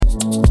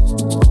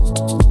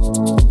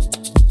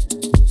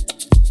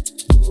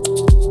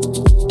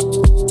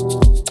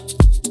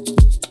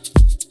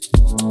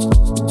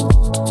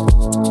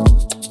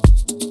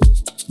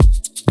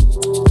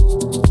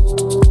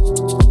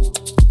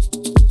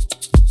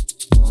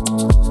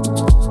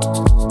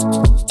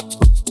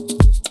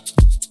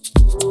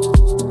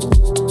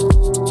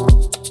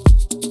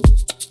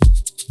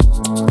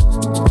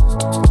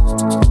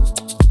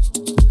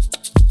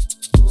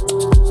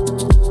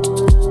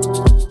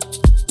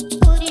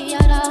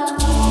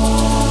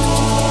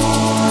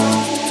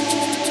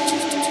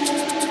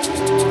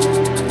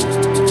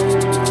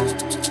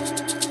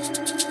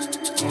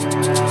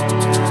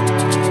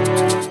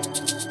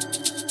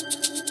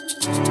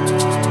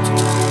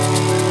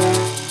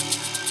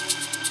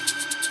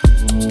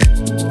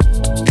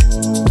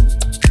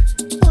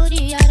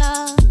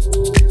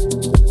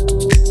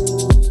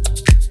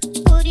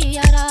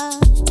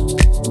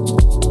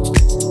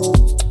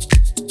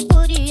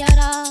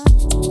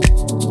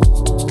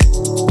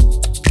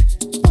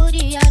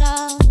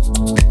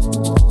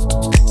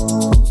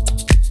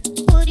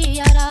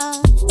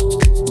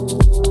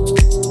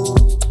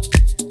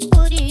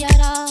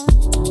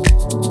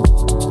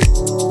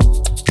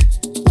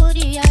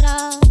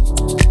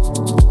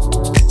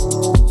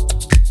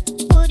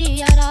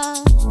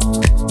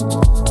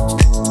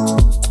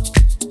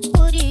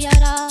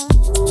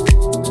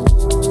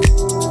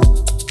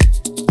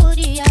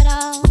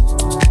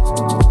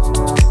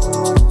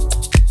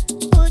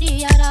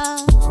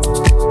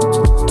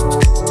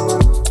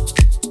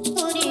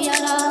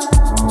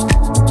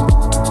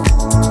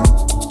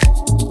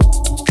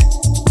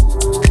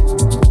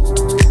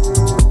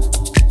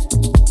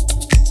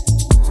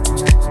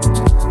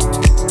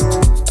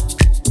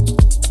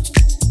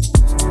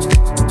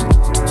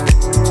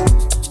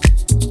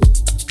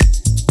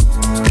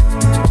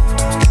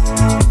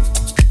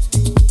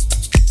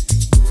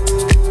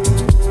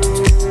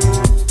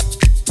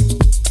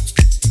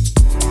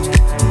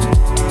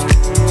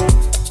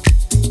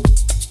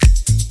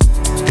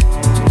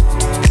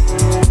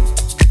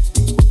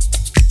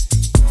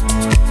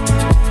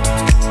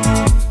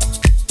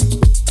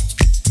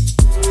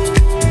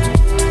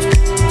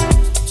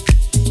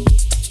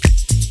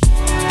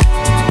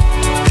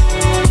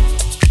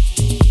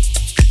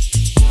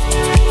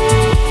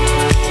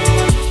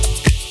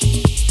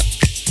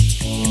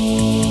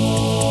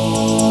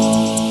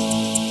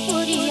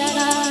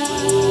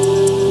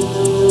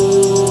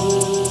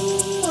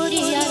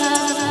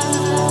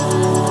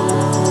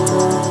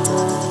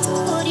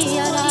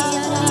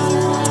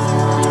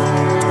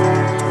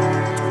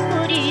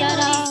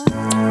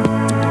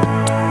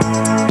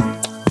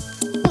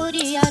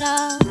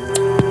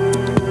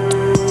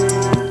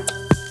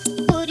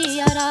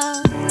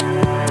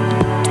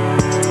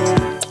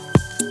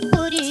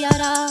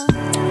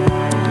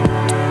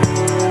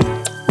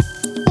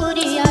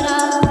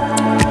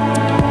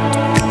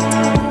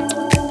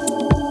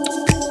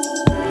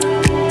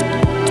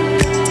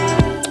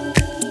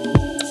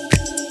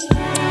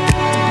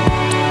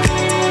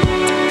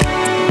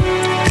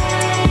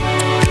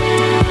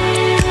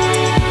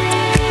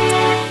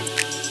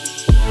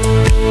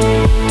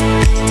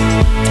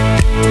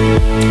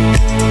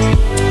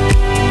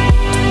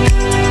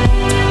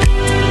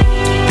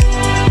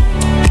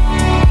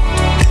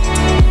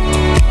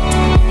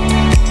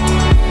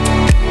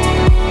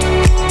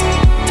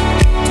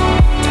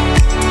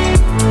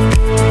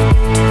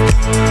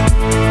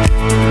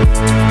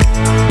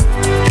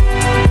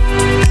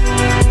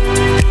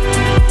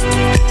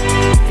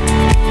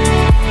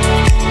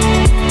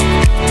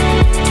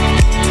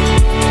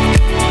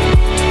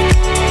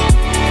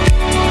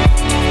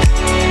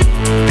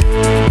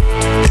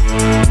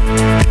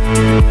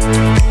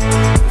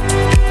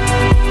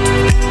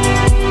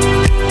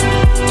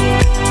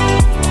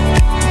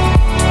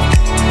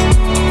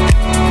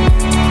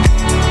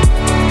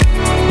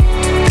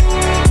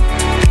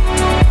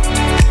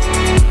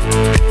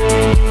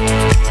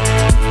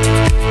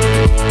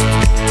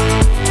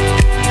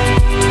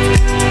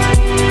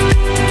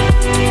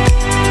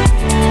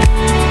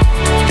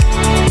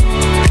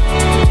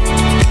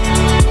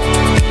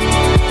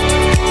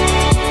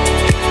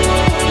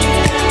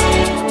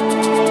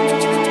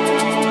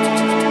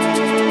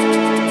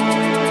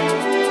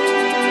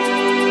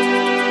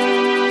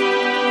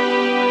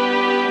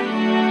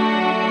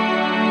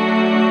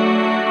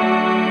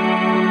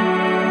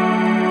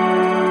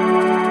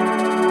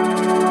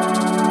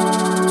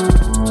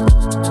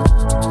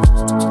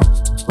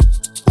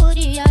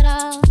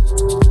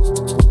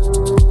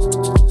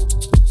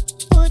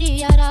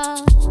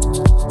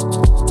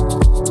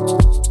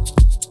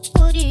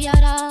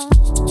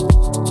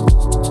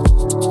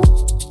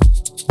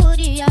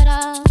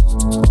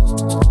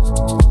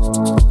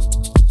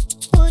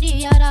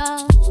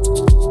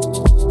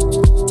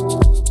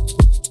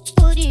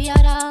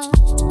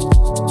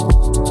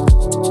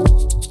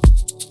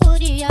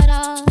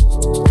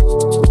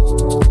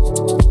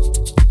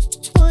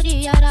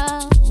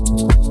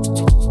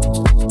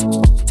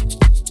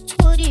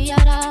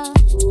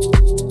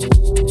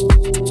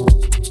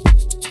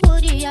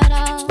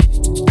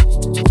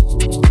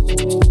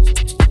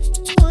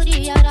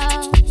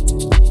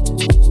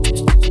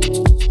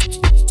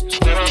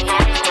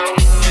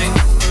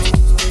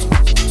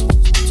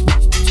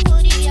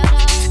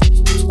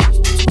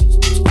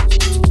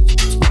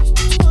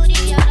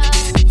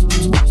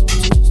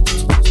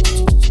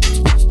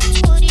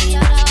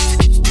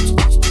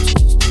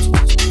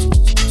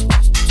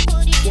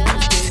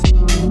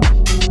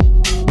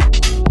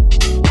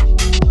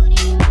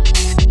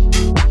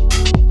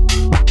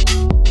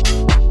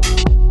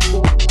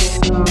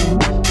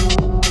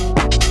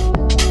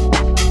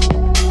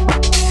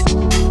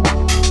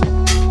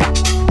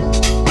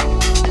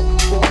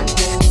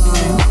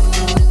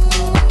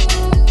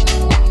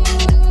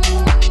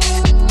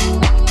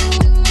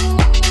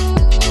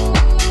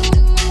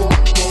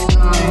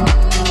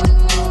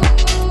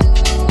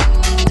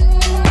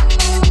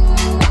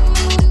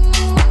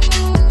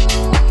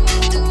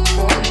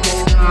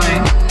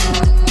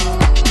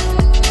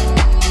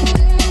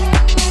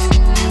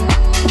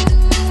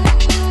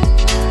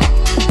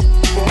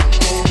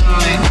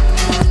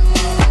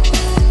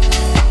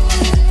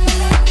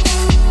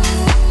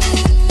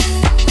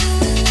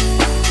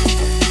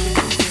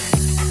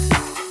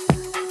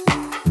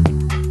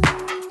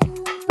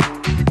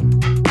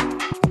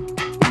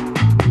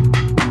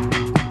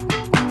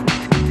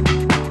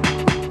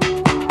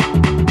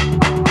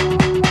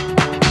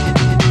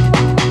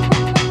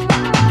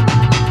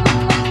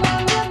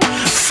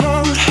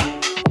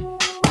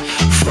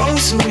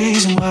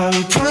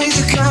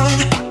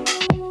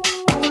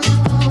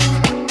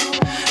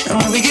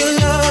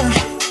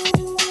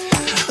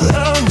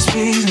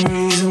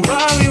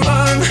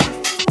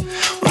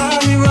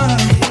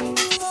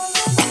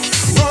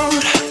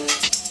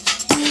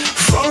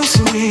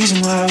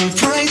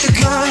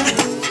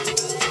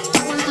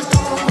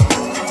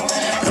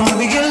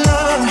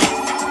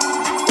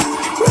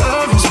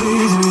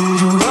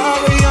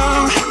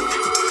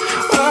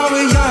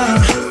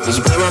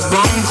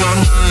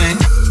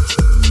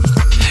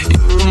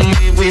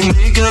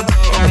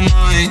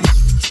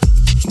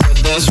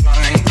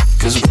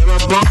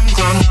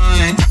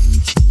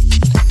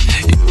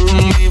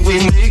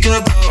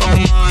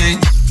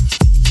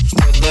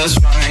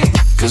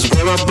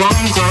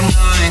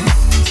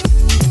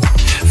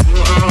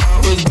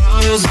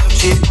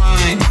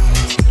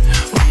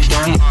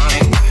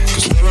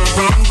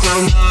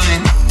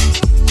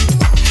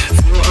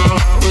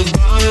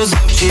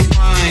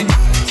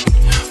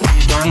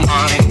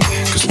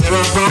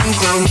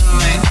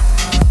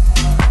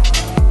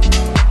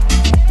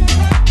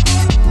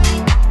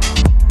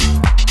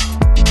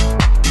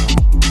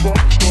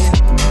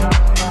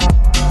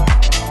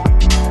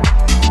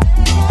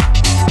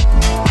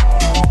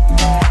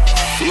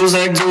Feels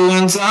like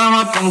doing time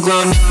up on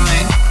cloud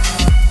nine.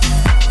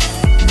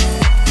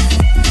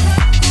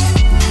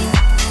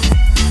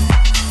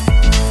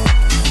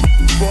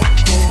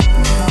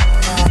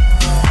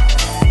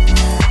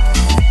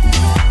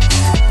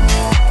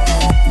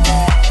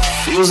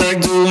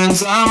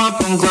 I'm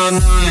up on cloud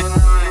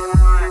nine.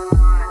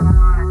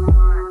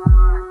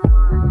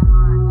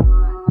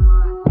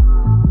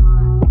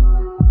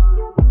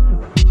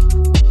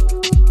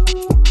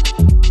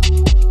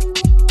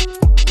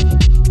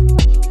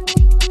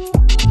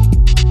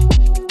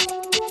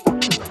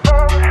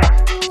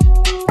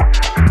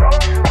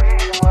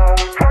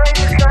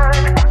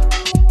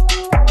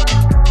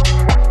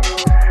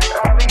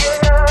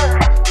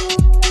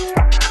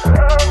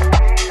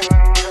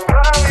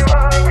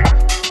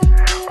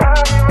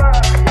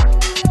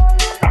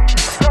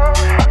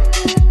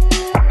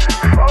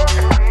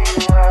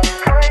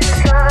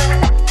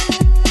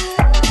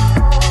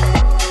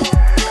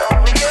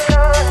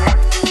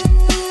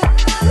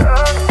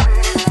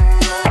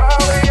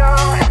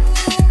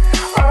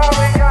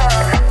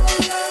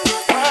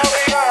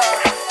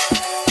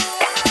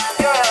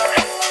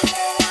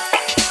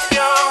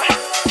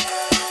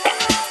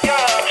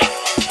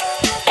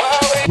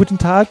 Guten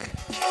Tag.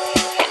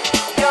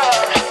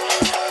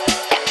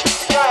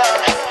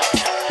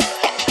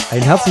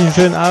 Einen herzlichen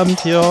schönen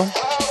Abend hier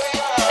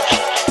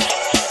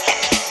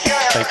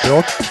bei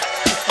Kirk.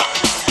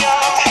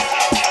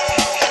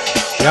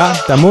 Ja,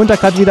 der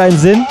Montag hat wieder einen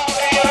Sinn.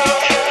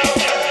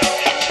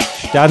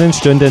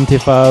 Sternenstunden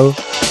TV.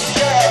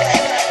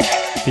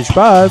 Viel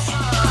Spaß.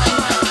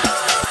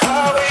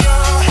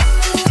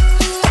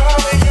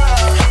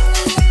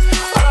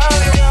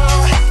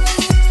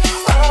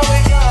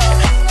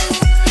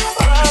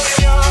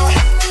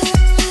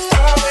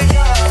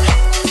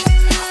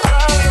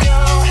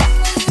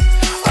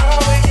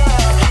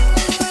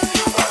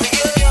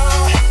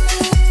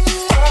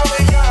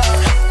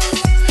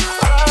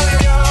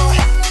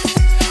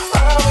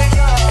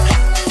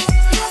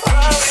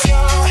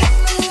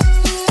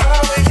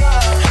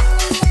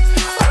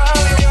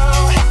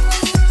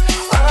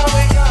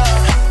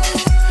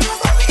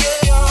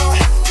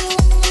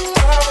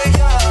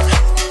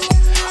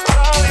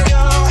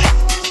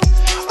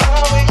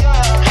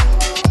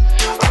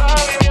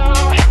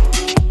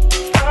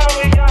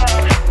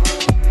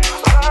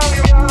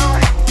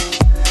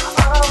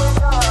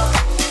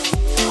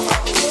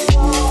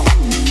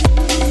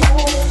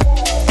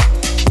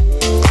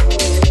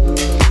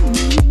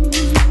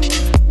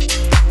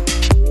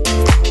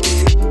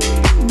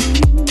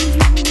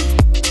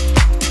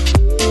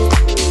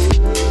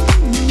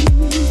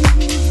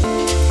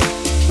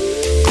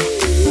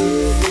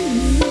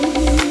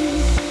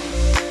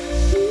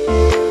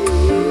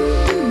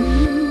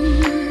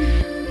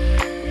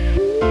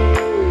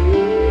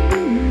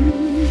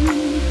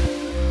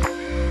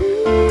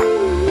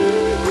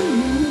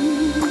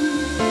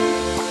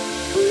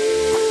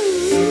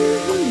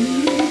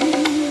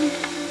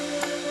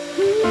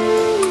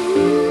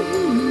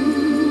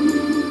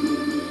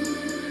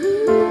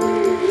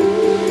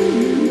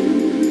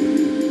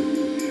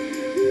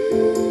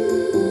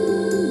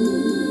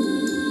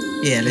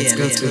 Yeah, let's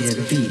go to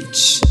the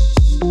beach.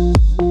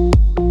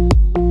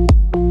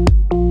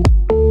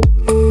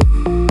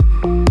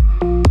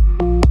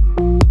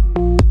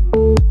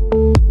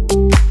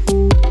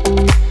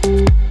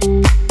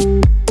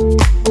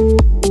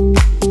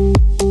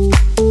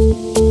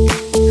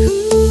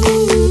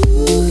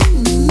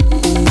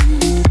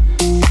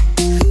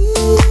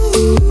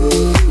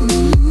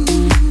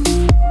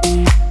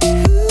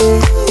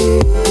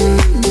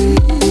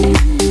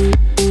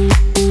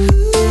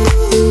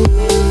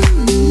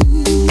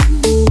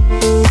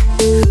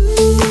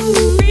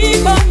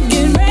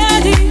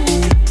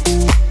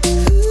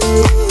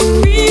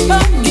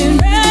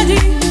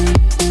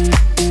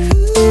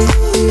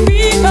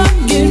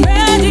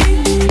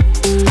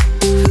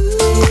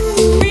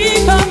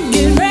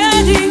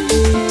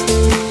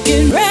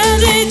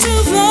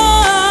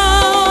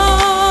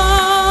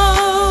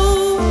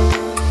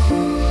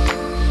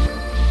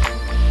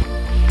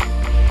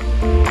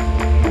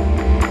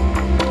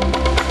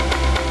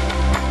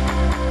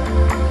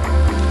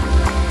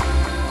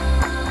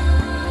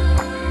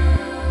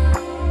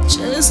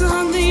 Just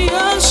on the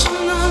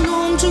ocean, I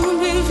long to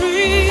be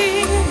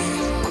free.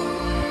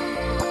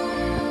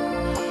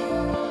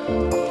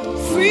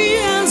 Free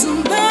as a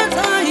bird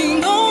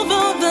flying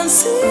over the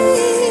sea.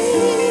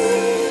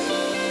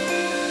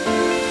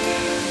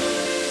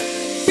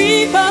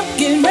 People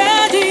get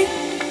ready.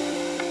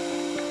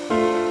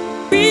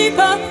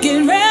 People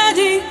get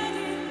ready.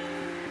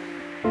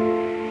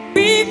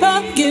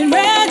 People get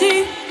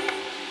ready.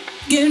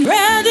 Get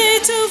ready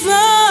to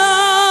fly.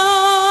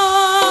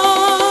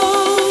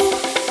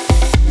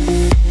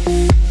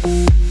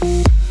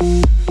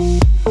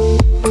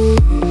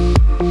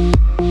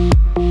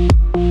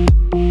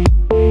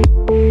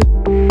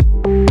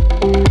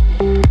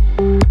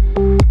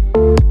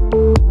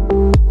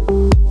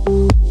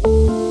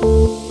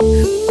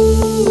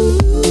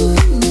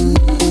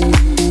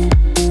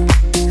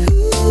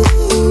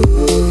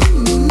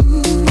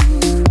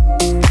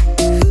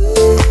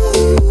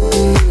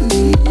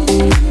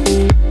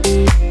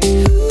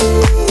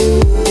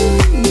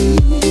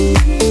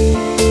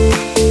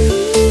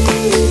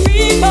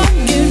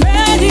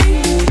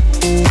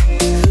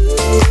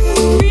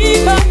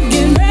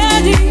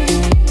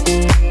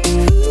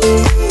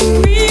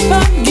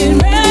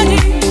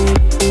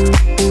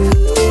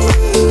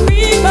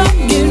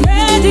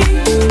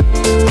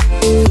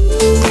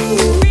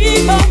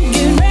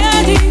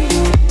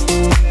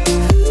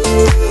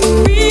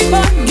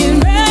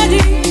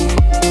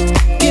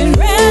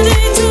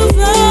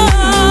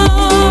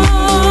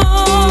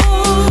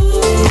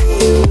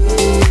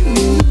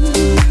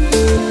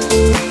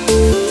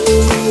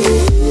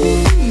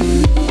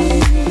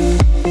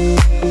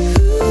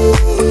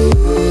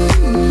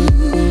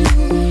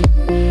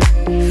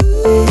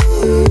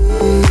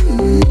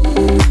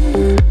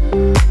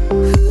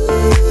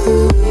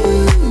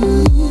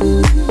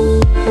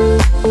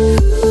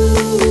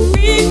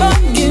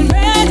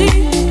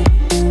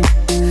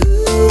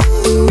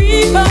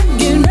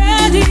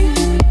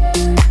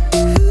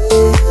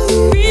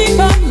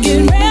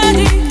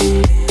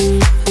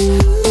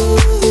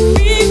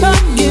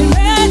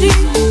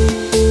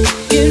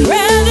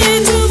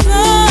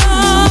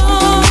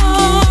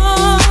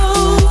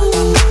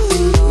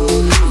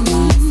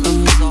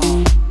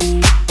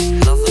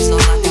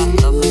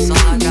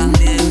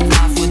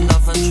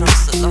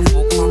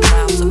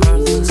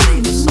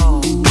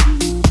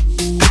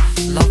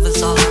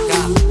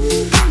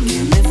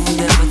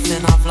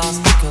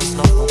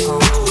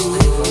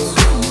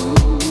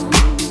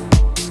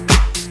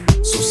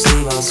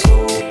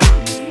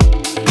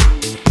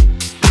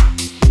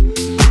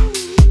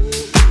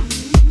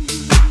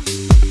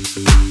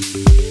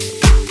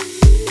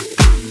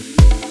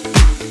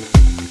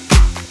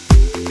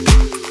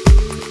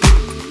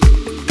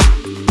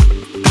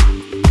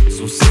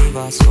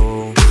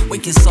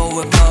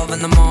 love in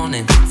the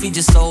morning. Feed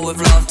your soul with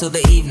love till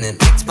the evening.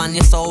 Expand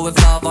your soul with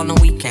love on the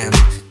weekend.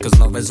 Cause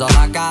love is all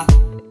I got.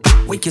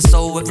 Wake your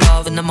soul with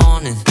love in the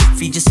morning.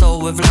 Feed your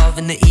soul with love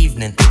in the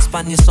evening.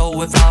 Expand your soul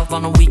with love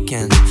on the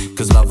weekend.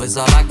 Cause love is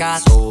all I got.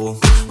 So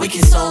wake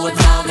your soul with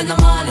love in the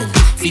morning.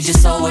 Feed your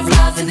soul with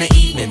love in the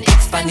evening.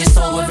 Expand your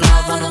soul with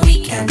love on the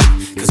weekend.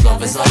 Cause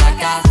love is all I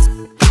got.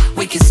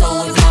 Wake your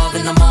soul with love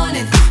in the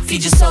morning.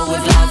 Feed your soul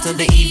with love till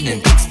the evening.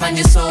 Expand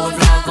your soul with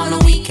love on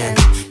the weekend.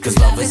 Cause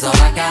love is all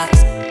I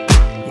got.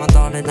 My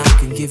darling, I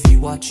can give you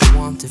what you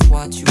want if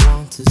what you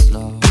want is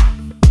love.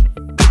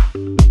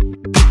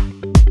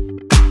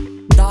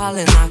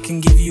 Darling, I can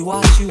give you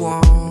what you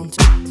want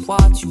if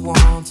what you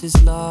want is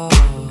love.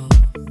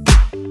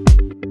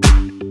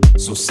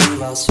 So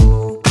save our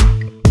soul.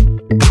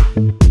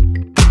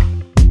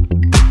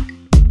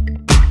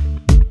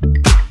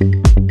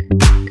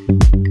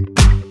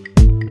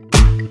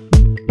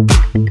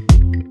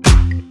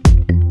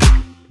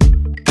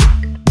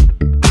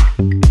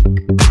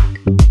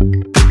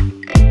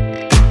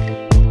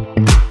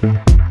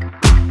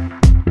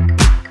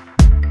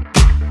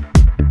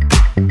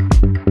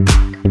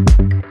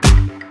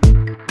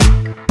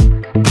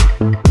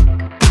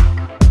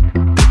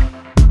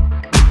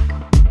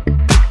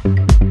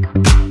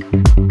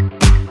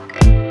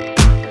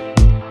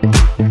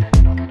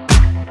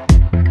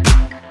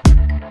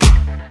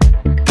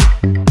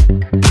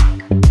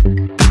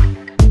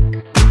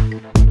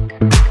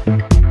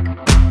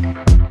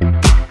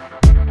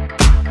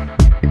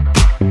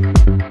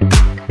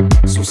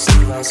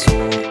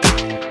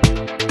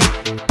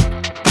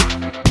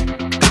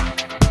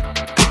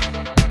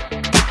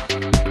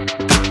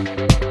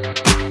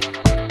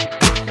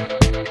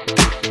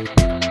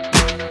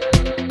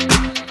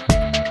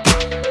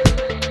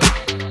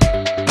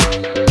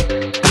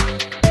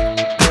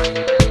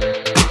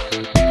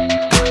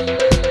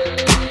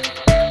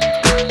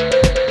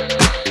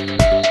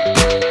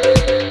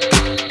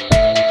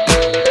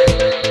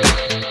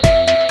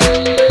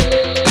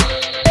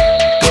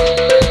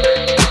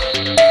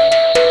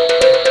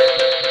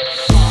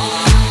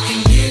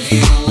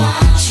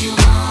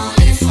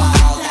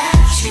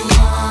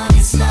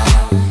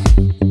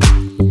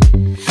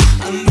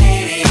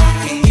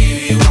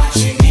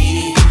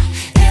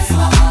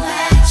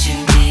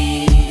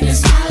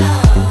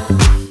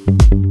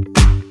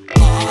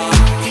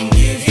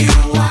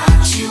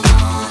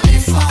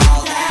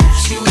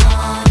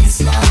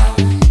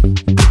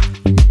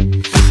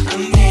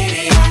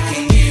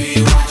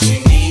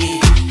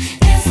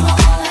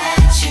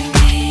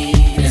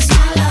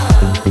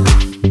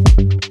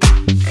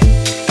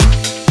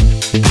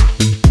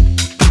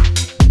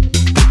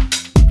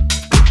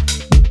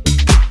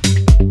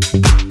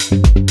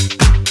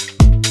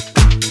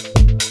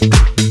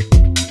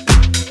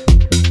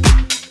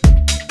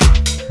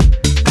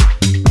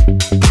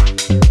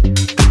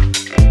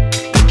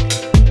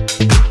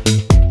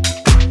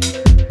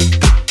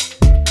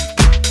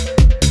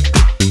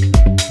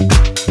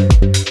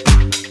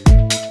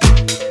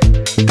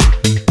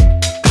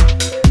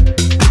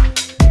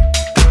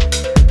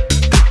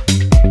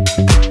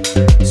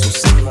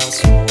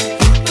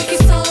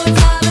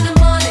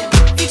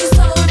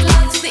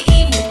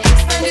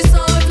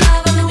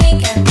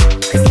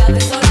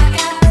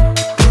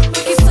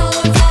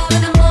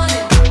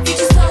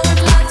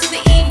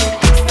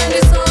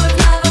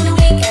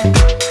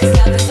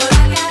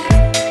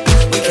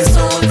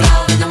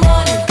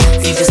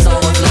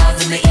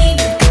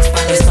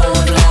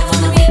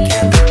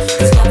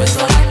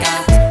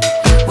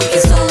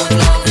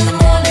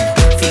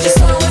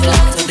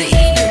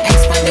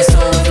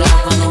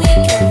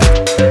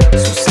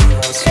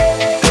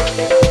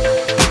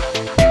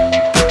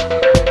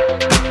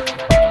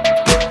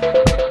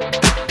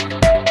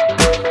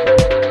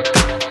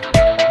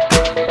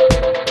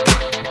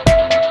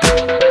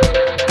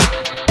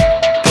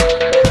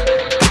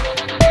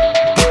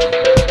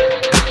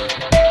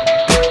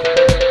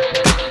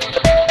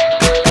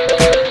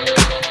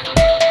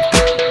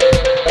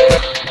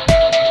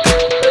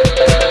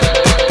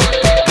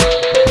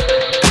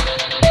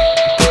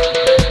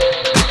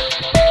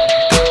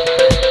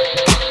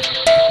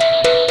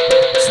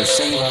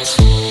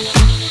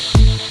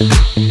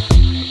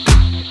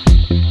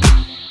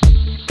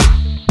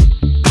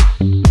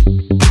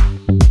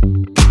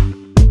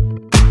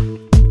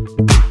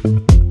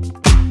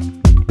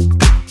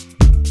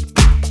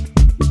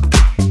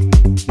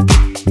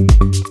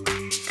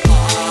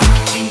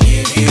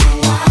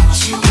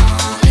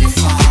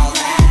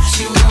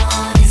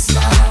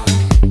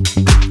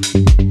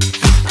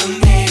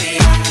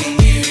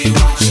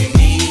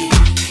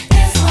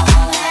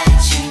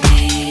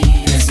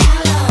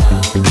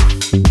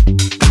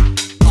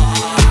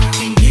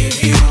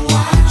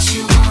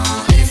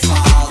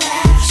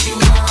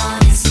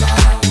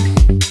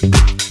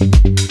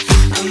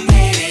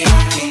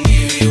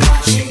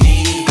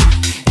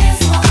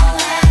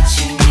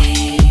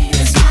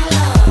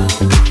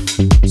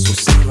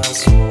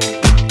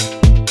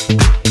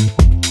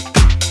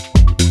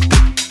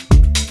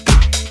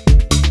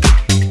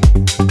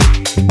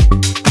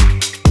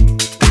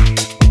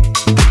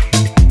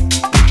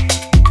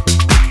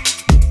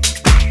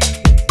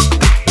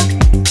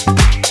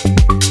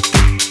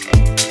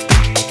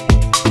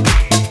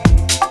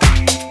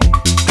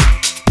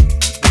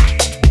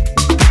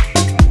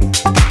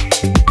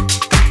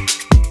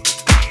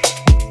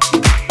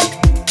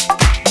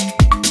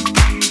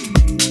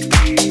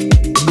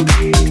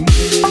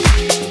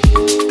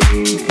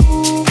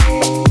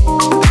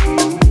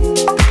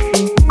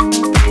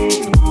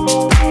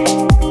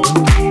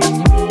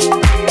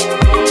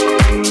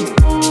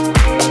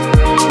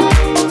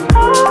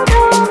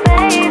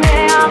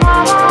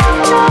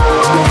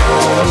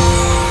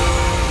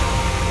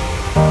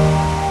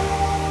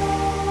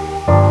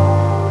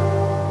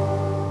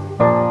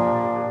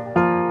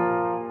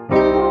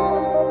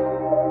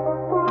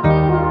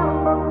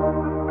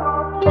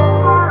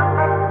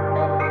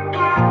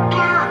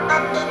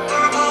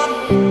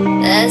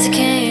 as you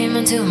came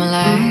into my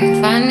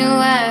life, I knew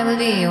I would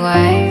be your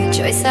wife. A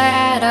choice I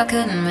had, I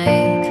couldn't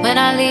make. When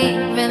I leave,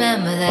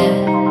 remember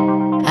that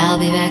I'll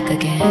be back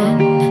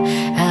again.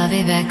 I'll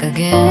be back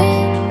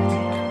again.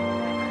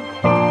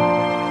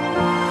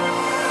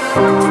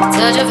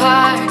 Touch of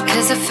heart,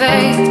 kiss of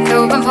fate,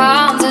 open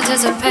palms,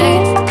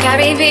 anticipate.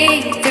 Carry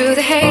me through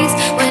the haze.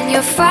 When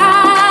you're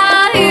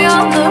fine,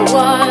 you're the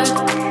one,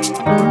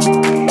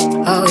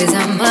 always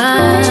on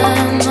my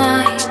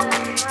mind.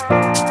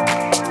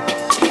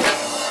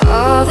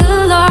 All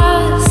the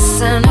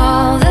loss and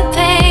all the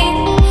pain,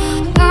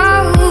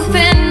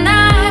 open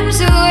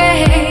arms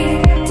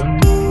away.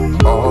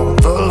 All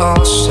the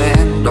loss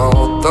and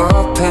all the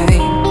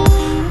pain,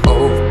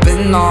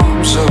 open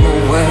arms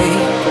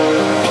away.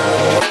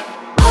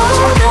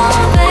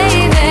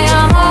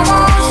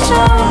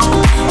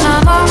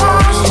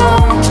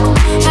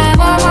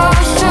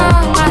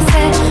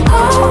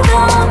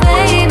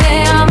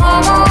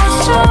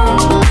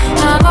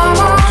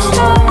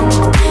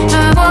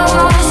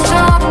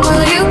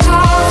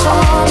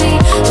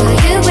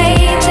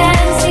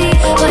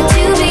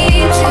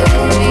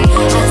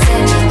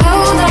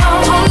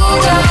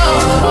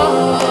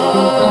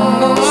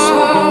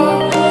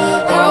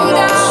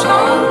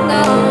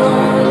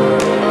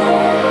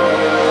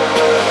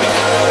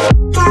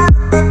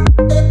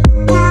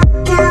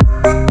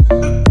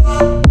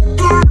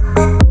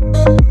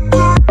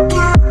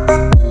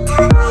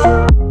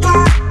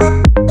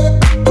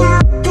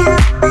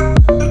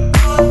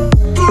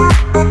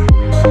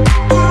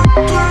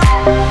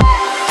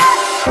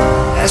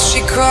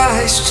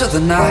 To the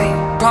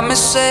night,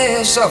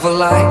 promises of a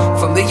light,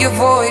 familiar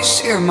voice,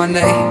 hear my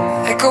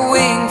name,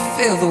 echoing,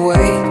 feel the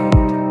weight.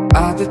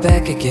 I'll be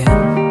back again,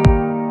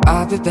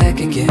 I'll be back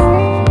again.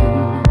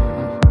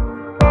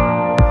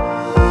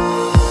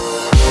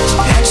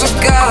 Hands of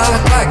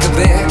God like a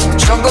bear,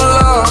 jungle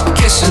love,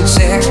 kiss and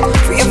tear.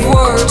 Free of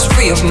words,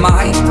 free of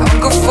mind,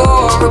 hunger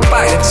for a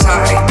bite of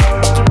time.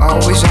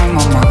 Always on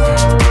my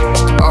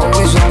mind,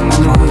 always on my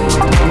mind.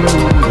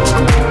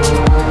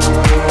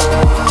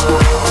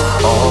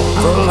 All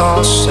the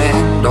loss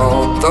and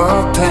all the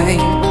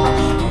pain,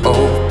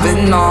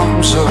 open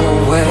arms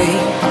away.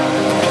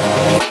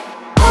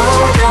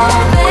 Hold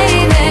on,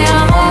 baby,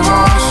 I'm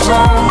almost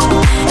home.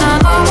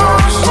 I'm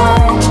almost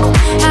home.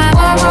 I'm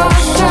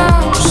almost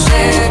home.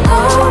 Said,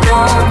 hold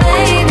on,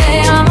 baby,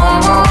 I'm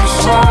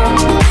almost home.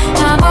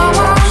 I'm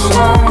almost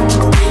home.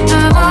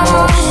 I'm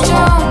almost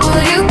home.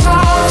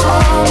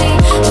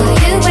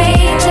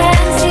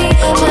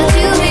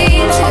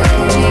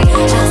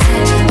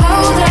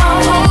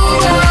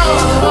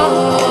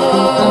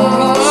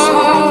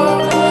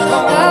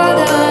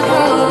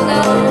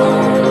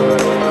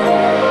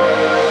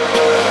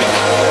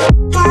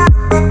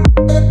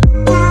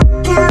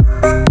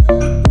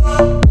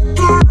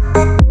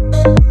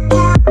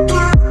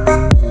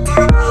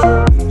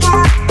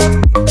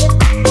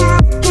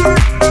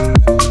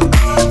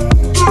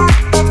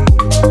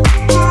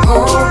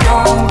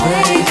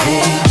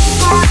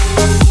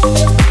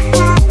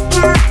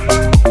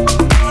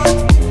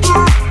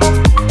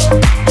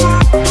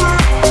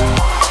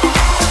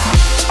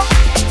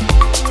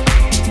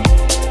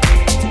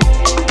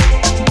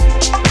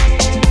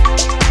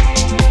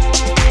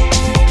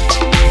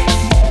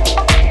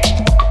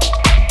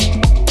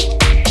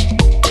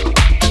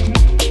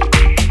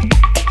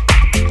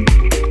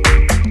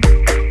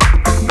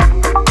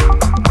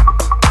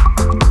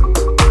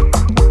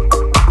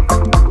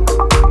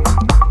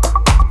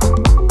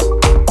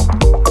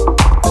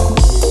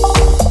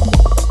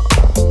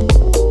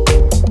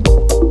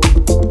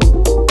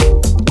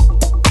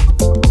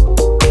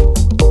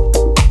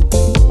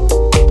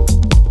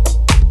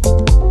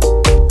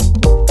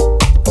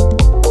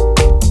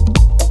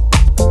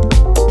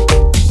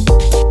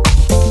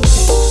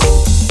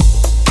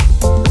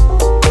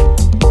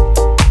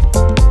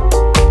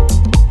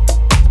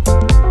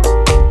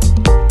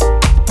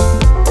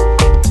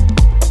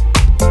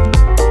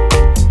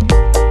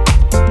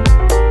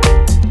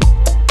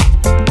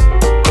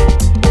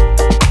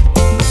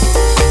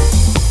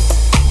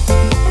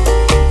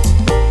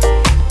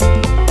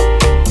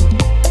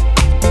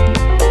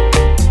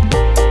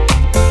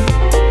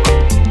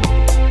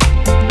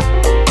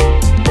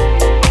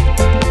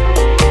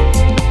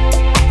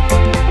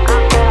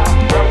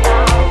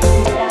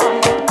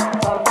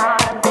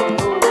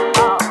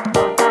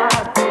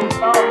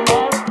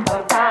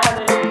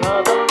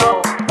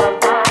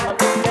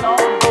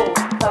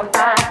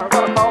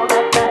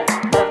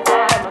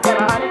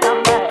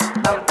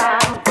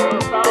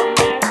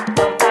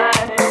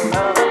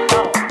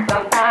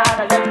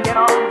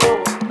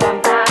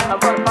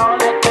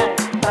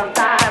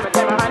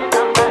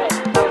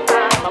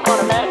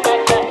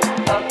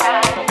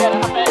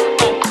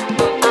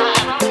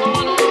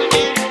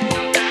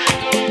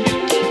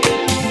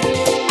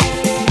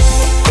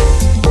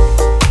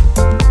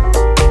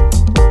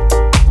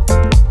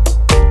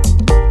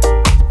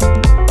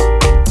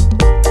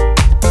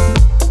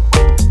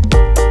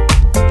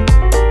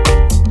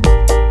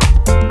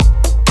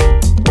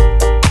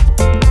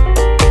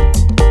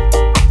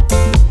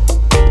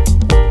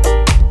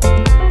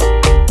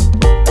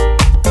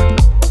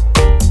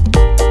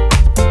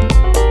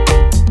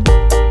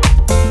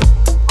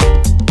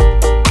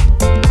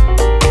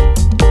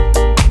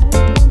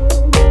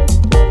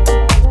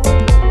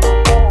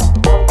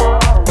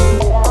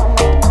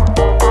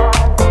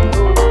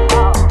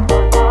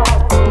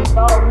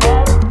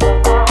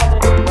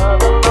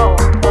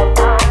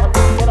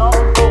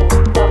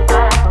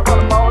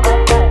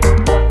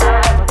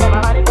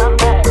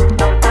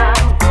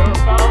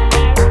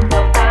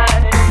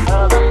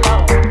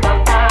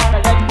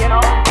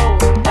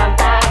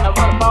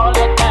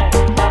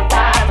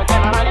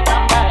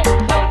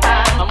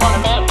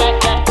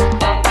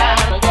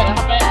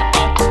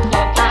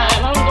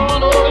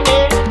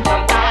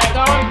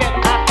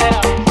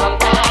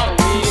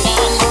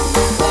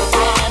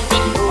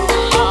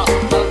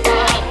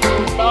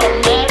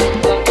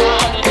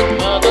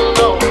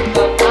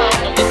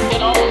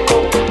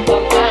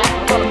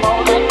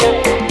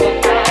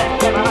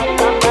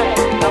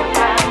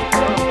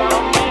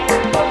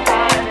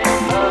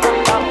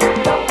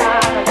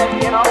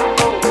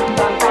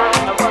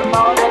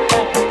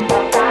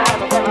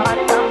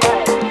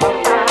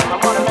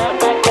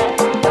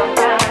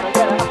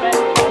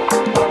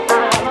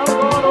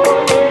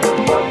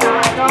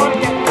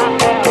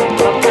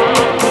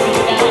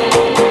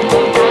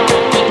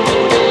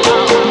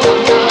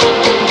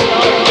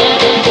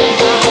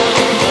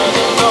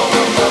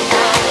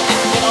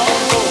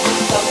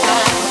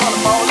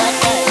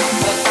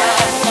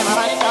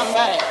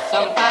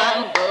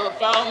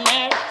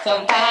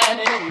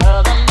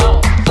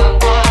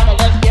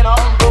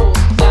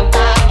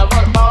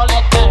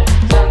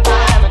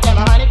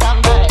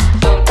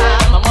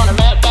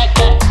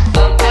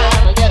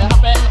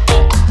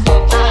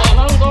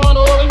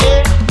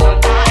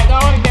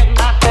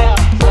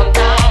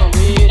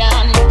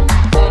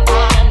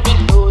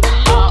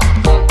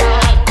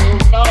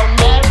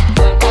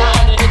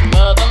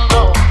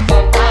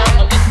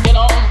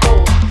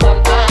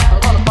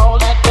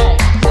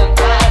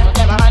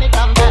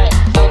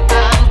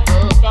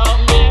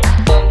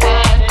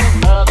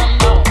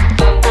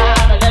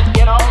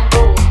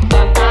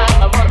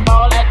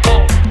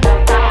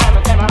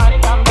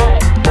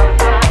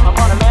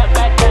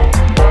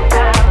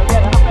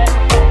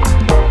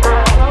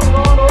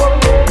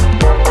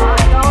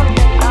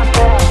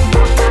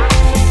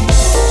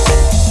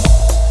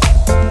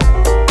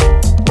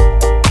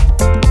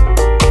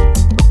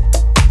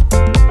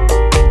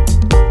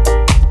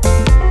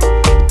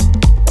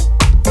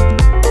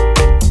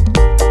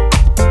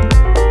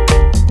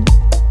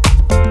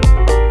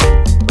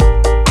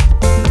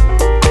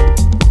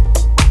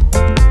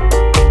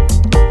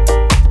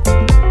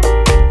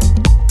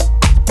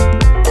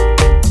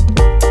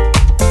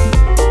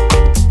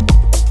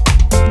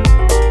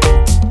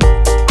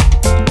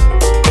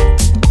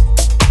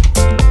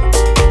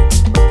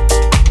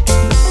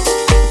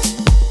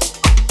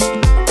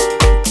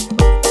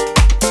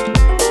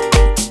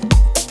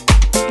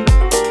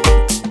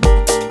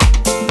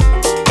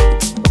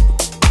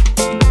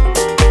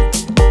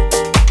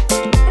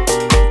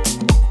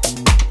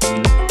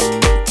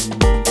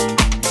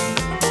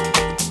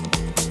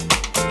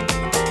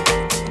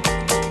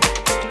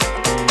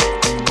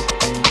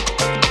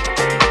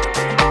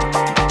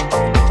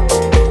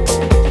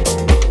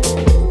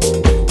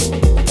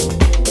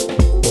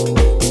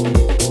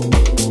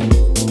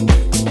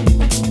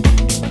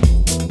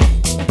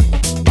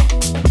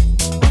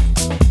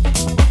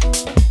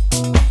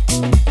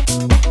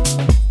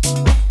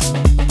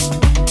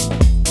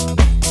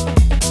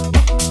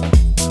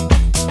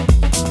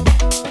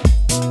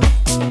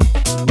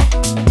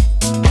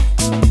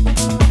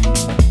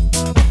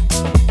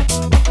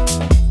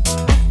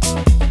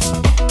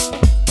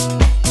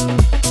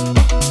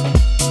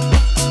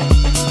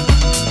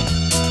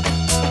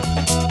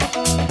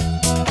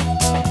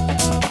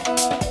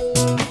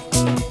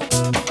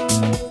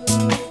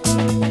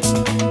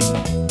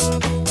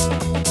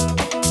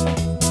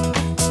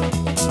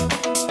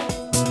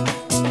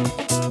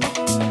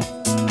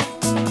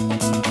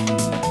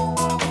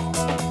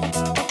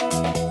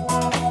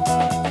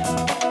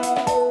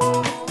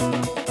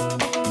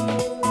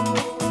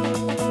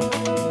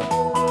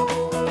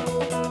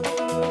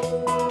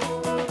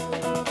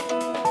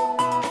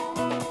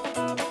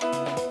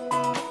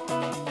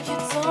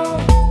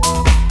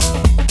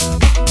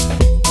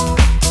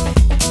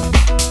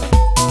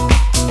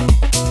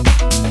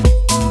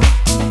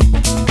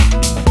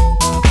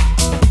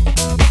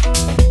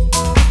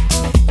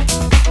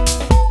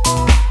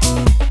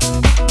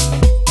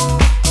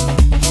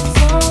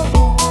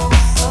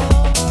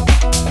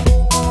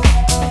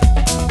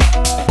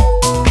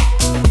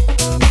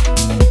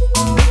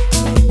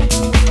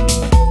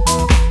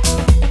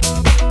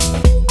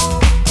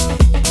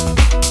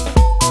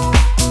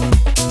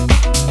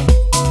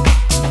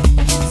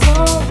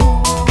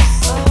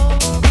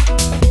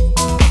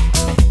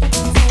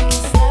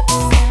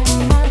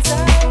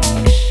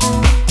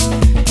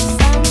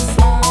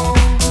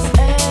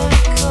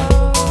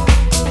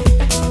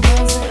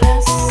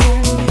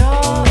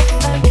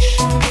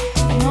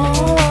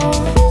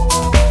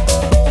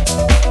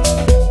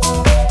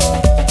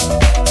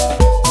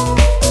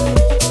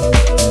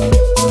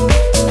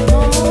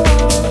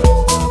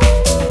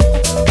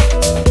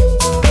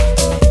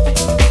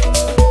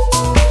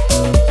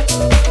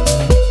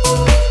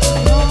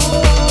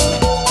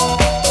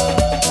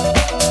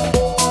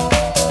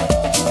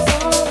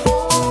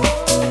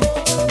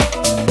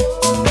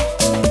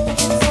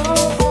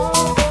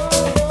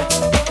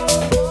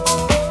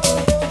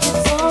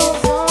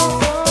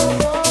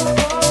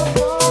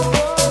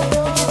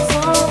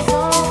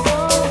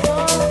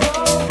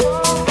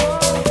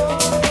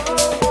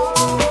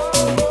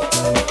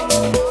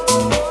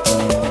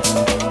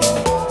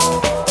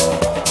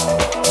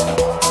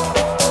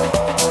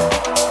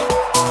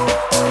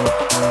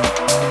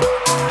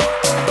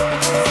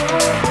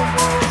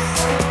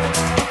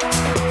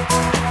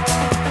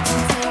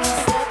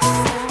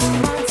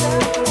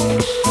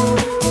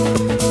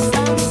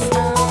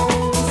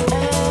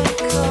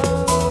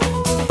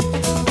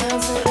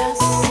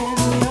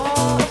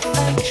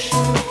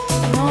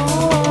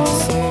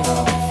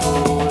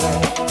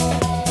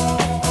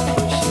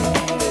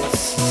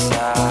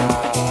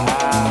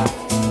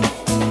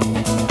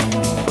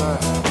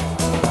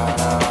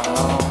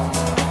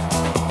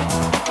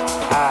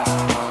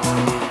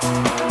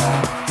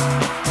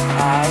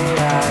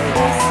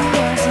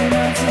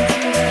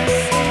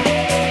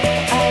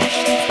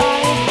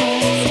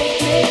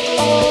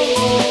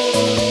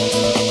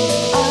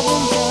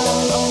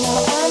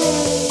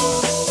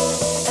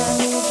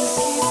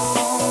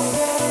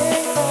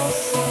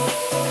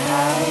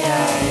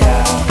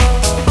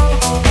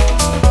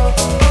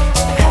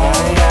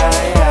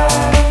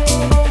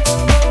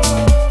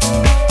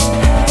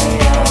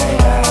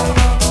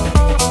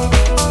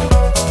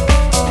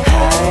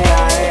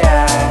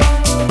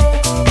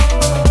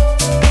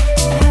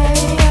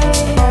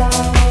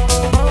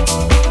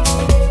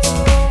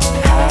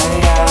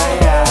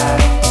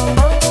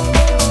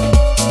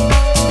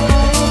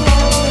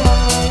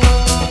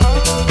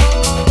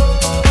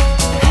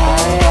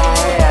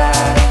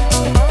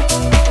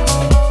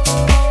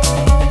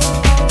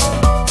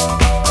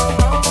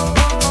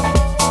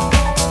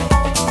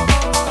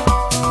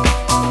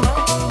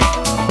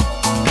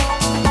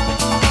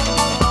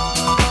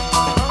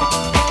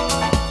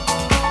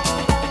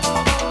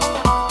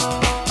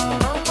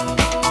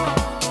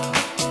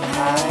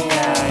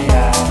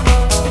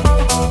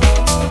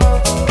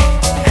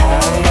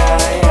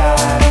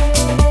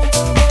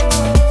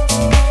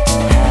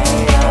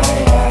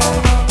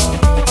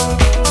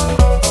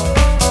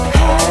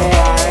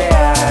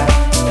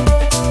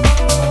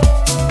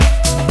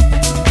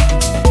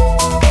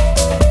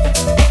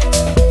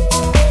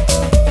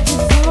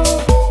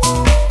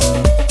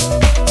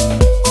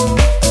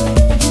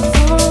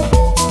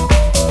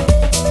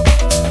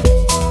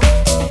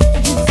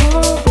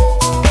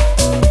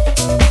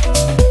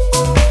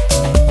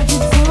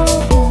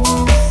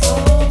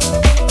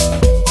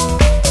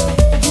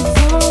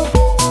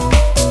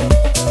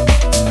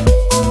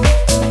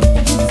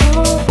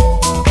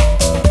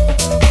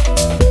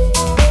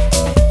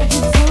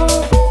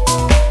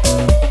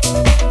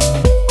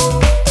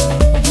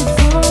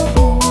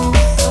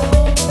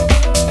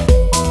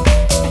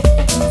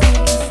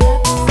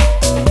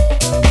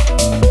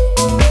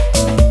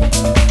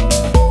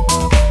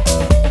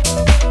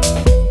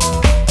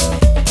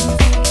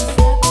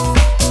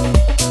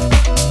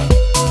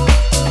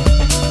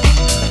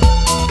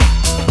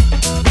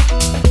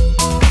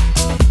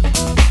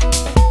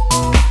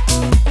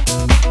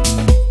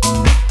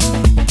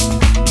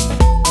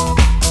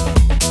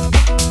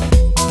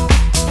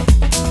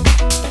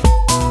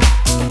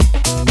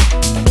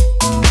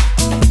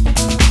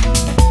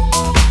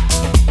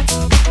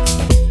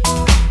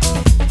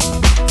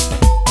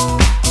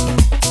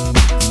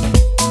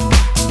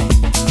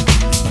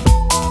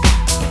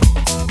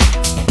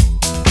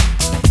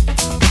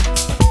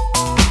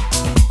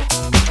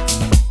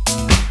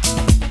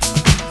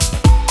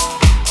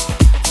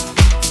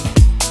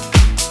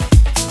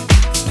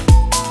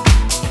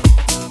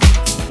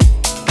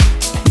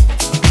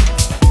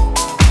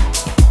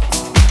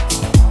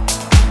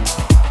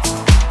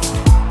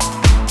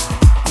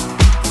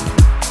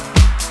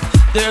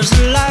 There's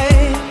a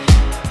light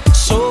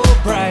so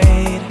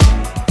bright,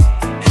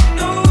 and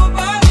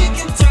nobody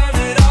can turn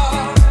it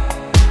off.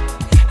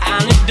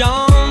 And it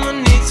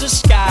dominates the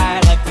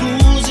sky like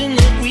fools in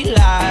it we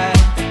lie.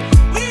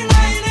 We're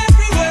lying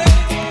everywhere.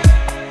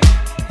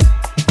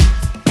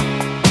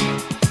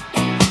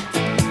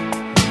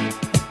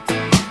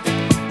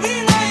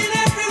 We're lying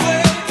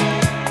everywhere.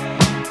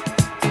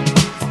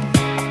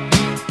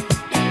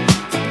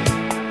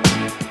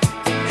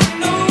 And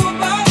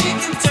nobody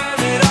can turn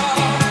it off.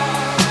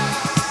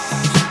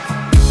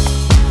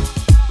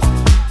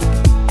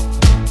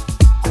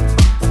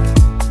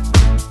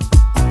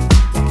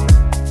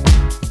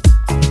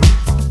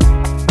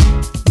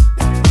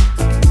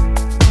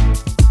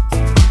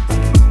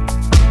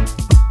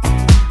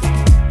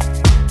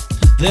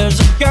 There's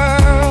a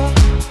girl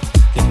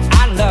that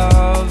I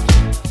love,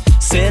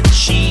 said that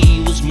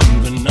she was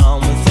moving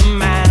on with a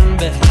man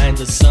behind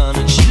the sun,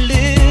 and she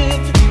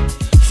lived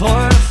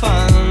for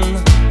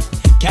fun,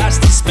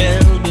 cast a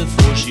spell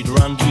before she'd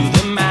run to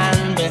the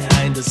man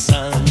behind the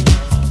sun.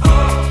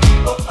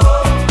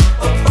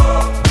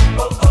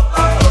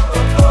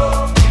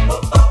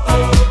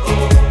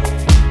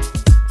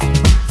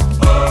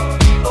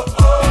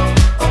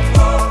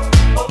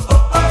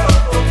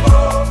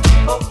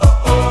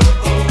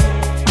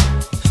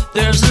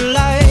 There's a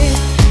light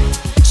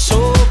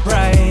so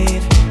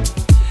bright,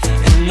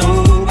 and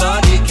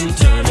nobody can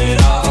turn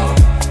it off.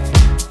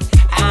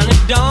 And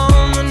it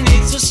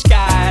dominates the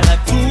sky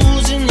like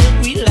fools in it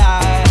we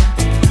lie.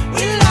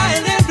 We're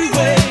lying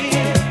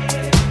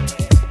everywhere.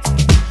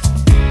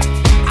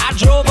 I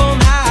drove all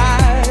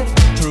night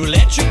through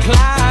electric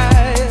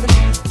light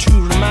to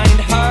remind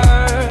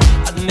her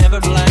I'd never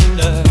blind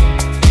her,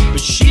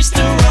 but she's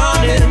still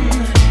running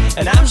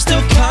and I'm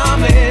still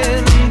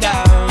coming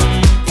down.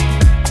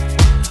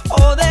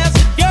 Oh, there's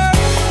a girl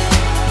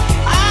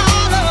I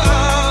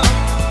love,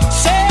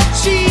 said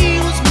she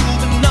was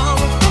moving on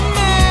with the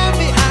man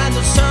behind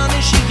the sun,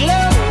 and she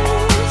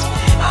glows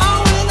on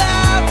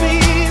without me.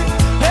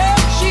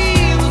 Heard she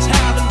was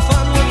having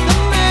fun with the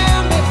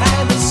man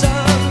behind the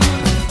sun.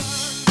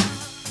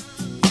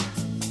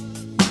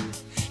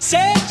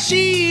 Said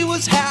she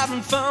was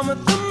having fun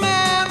with the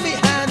man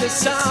behind the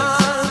sun.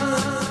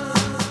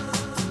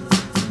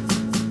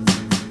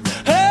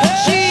 Heard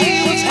she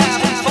was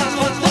having fun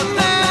with the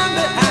man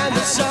behind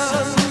the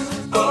sun.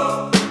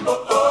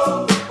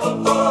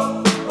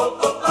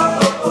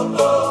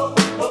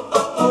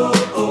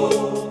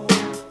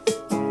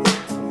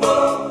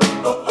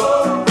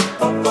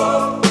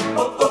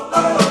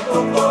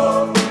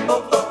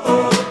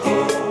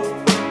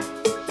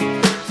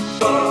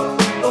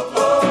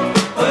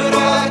 But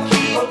I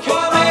keep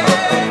coming.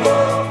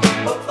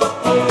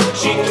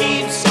 She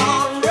keeps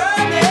on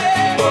running.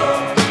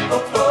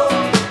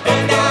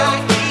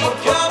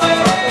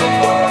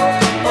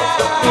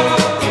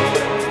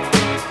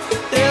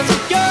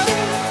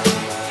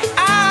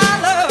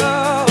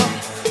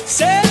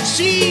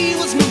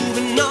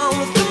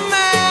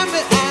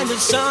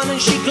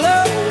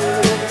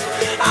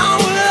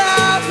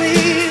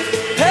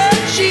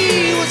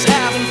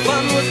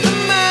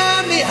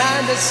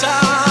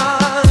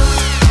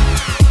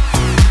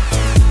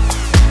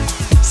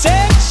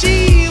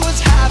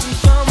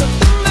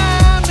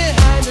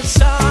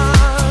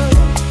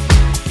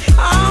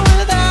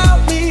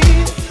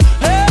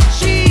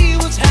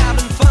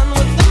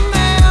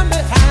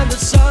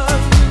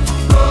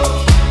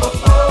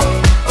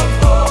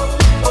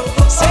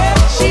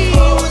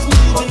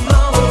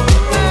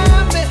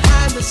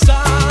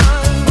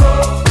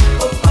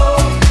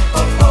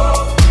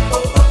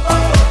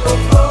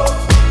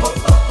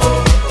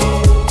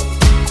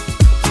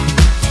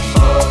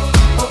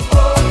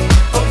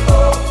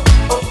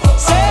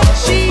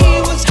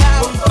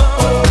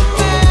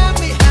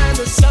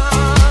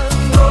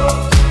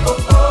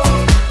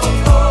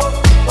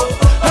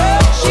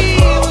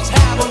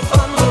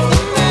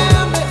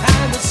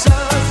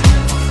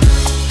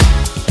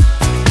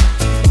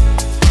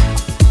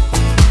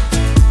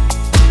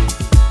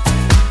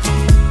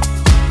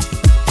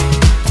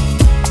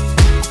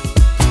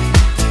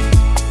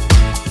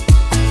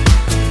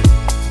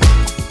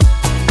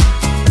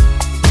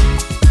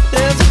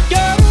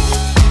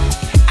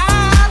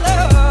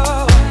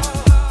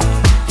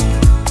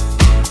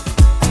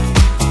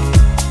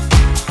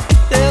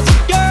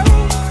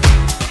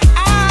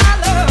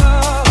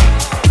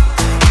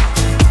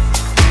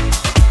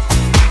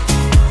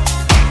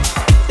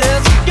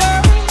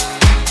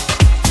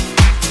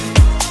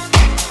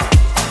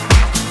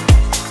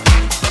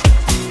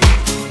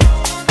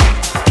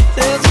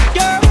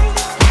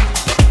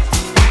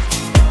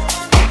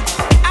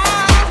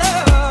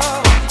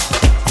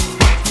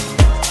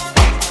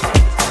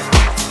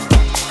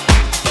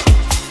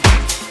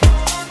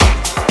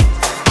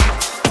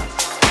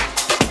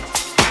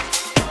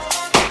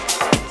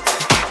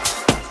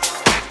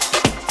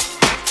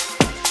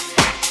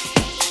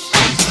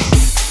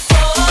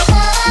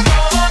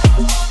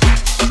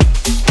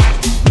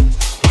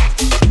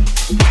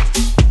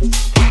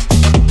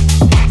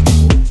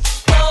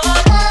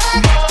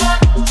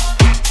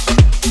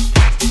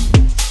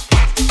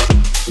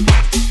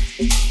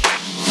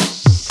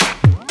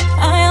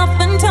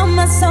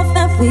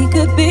 we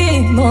could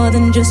be more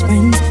than just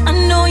friends. I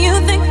know you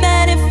think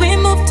that if we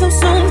move too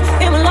soon,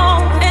 it will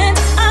all end.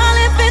 I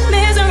live in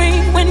misery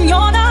when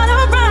you're not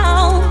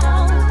around.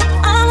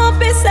 I won't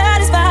be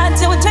satisfied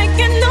till we're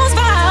taking those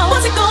vows.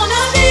 What's it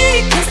gonna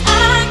be? 'Cause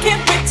I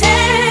can't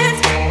pretend.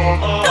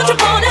 Don't you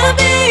wanna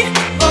be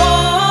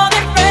more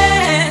than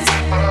friends?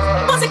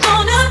 What's it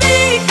gonna be?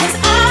 'Cause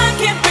I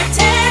can't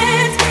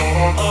pretend.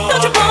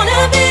 Don't you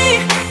wanna be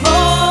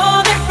more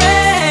than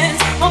friends?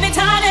 Hold me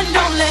tight and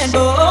don't let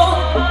go.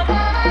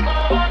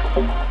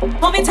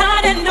 Hold me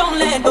tight and don't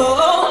let go.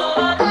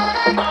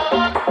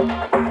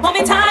 Hold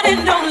me tight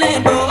and don't let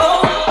go.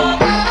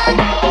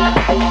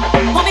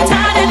 Hold me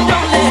tight and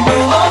don't let go.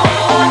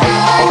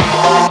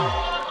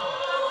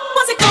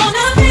 What's it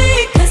gonna be?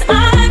 'Cause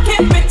I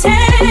can't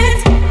pretend.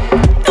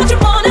 Don't you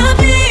wanna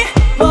be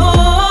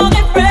more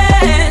than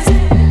friends?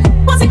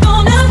 What's it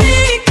gonna be?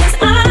 'Cause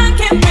I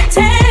can't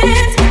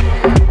pretend.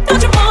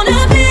 Don't you wanna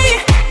be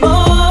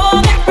more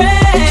than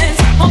friends?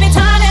 Hold me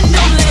tight and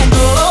don't let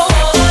go.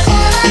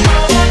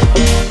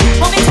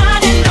 Hold me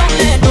tight and don't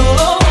let go.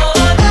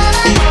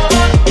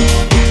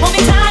 Hold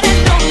me tight and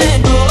don't let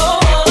go.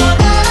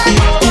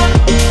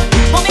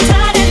 Hold me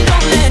tight and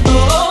don't let go.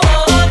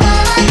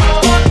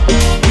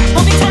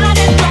 Hold me tight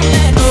and don't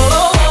let go.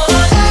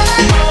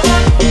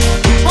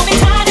 Hold me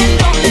tight and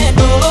don't let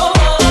go.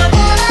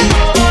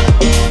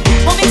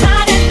 Hold me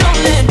tight and don't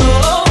let go.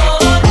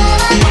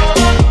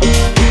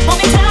 Hold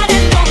me tight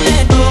and don't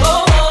let go.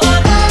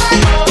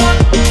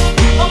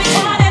 Hold me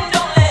tight and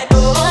don't let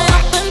go. I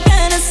often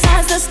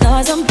fantasize the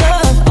stars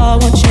above are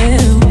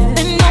watching.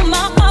 They know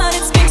my heart,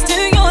 it speaks to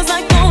yours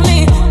like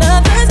only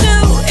lovers do.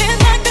 If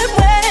I could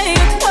wear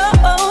your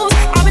clothes,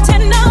 I'll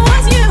pretend I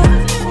was you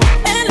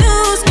and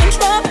lose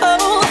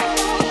control.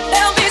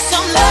 There'll be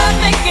some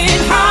love-making,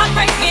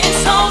 heartbreaking,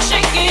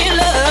 soul-shaking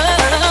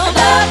love.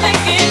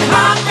 Love-making,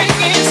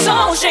 heartbreaking,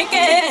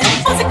 soul-shaking.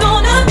 What's it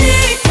gonna be?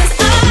 'Cause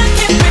I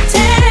can't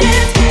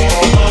pretend.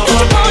 Don't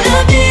you wanna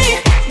be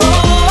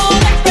more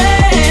than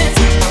friends?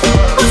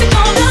 What's it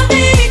gonna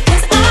be?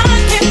 'Cause I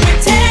can't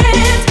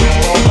pretend.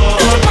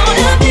 Don't you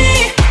wanna be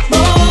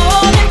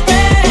more than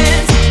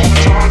friends?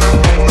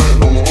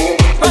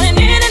 Running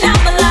in and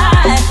out the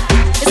light,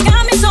 it's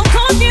got me so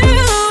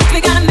confused. We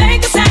gotta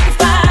make a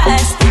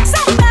sacrifice.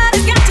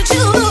 Somebody's got to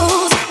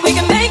choose. We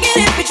can make it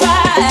if we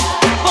try.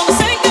 For the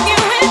sake of you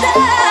and I,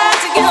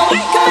 together we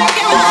can make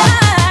it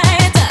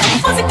right.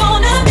 What's it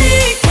gonna be?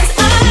 'Cause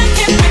I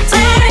can't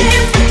pretend.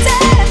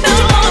 Don't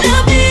you wanna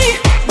be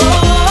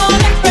more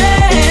than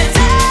friends?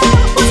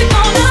 What's it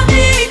gonna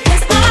be?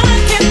 'Cause I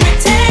can't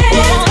pretend.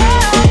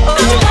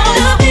 Don't you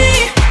wanna be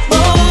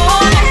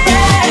more than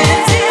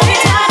friends? Hold me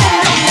tight and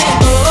don't let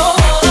go.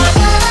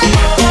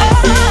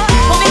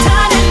 Hold me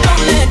tight and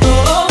don't let go.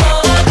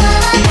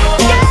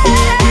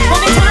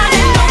 Hold me tight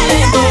and don't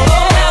let go.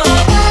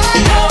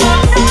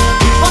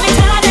 Hold me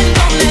tight and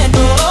don't let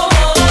go.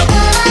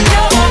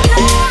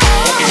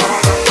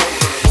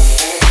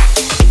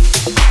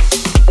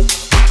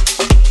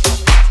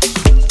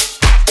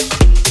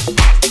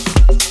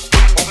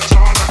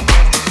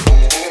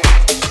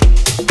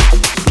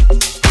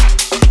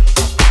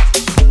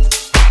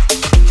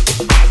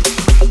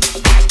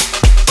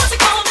 What's it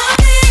gonna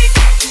be?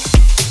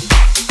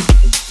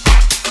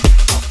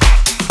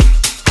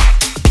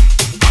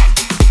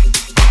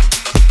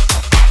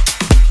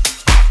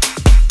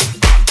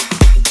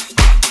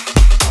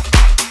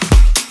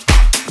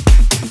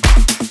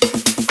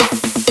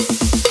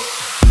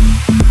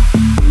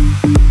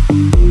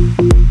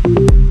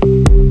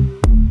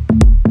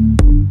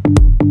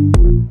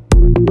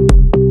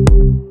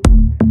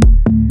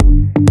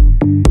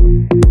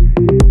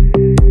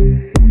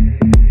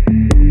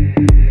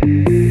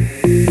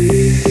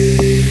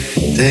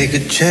 Take a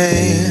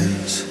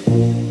chance.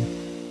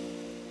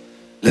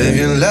 Live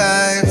your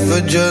life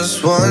for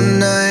just one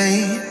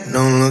night.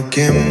 No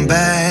looking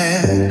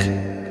back.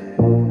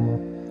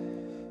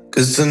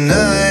 'Cause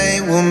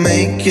tonight will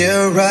make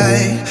it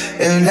right.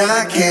 And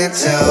I can't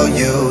tell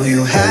you,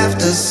 you have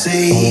to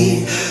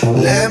see.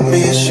 Let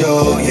me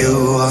show you,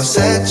 I'll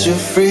set you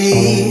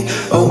free.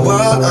 A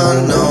world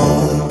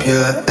unknown,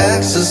 pure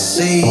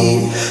ecstasy.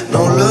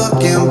 No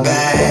looking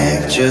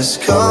back,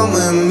 just come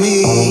with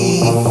me.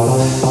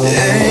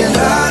 And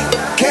I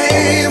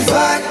can't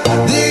fight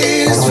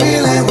this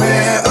feeling.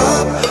 We're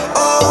up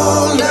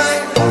all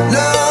night,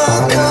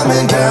 now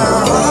coming down.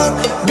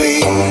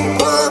 Heartbeat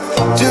pump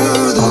to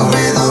the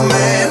rhythm,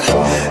 man.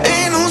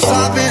 Ain't no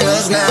stopping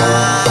us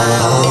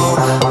now.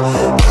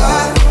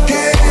 I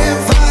can't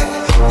fight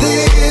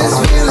this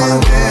feeling.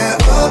 We're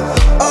up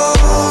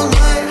all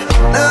night,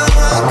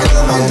 now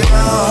coming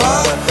down.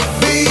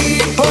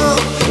 Heartbeat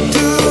pump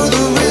to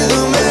the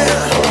rhythm, man.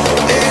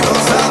 Ain't no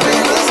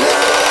stopping us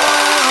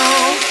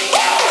now.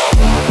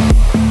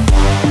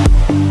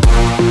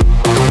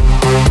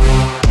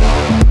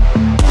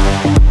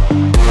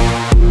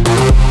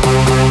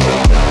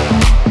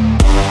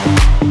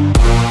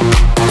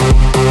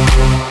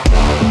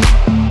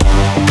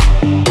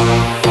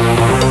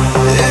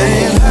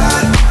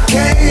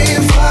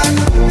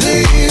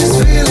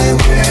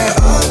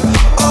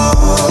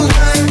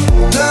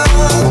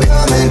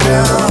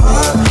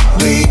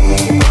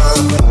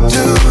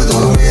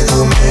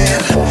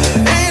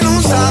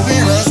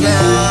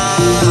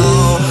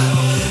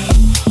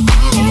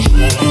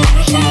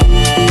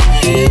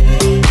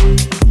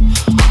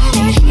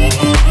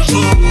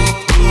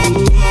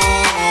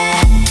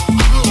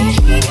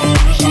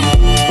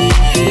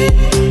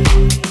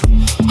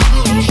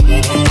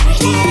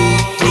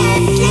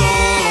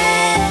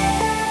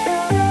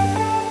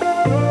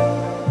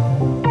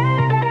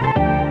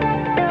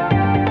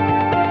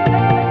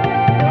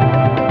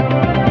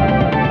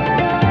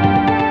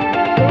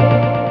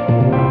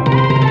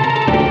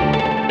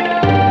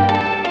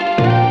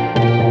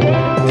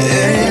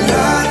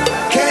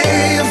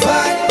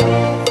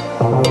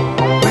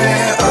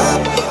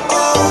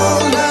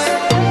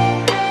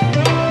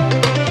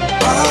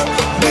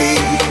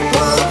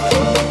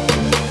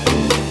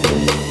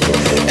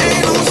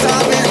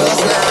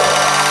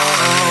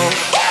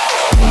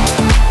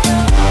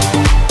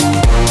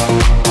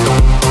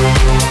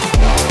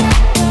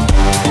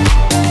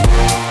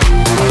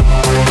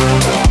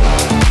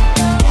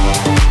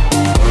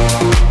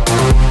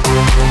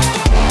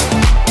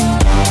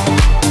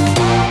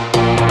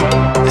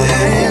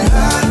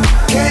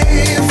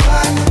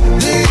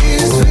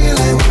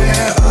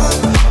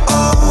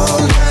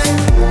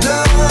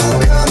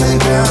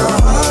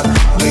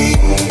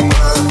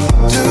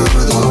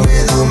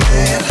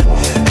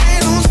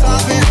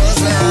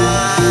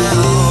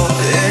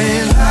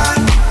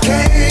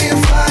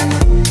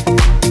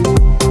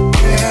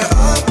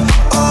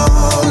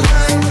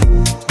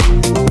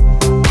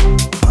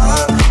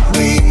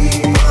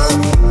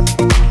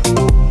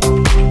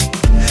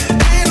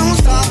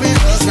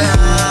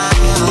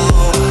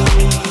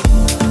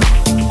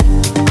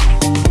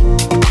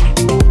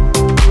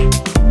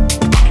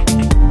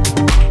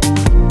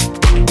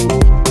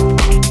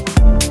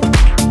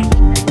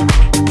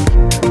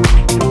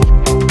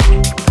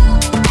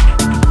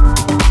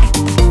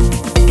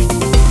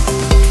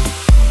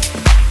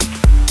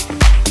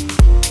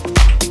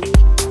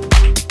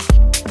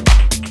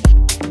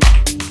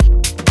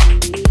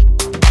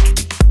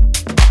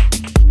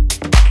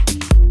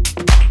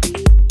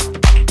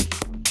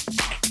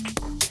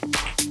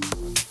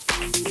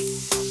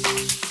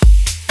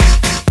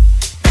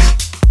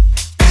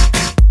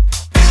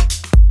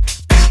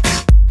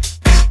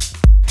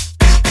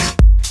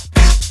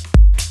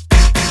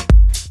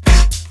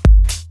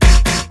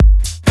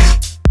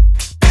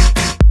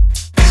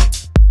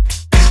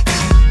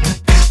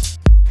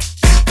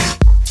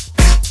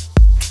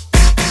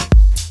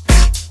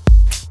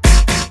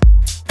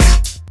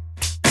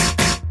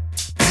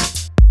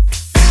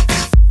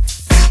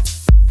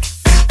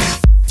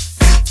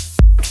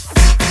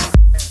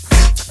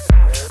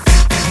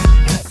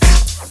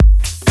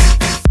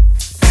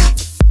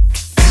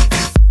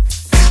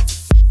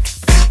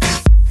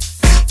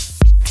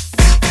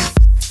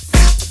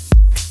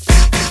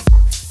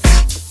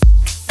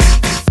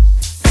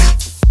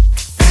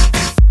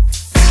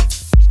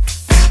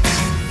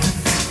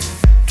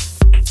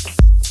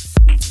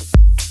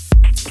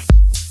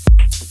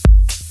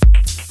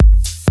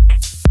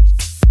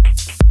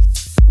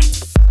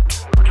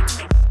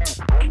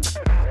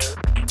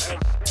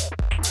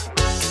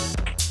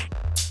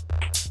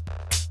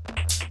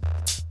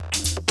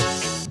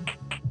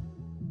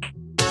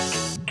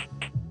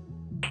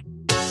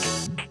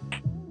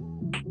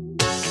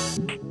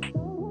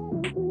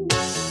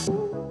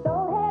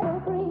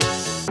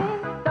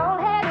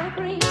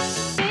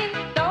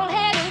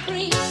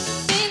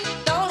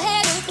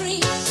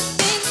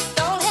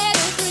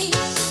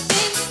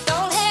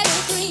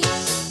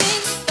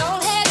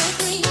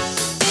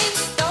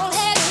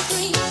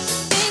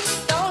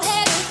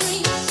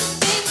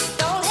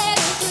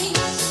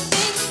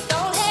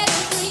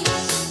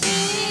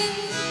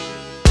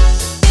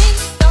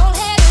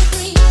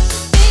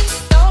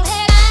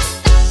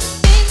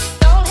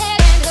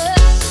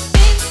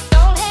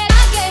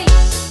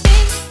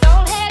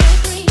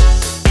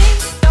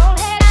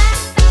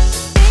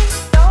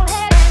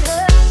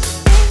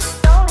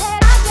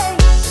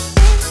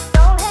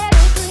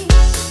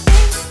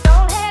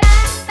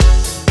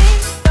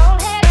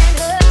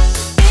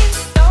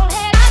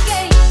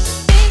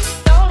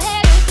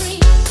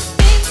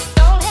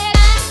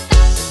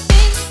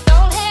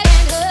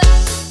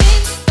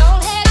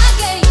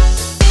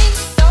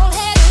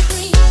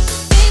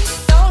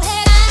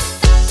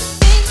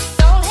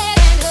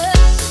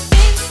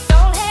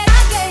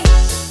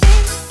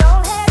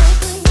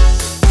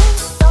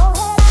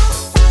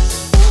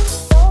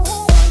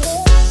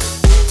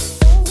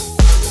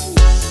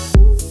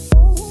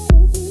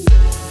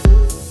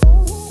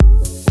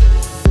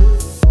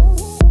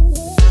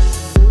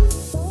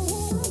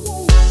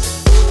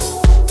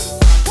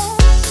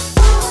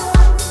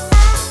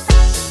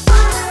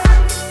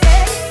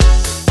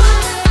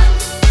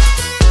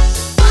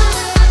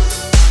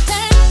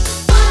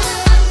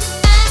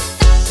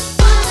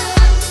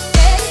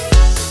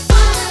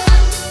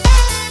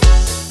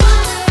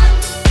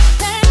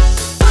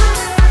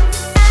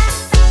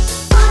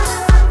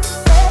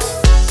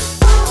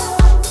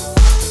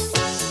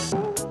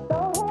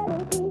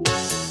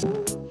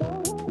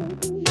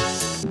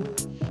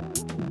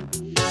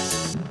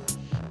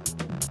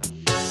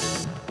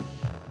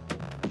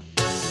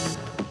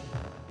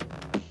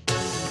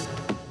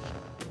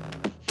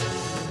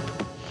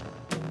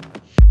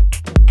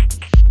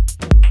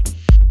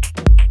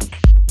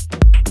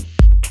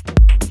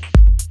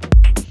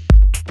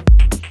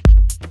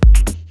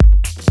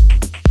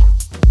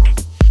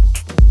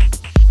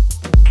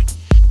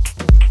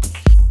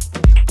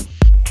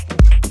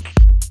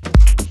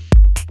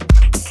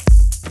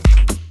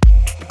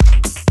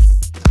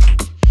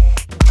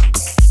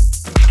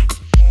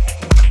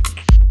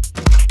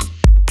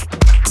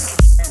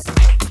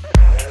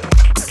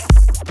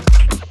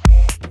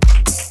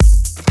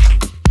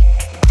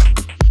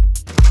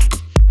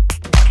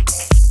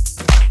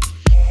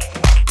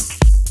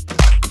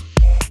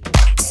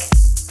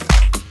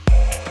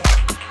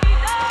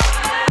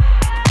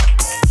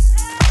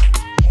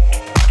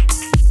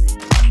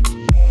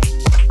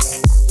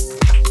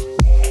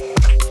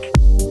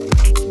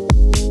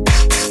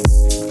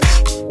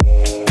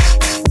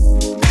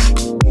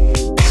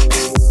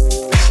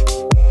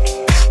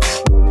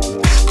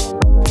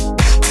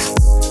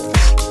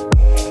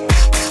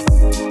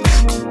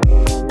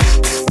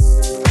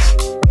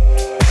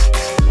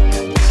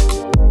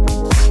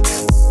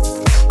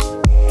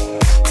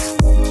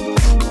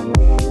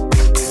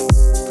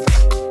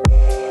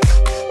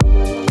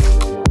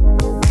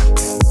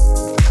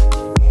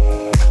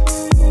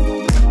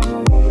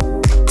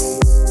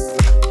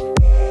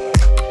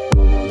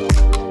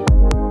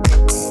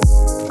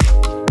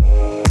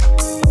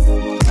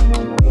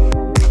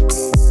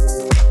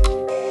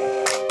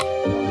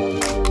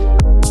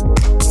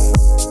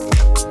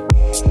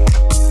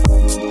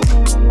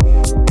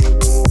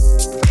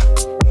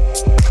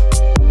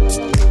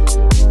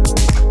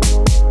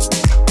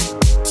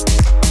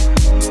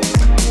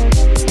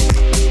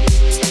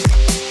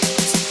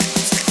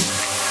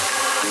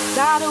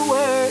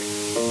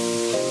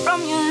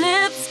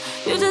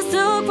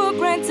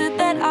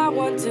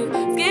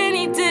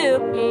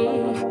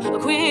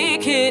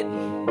 make it.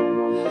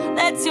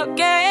 That's your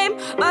game,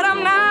 but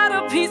I'm not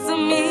a piece of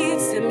meat.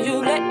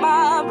 Simulate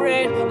my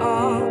brain.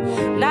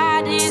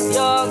 Night is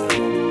young,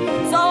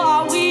 so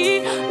are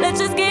we. Let's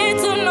just get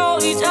to know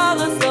each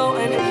other slow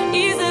and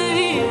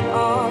easily.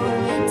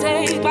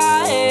 Take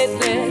my hand,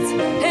 let's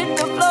hit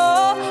the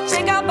floor.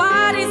 Shake our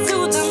bodies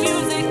to the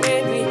music,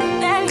 baby.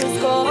 Then let's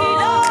go. We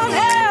don't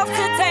have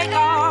to take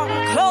our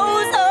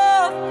clothes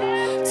off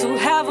to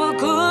have a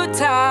good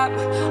time.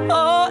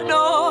 Oh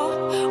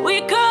no,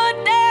 we could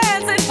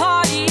dance and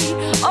party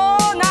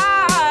all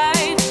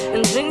night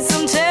and drink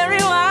some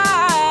cherry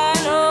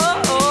wine.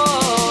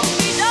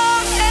 We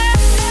don't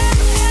have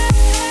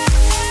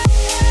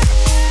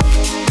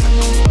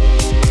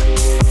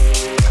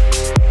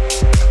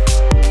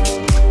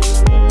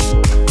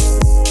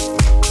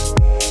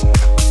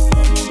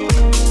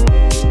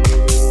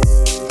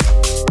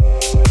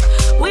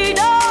We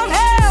don't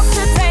have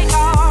to take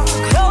our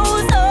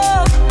clothes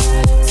off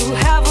to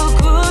have a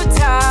good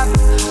time.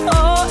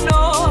 Oh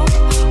no,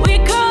 we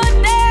could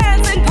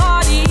dance and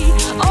party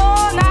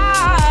all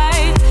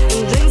night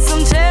and drink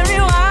some cherry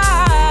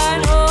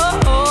wine.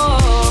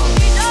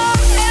 We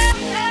don't have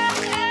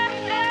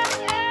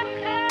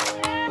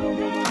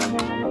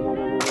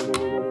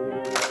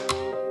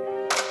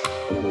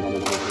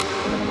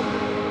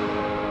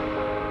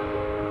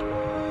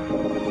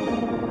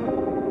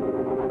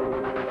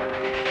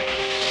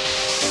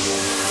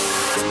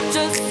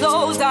just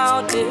so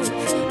down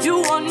if you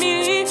want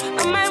me.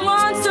 A man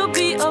wants to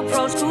be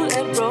approached cool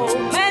and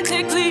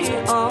romantically.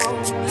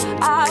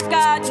 I've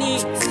got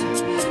needs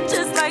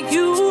just like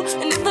you,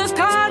 and if the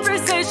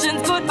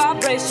conversation's good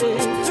vibration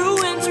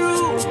through and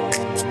through.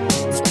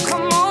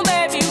 Come on,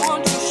 baby,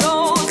 won't you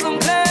show some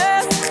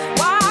class?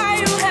 Why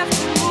you have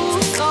to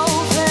move so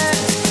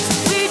fast?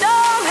 We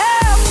don't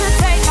have to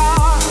take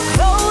our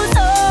clothes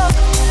off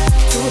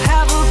to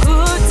have a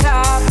good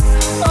time.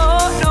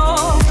 Oh no,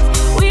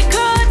 we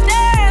could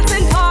dance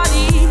and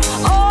party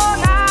all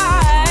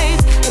night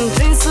and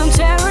drink some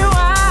cherry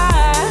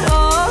wine.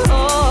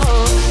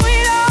 We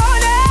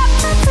don't have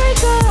to take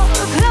our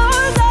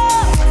clothes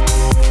off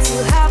to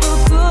have a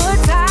good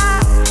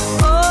time.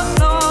 Oh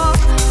no,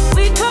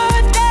 we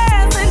could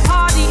dance and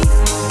party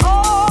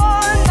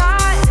all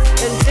night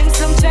and drink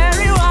some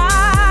cherry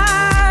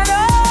wine.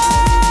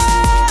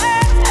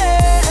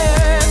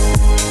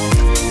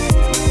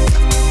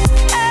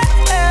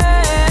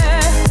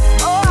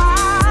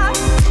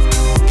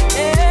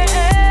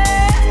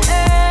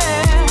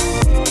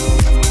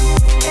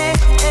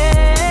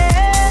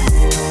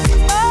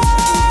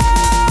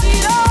 We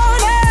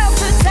don't have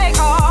to take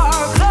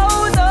our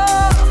clothes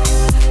off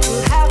to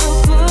have a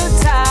good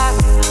time.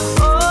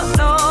 Oh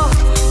no,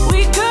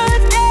 we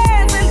could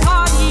dance and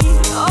party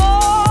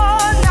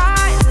all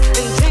night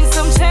and drink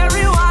some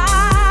cherry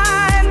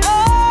wine.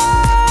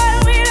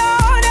 We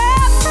don't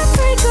have to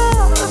take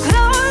our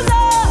clothes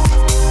off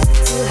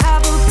to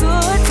have a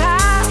good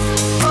time.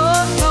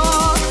 Oh no,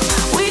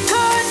 we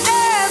could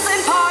dance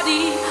and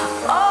party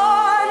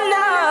all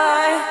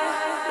night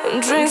and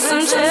drink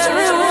some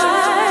cherry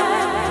wine.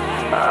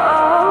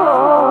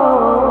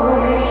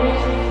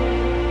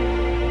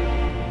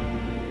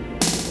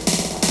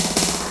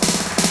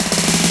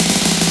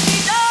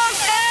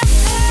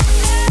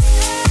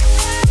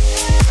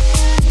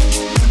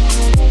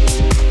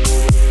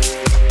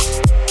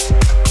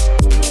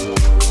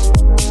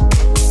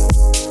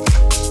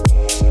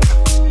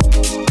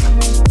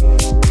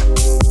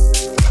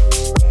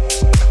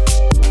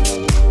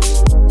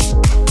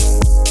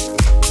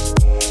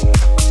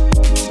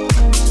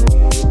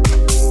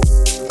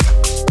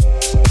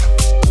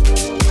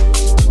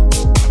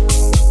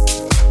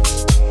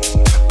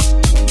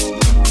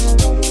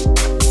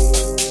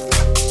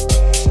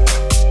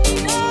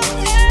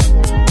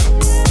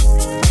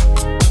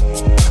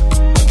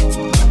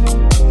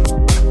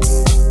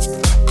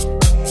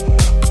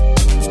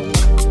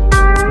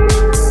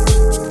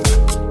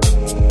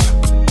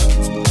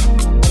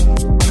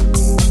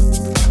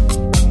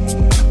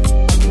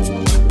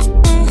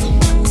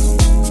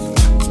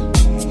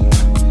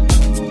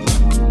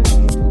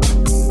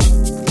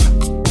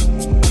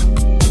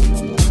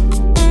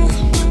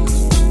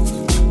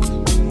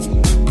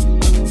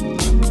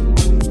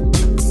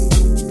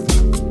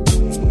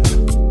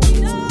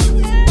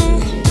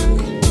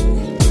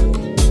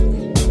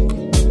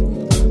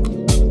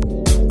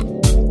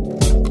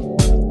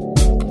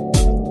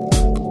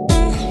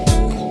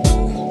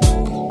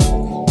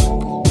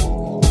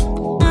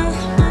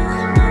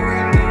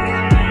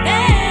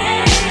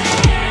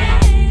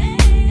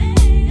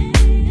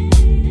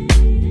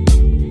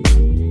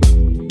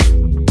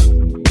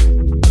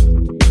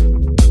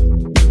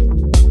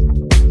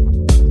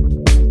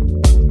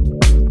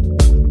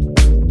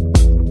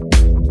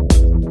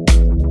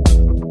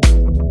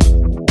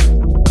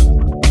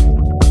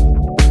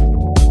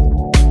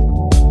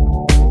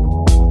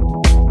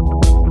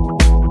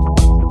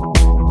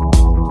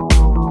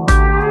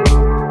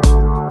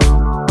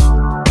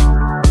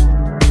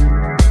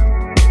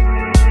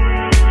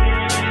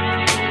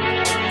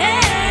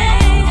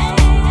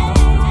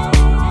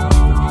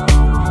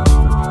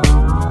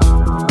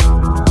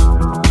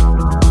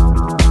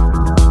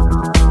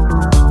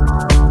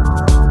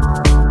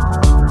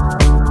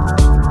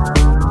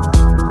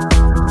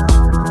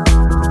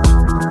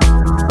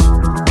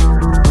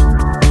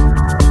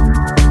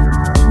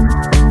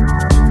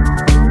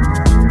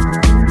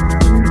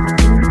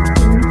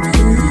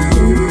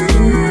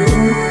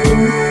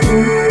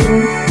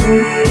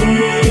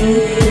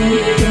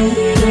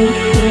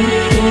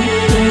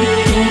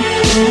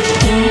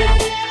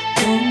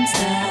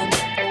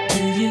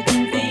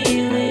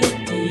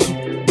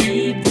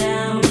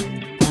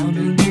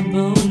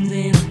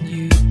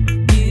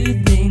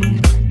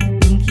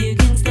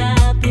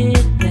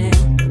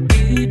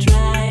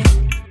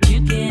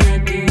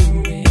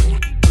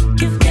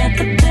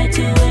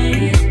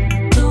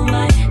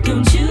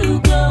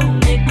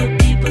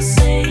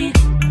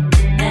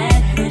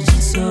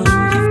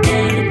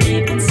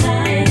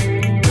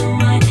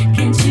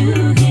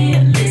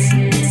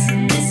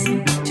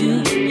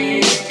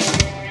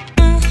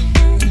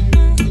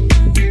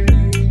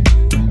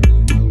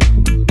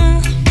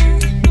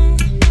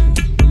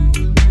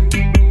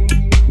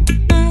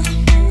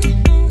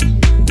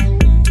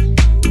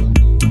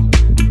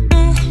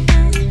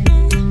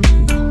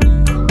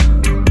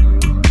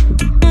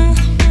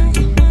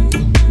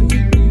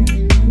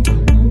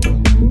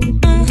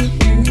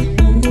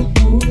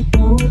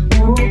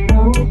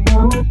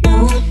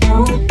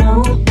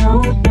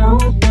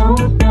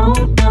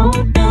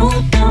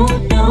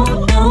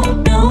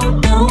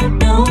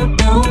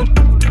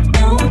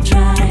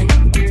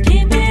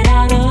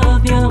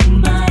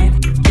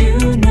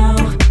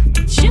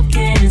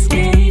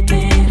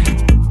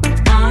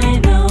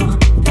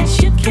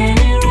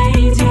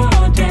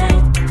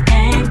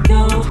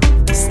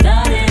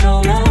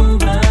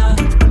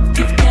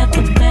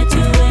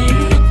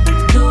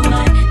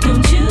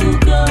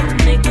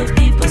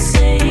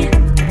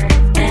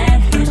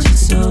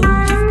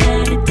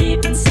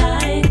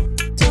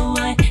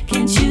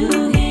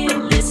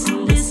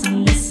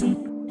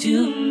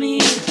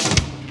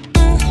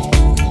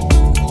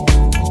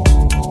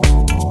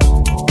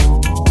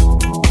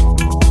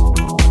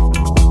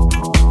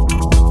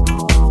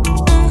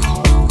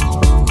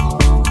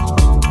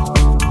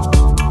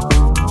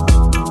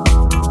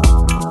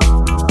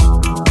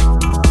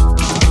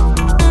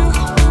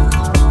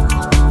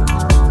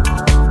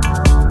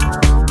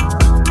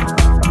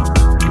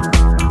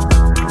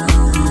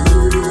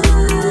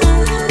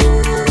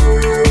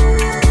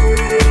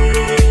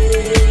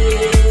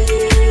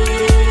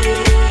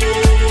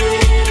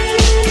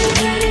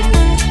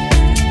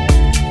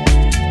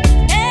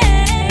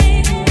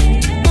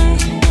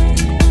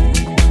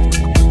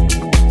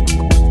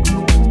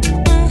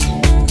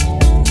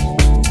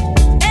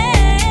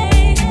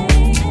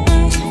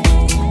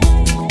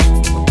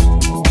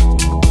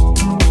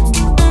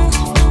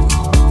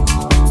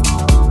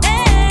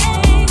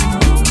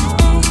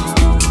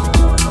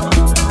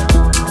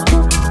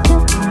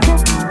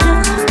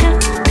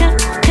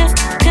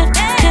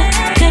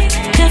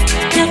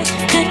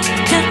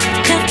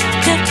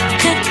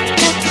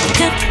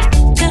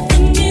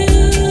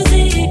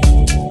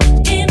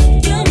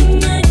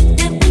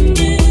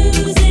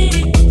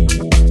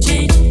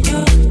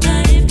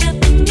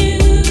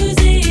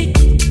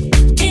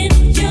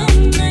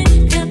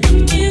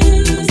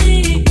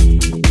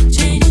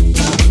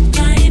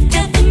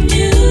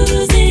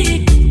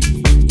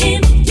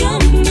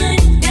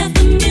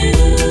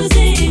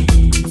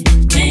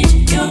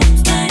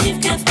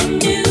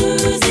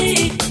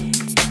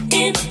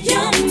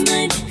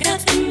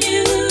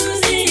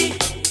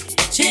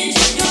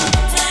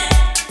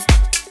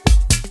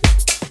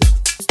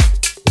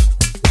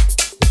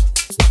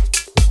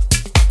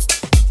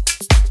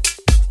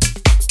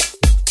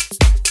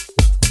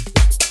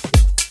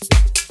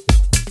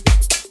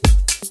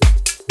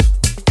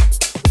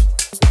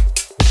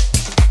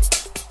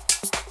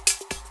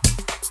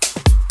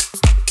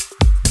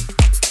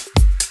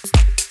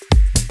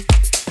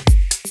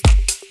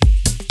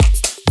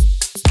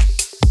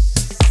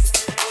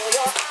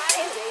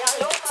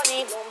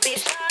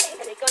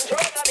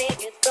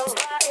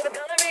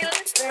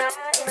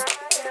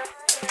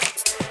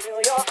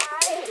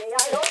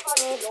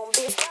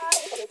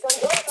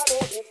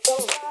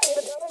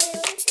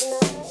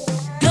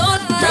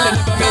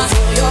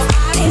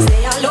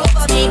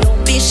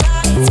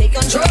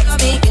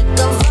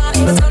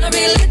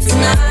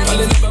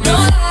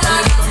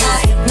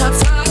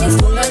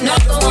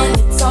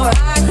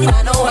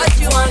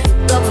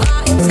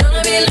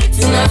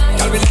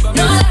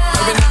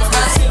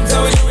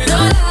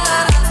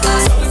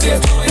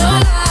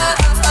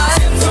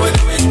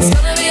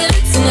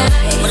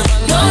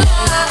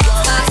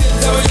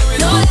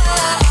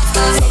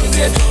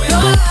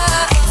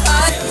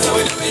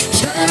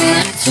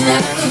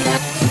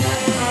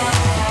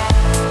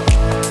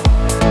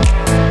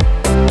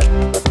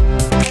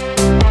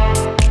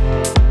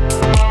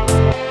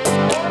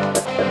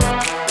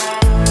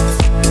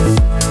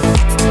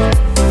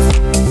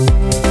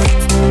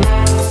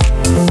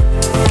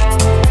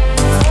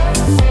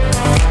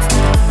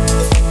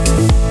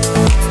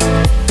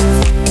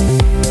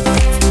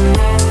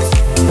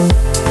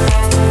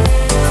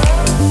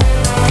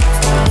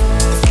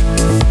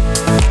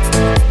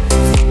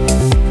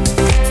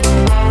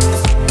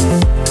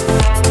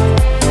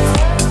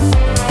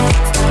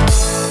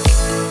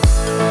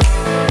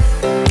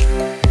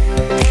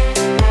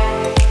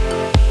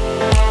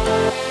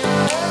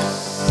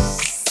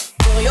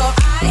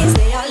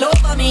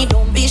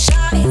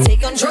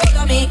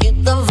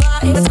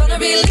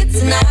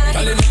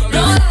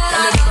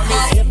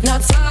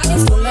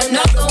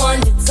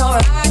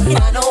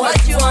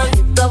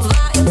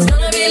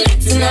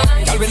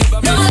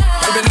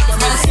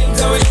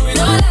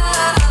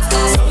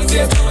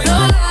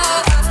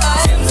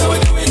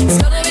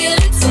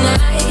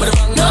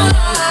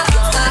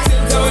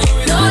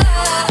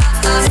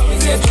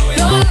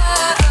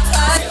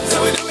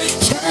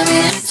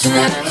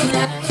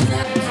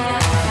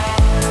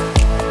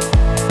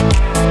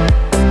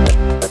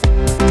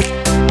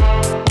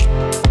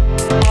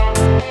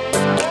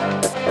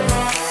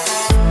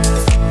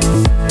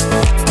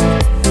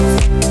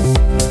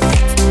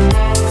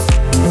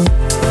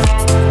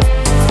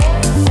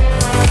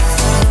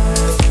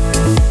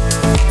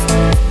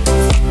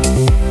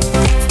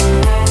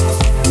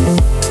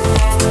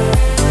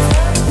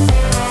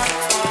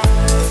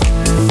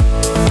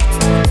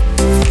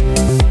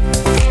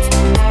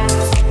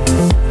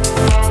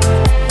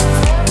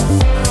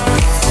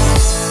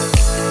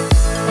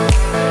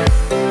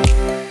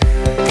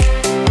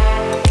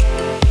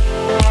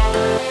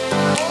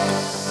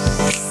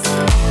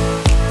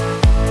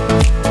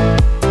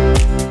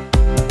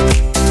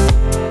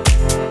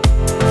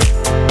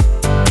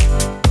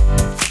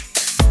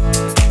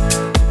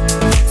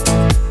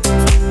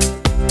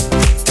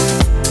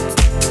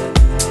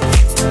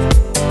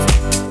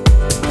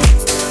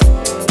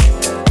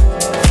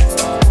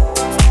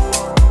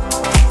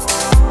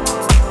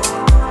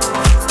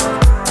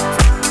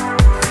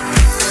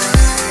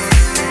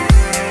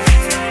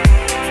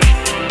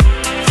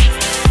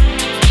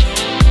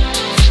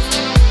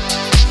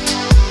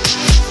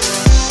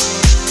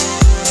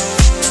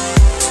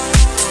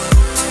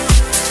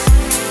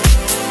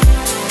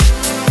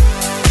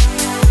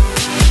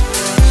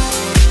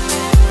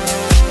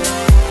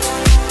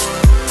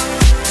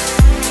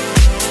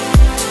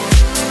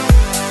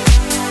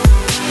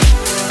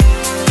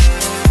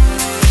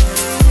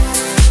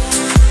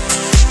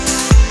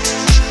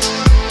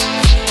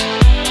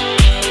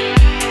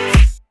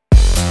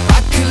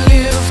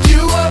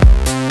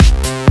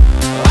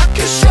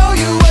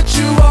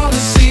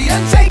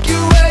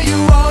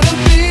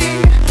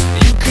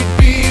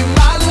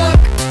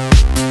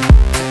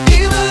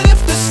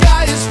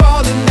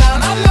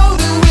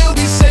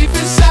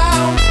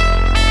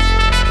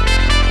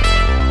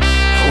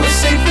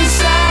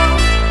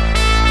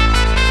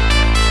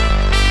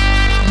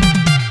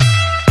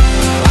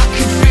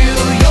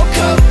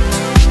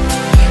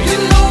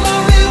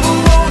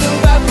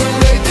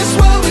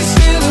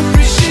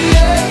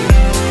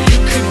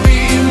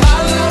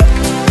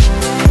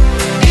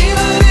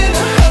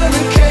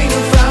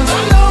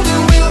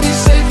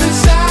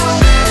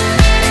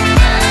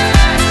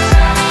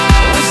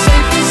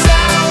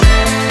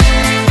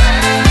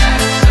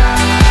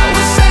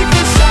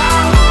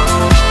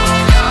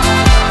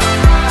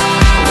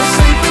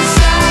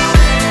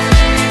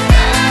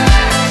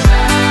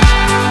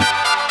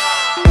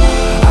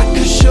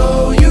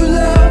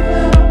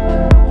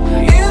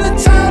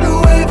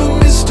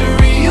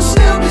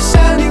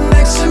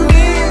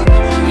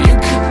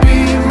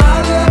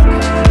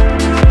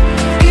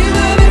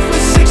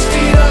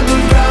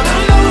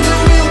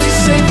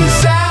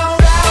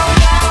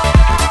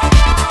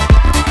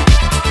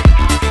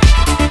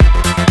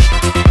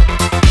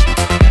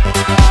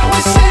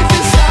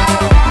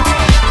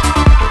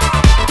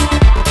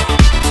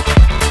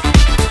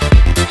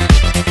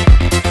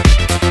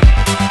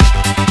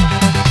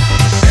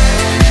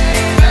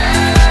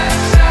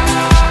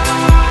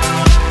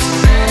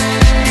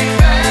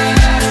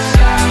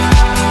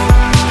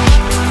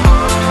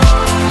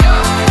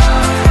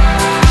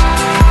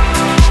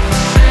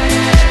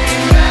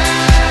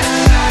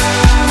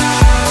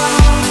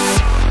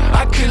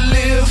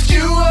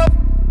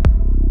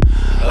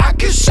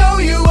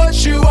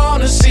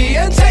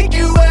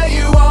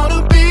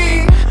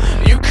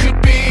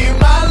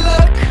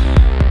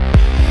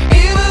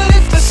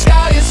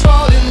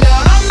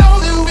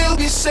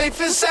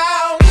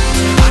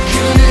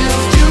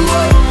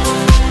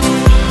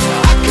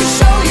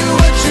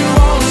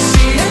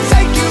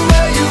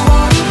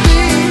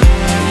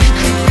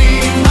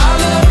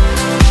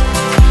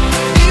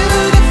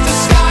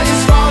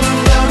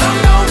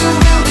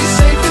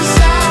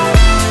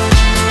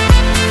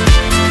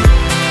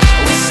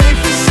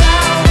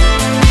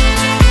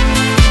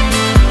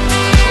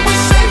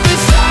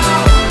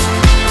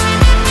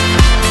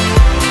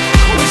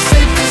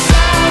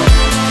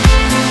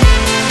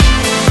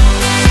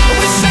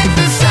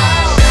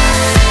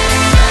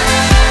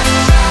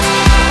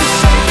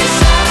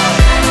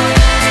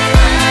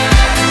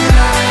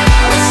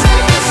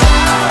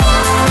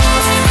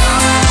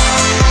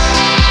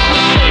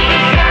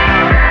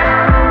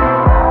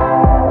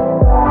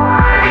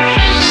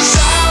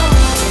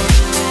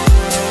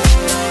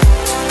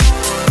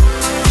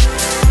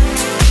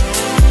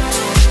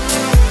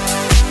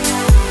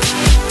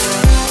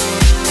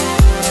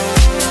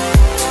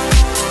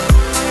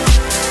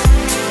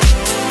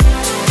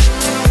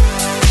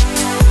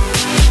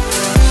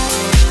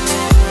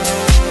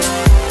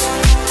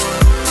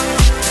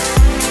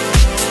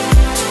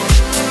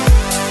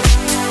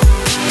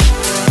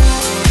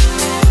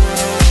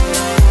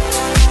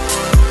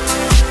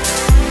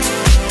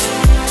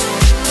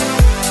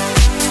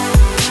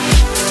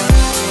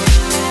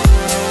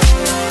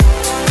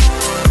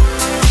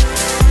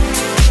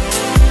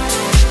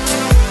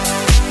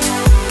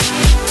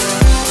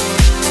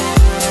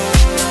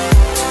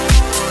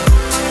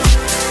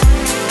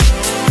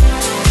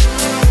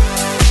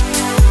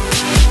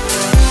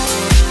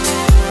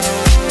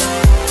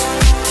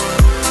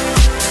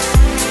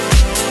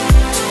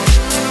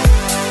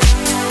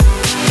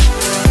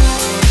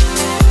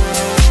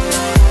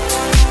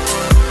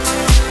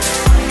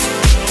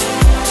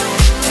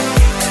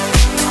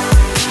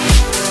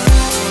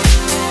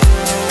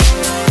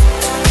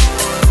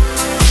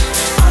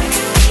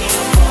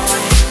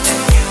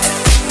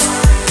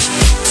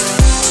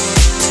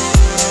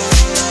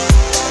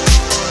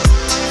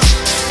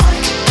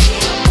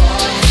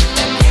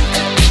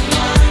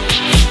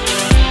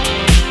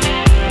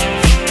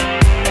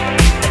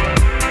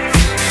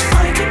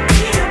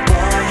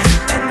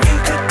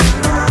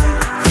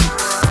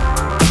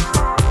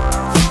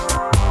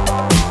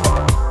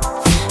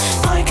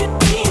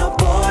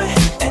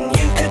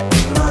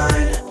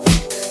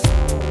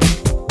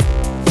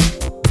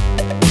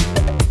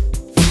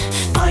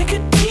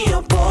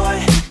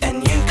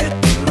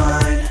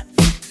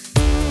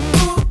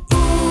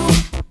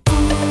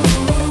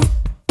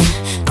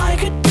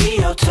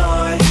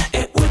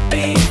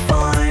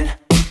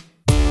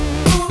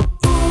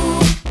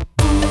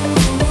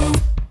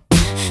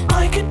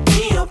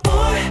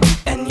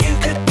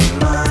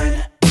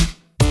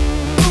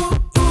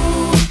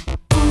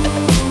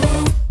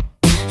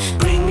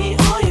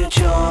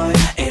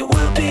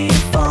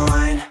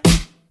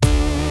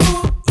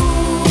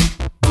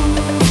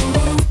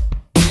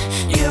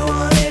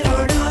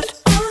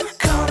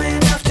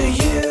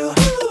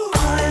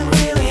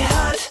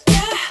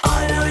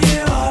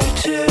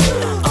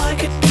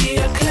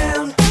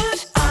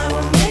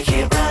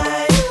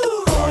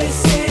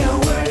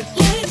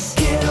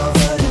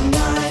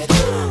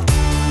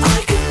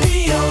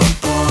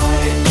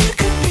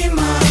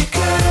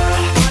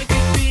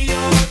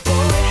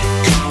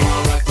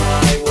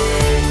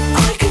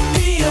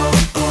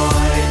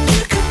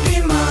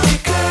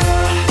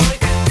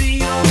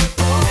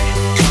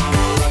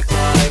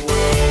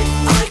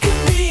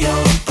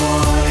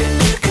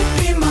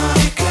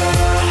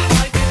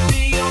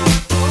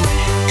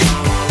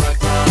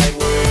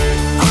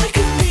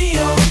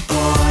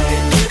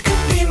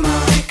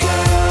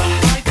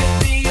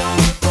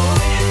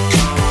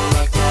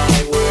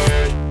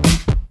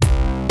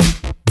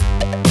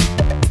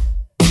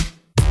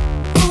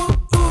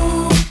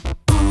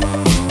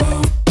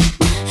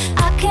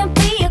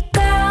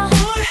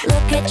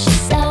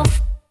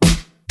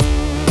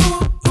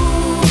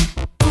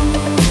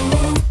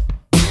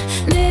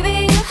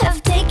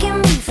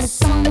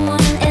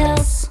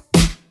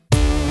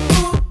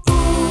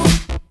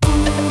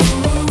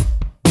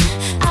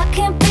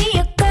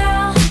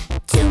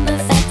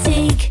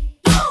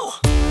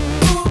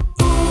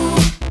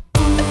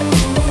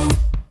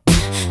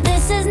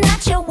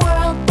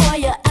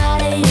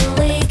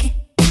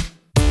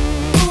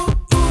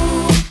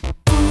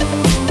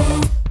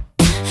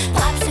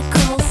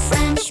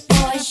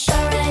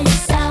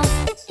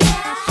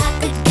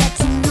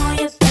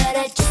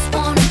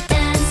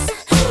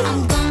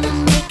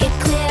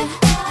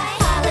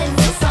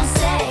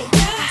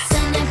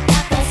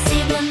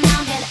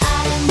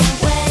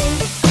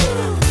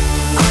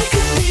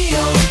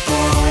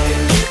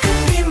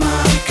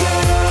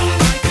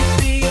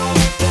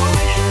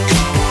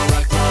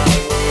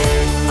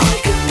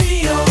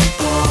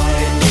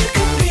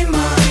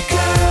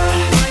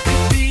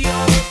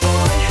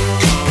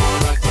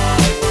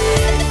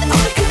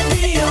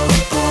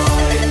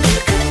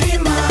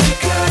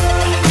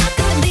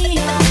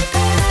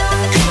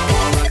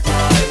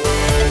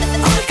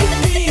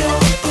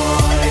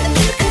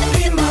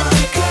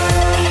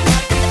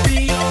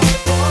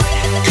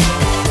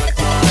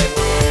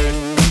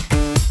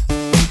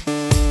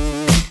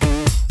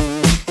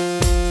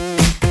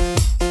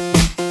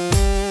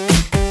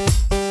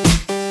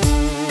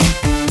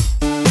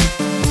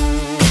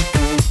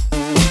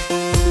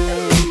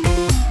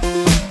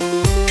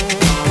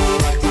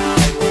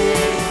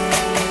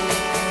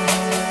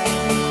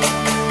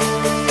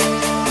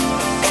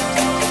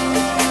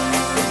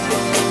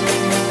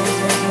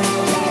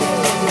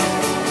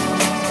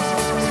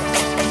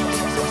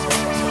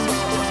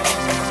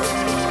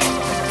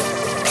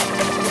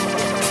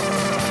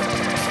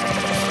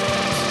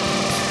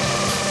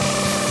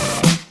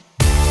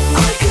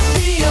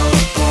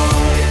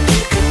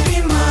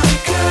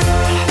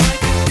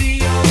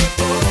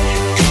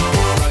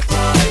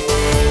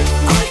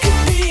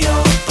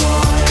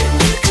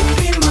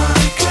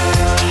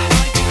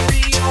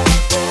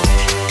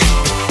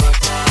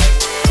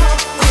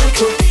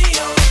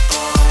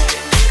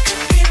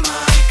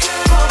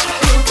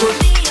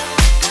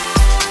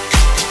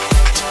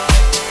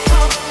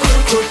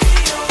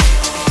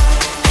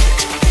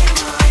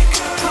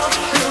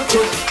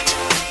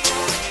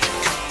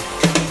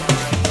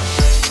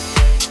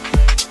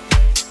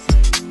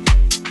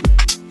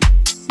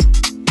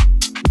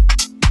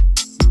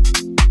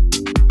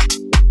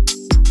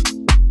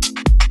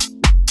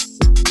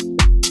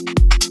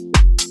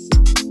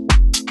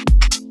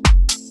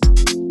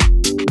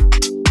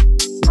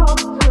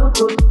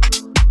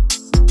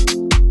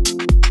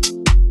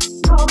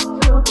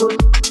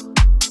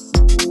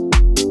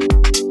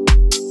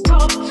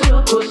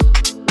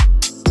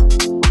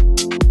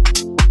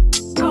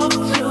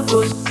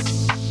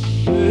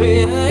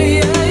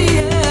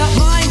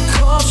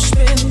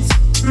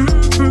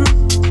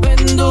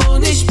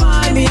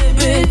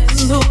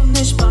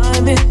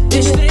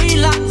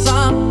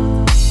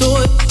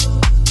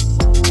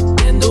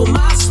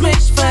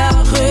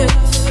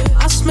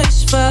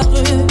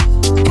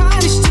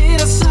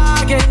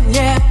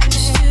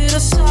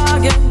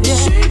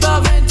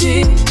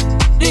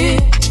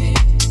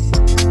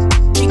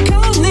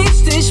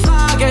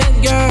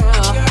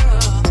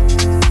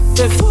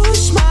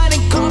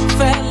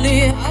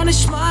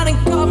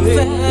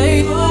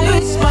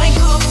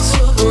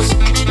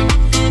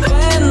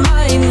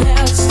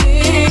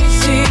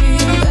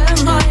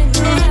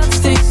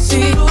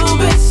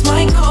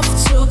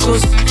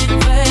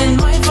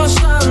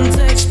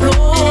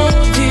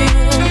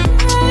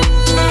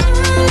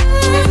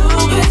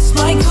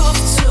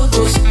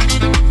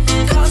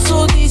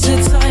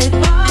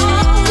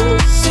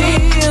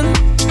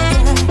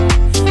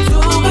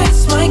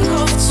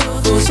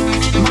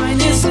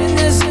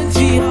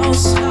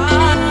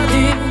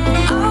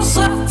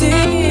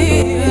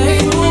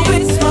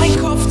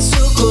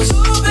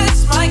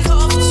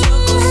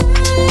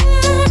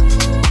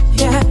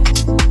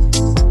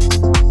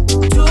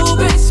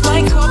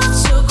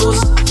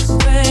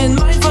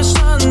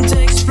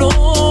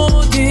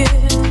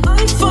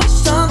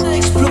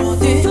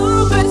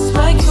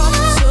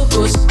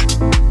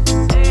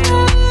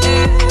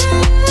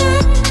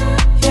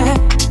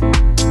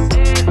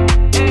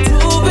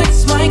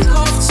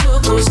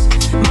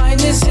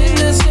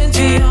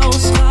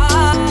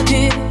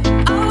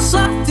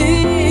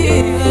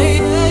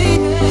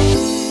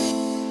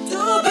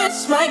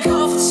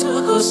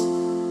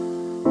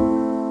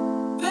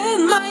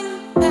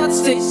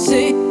 Herz dich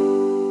sieht.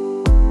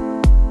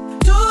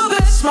 Du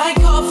bist mein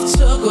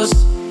Kopfzirkus,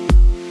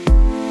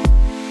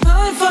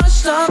 mein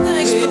Verstand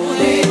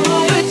explodiert. Du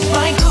bist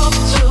mein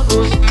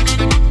Kopfzirkus.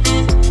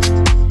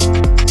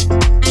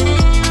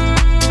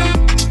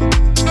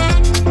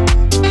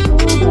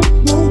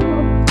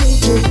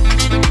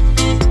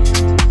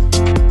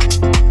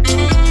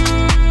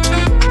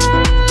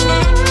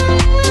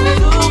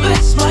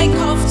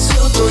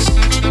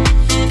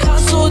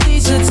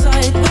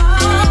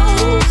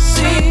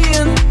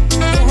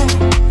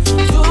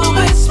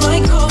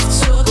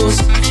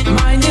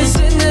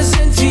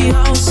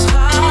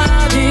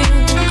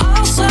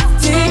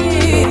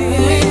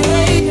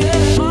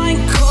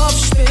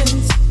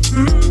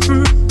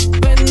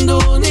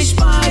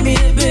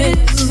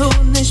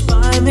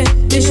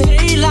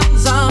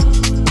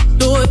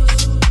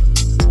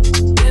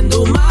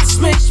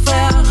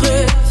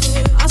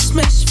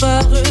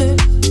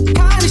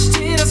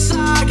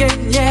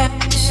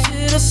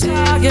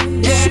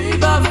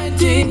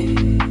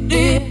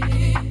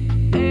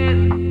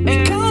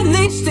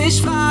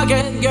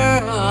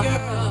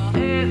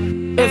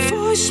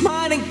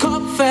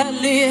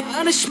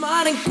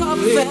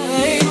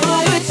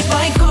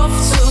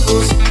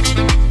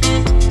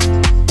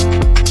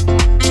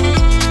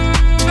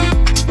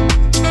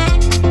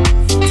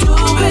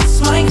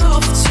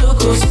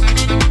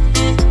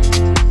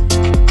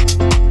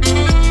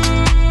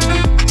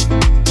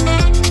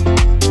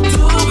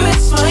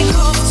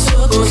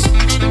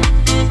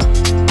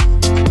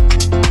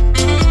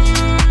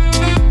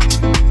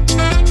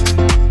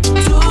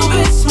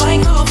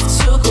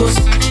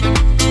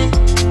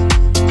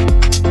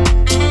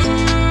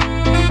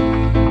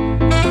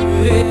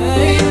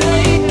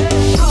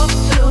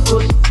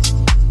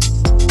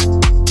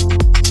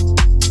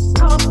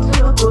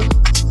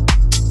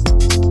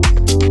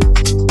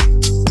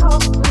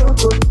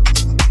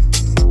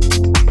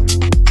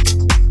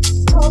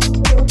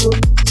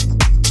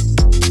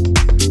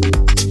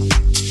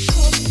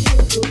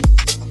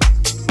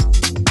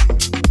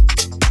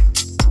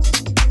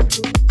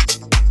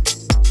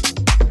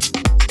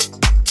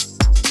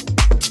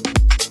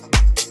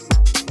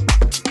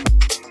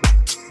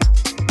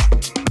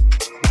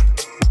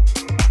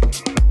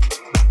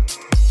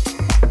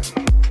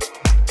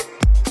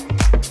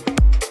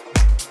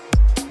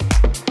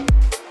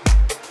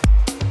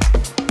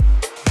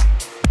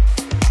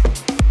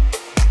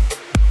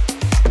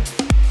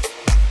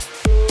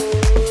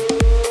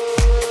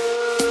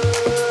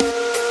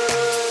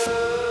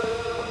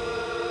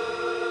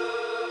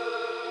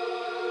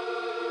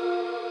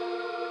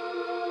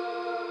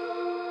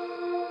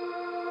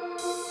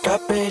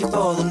 Got ready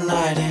for the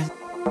night in.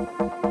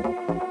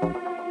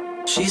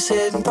 She's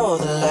heading for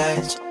the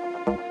lights,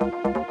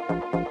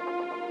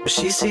 but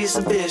she sees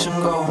the vision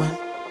going.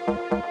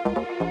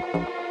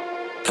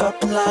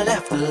 Cup line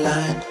after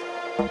line.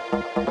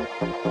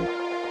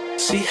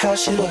 See how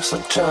she looks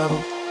like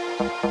trouble.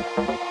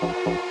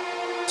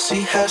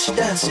 See how she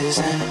dances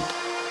and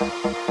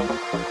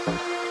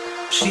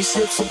she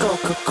sips a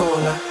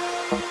Coca-Cola,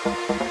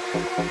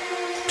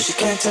 but she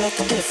can't take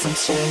the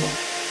difference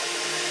yet.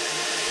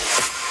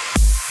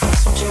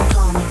 That's what you're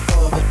coming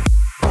for, but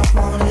don't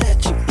wanna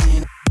let you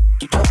in.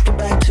 You drop your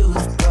back to the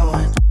floor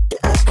and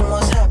you're asking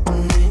what's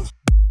happening.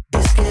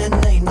 It's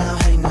getting late now,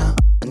 hey now.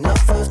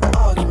 Enough of the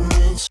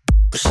arguments,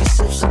 but she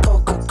sips a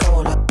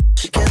Coca-Cola.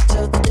 She can't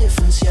tell the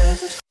difference yet.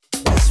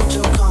 That's what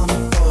you're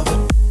coming for, but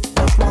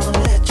don't wanna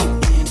let you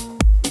in.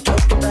 You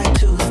drop your back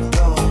to the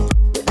floor and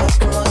you're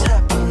asking what's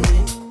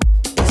happening.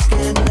 It's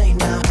getting late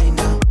now, hey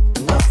now.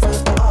 Enough of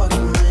the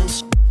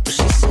arguments, but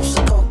she sips a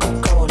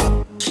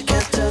Coca-Cola. She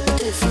can't tell the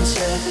difference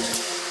yet.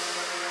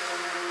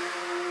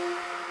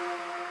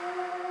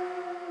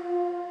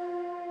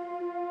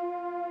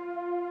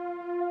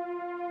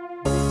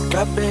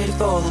 Got ready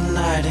for the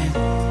night in.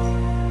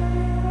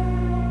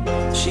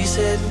 She's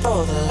heading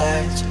for the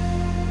lights,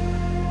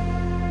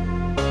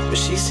 but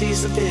she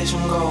sees the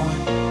vision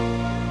going.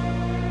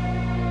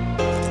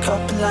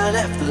 Cup and line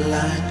after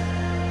line.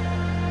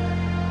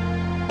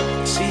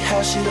 See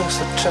how she looks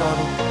like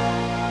trouble.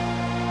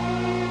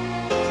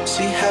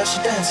 See how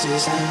she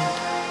dances and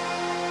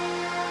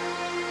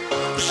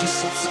she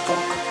sips the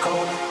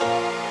Coca-Cola.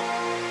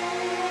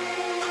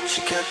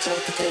 She can't tell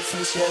the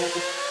difference yet.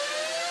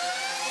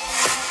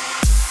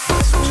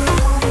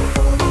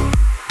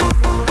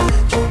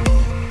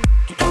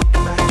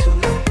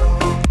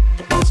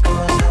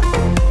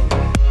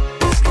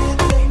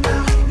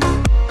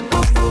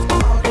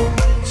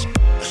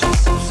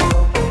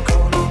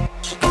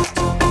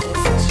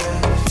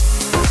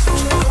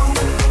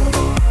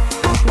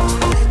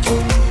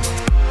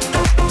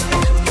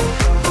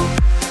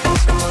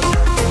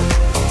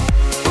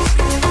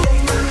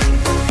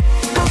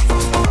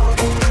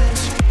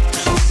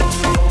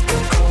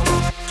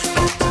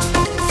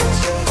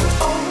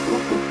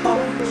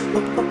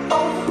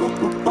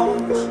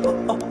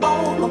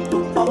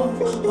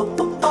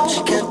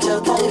 She can't tell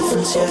the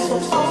difference yet.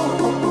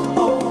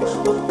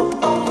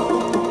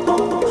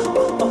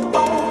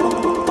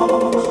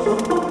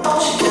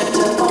 She can't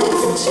tell the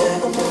difference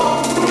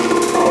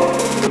yet.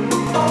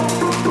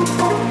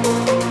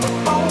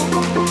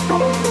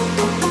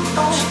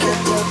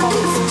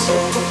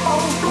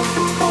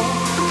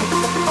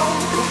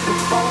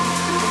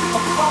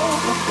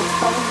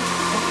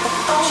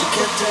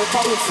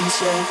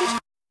 difference yet.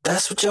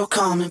 That's what you're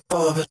coming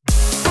for, but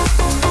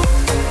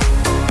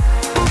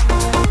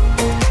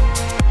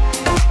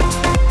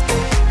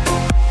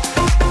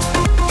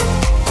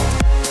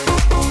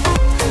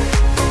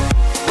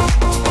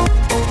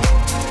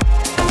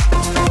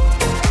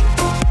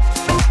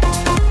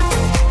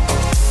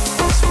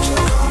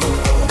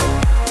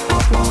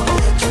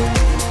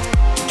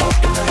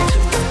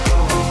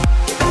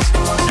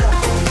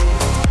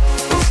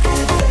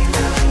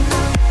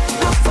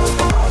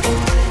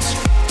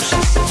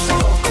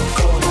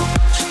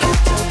She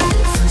can't tell the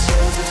difference yet.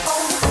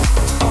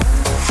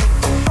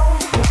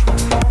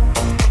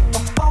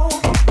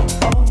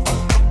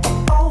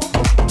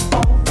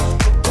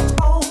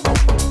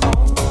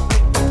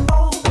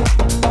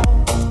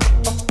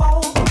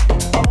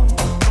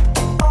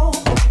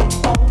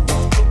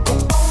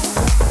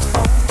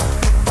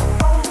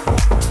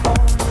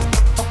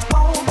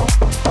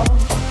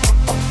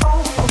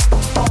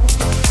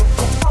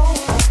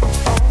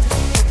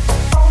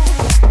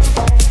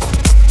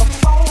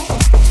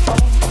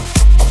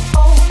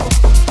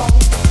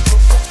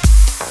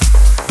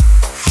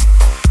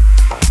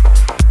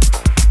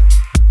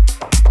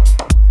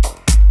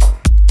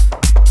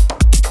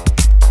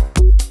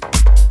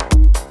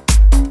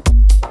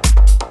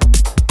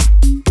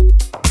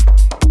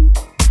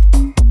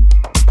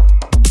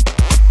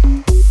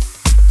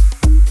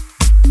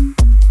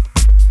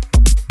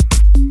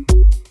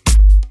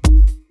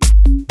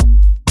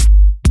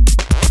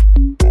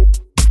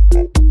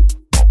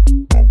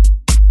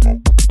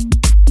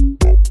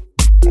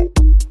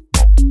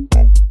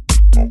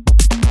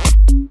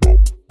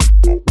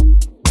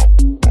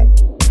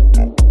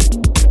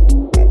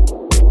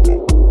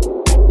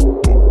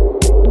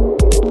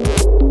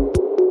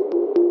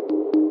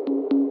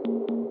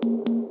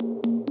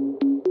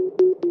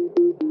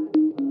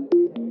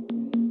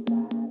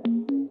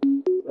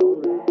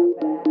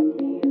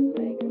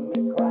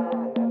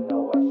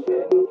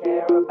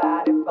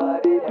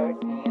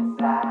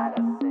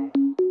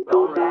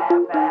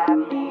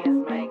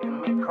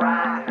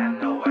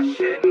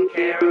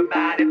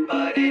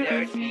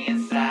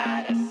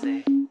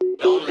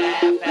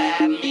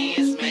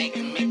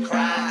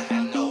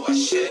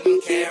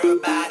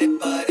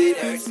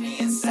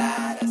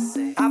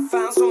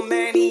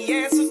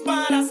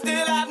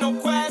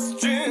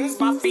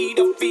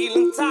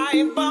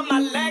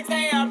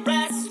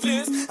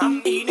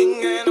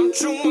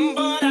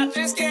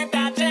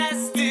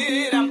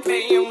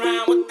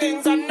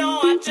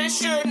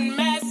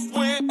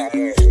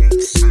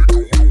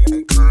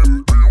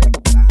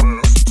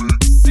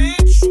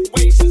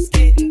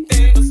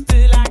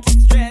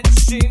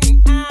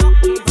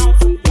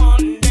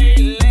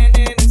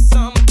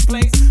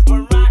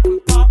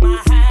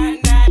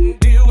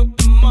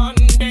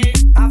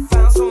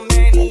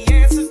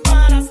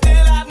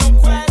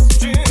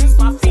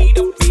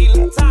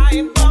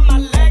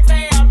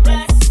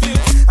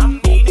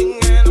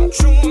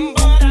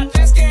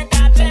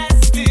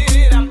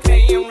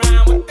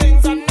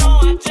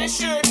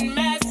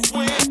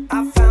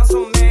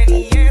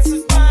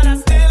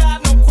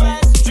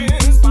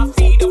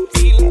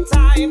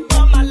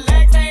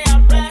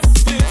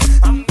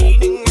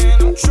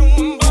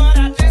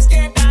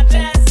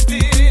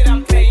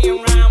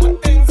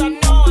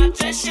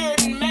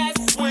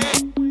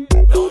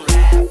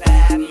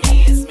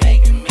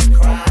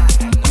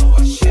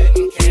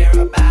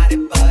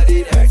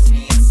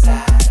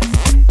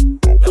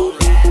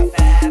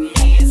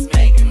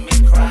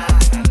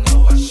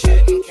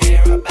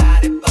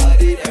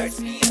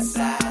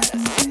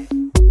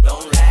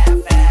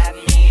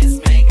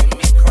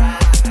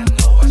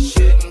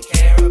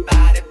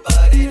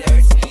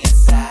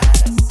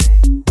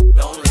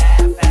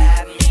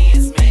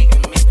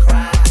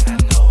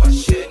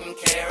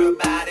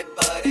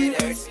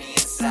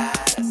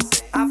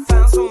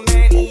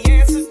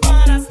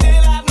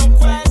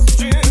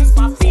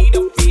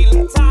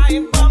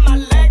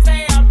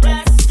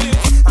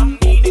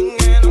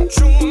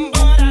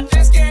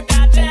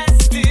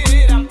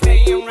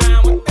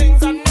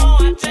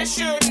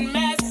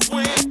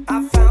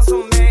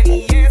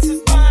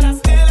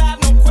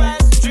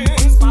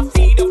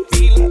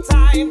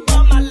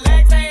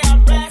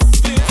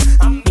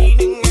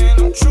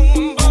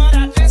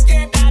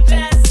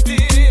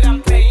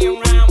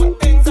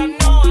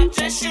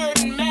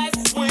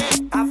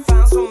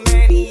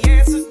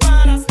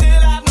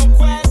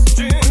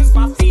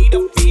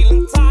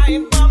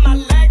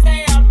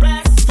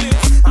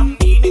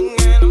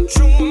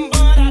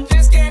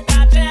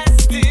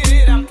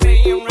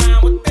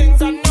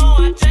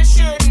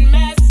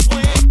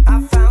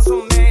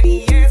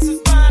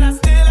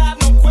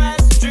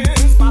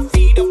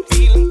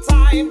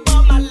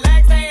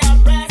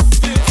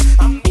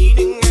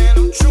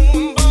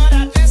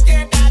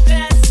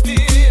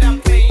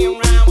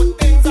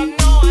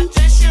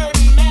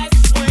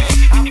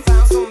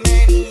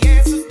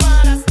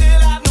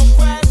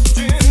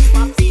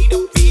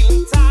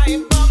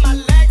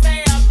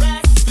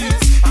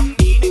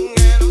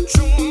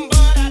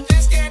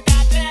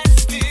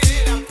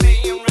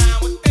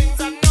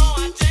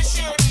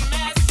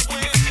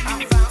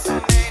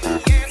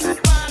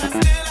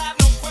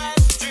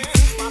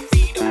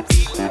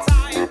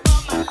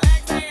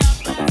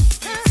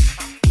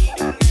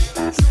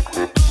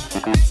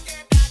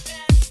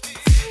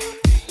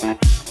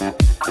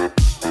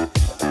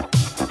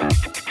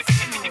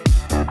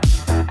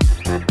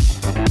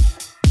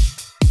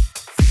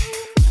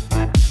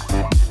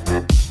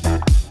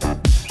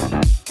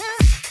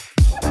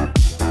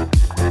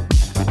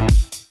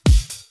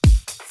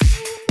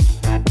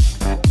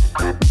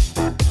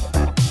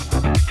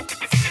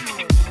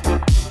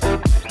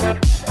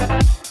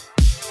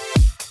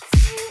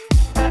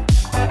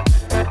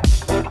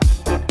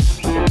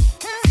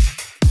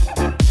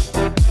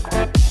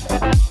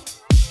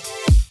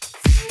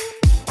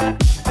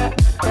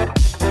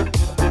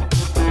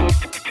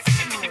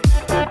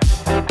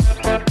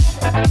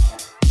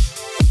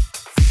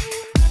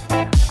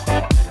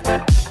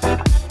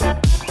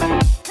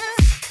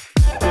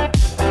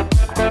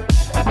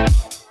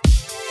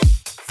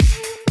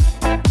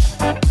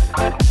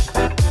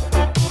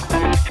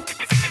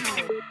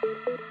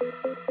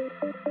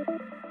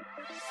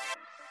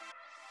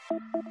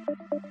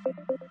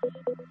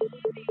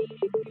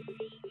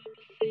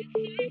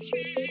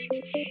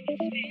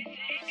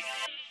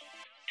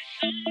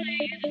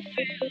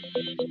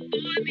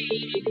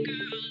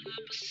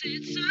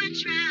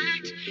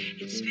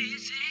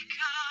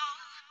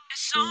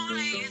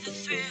 only the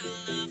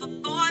thrill of a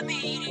boy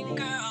meeting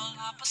girl.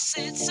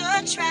 Opposites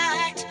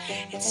attract,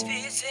 it's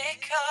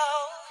physical.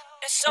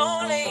 It's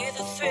only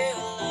the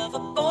thrill of a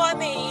boy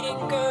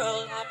meeting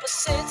girl.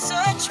 Opposites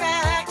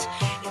attract,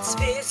 it's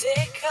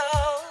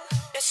physical.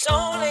 It's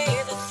only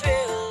the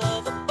thrill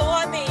of a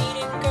boy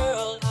meeting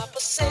girl.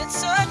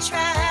 Opposites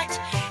attract,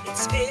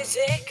 it's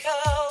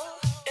physical.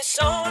 It's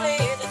only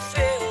the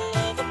thrill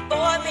of a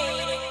boy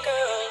meeting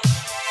girl.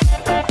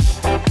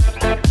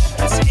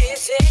 It's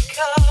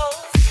physical.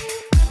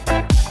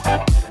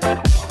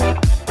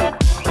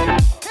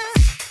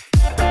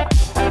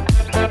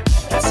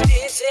 It's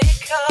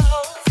physical.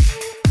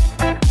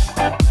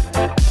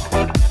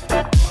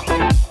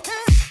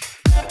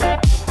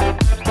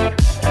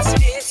 It's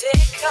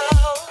physical.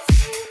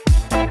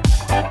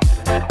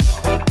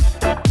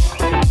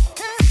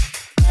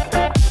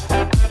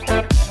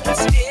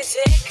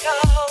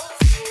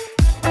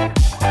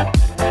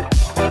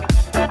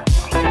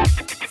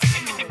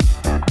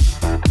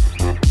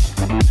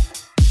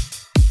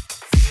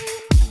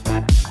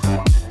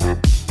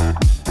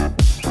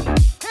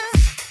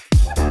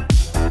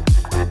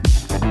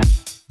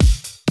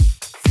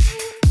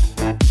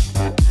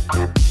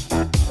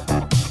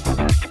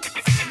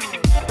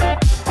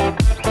 It's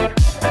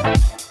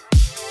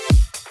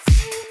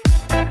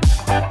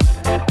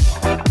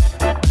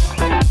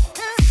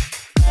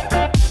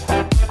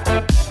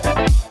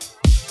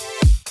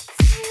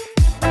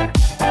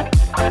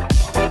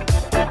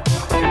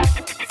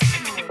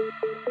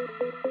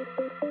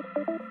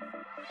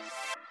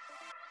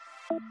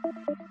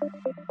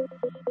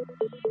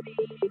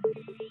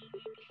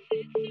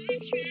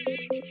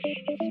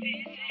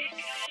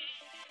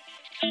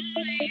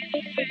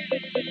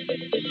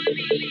physical.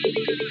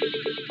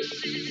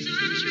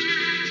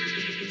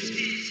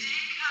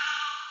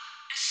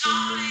 It's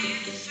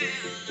only the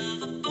thrill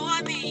of a boy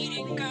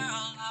meeting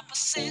girl.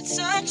 Opposites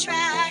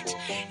attract,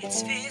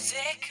 it's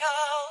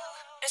physical.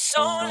 It's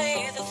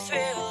only the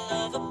thrill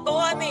of a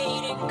boy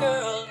meeting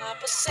girl.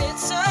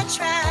 Opposites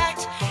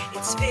attract,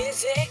 it's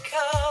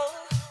physical.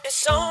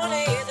 It's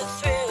only the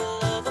thrill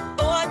of a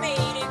boy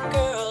meeting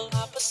girl.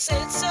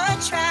 Opposites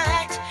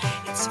attract,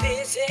 it's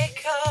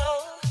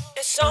physical.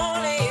 It's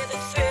only the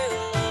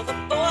thrill of a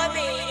boy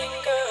meeting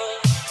girl.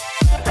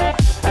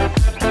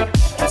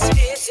 It's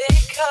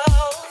physical.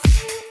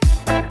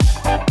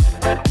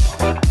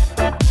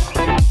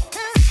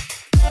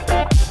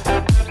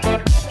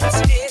 It's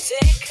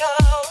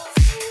physical.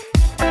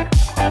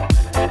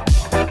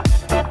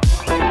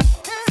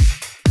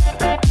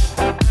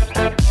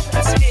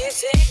 It's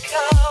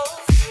physical.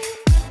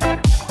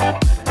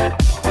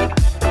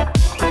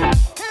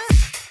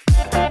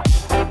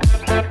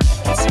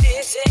 It's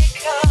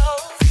physical.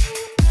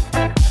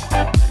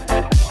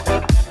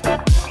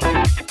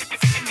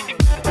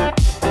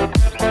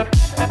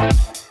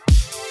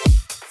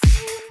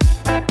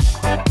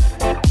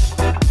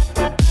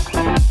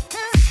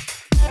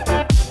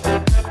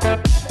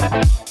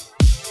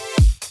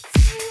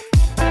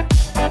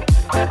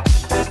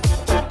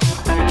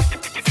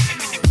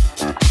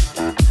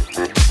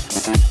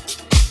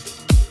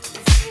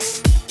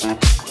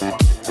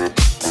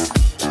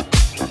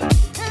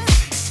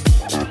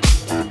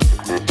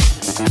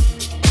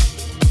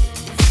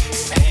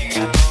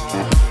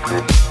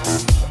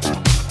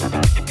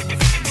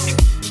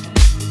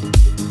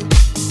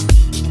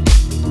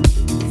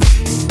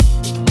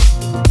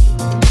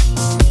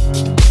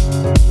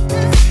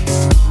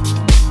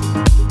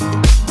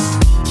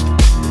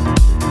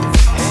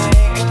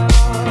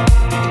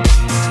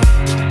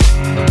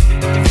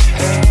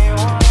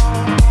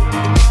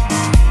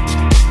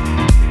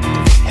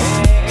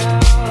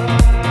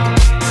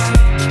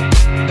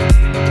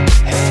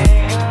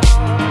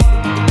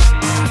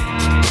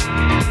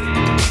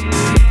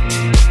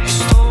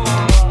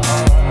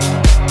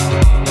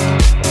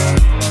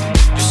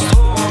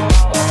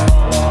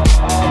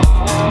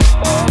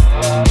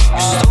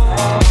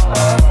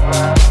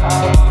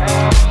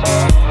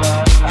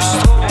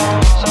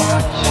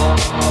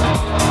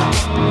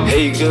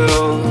 Hey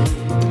girl,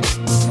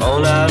 all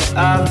night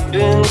I've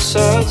been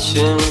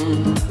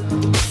searching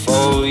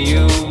for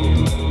you,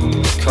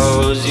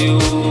 cause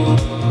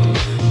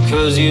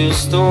you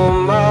stole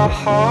my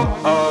heart,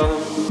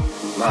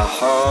 my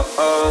heart.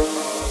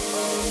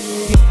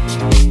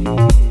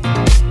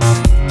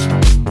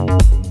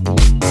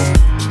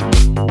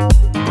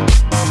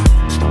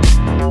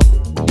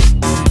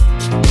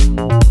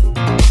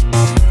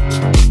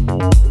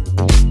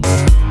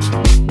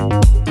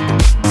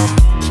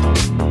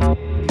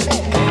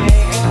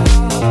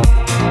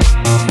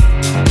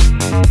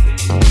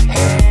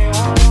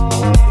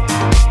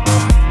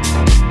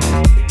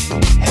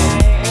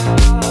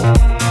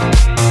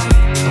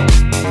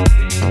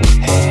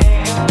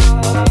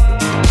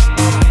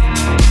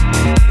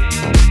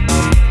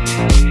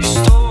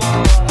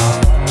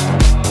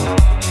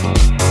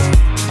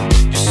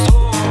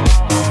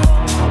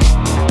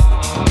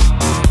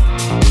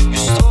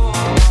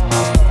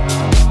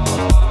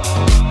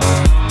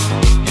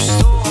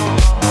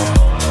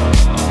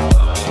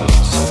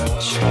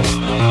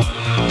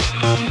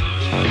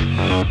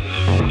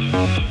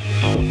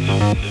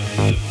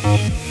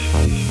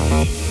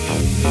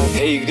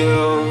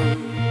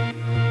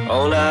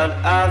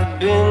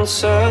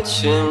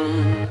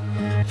 searching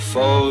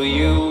for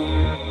you,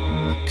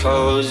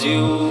 cause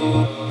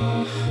you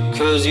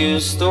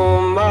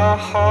stole my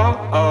heart.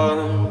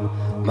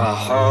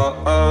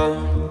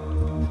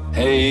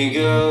 Hey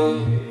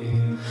girl,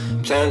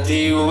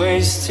 plenty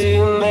ways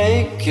to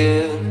make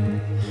it,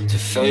 to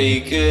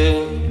fake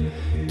it,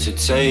 to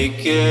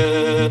take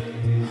it.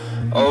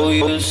 Oh,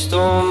 you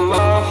stole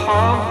my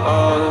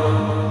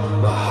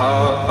heart, my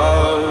heart.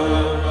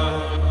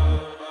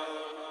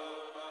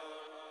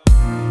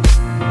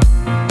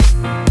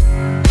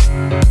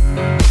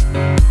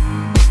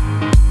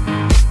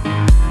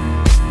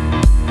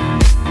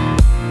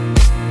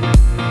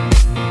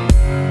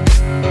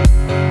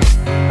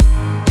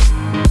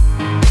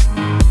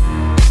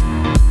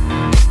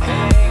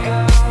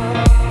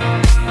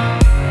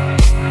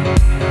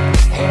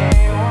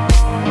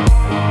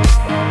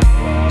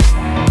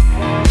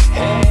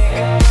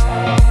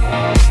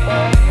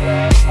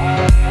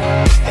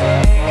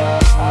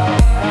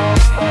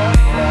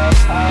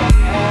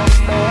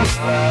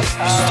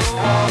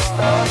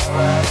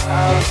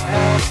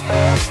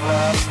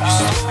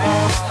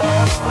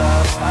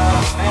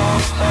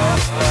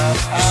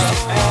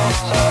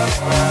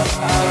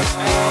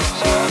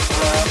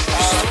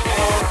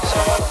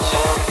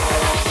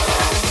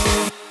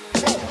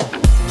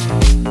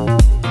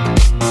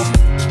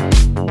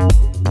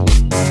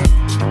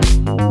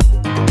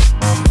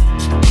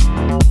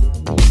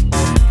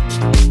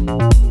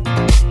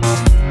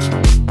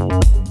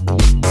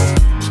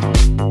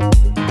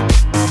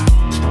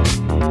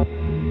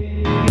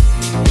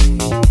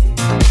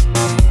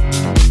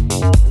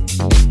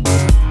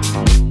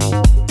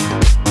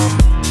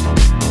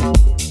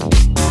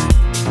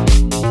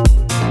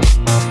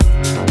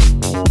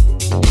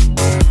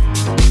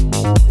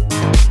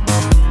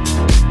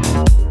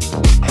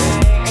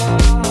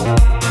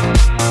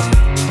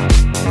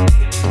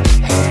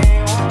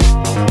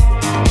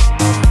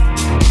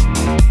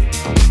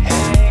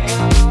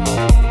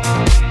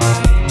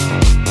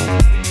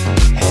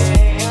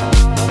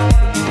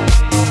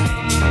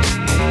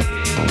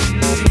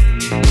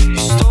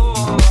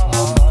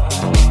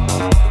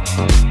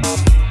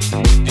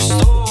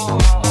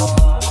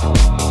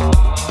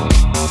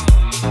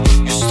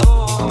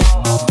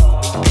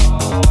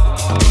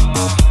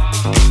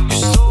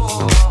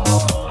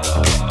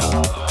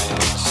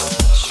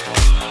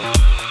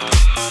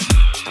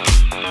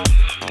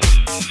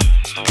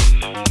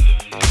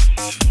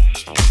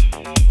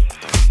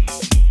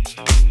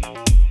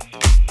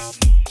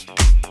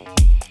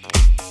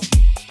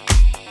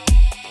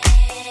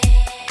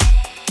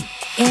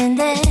 In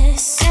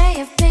this sea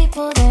of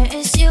people, there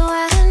is you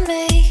and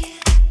me.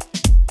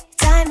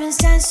 Diamonds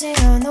dancing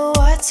on the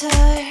water.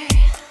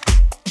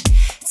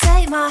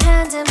 Take my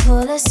hand and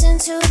pull us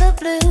into the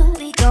blue.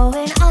 We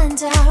going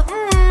under,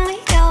 we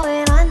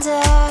going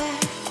under.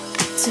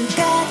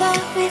 Together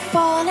we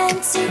fall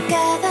and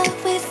together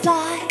we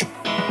fly.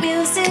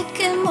 Music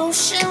in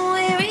motion,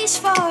 we reach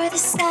for the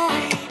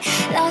sky.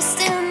 Lost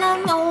in the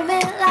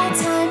moment like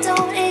time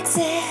don't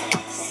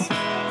exist.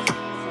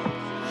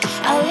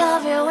 I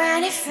love it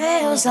when it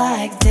feels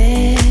like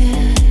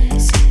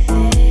this.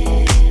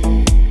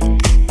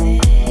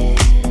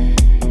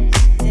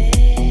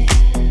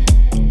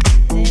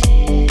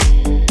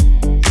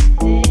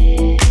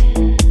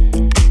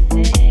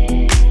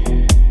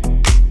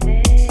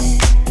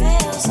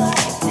 Feels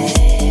like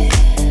this.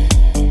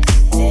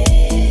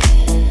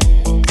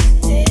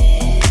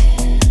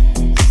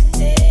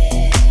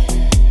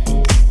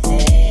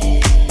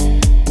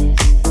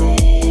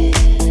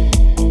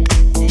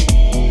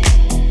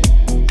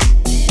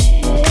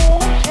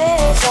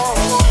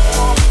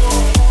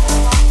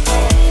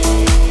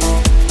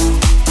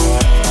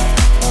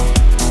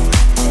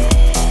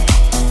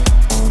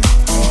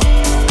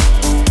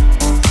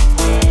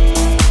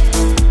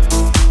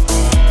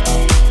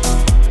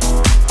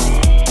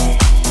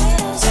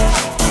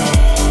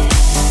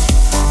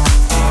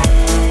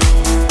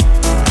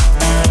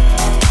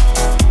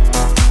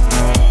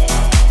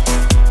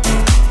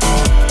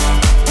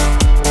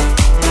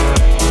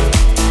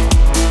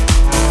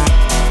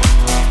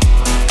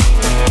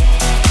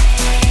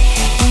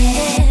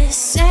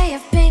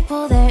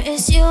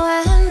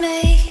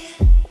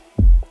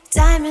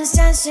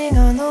 Dancing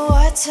on the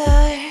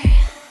water.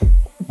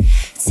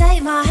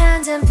 Take my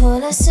hand and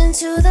pull us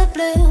into the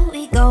blue.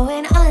 We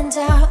going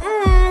under,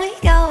 we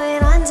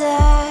going under.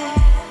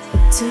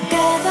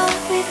 Together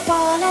we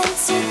fall and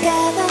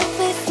together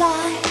we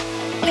fly.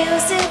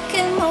 Music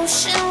in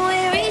motion, we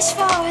reach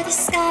for the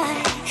sky.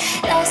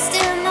 Lost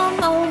in the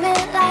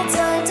moment like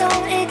time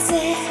don't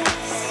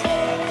exist.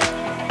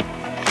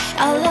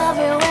 I love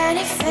it when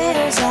it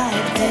feels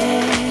like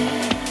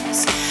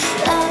this.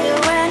 Love it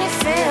when it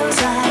feels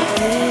like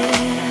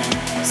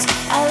this.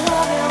 I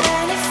love it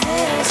when it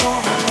feels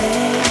like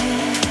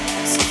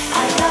this. I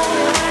love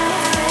it when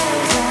it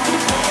feels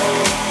like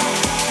this.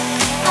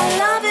 I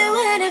love it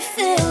when it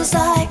feels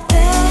like this.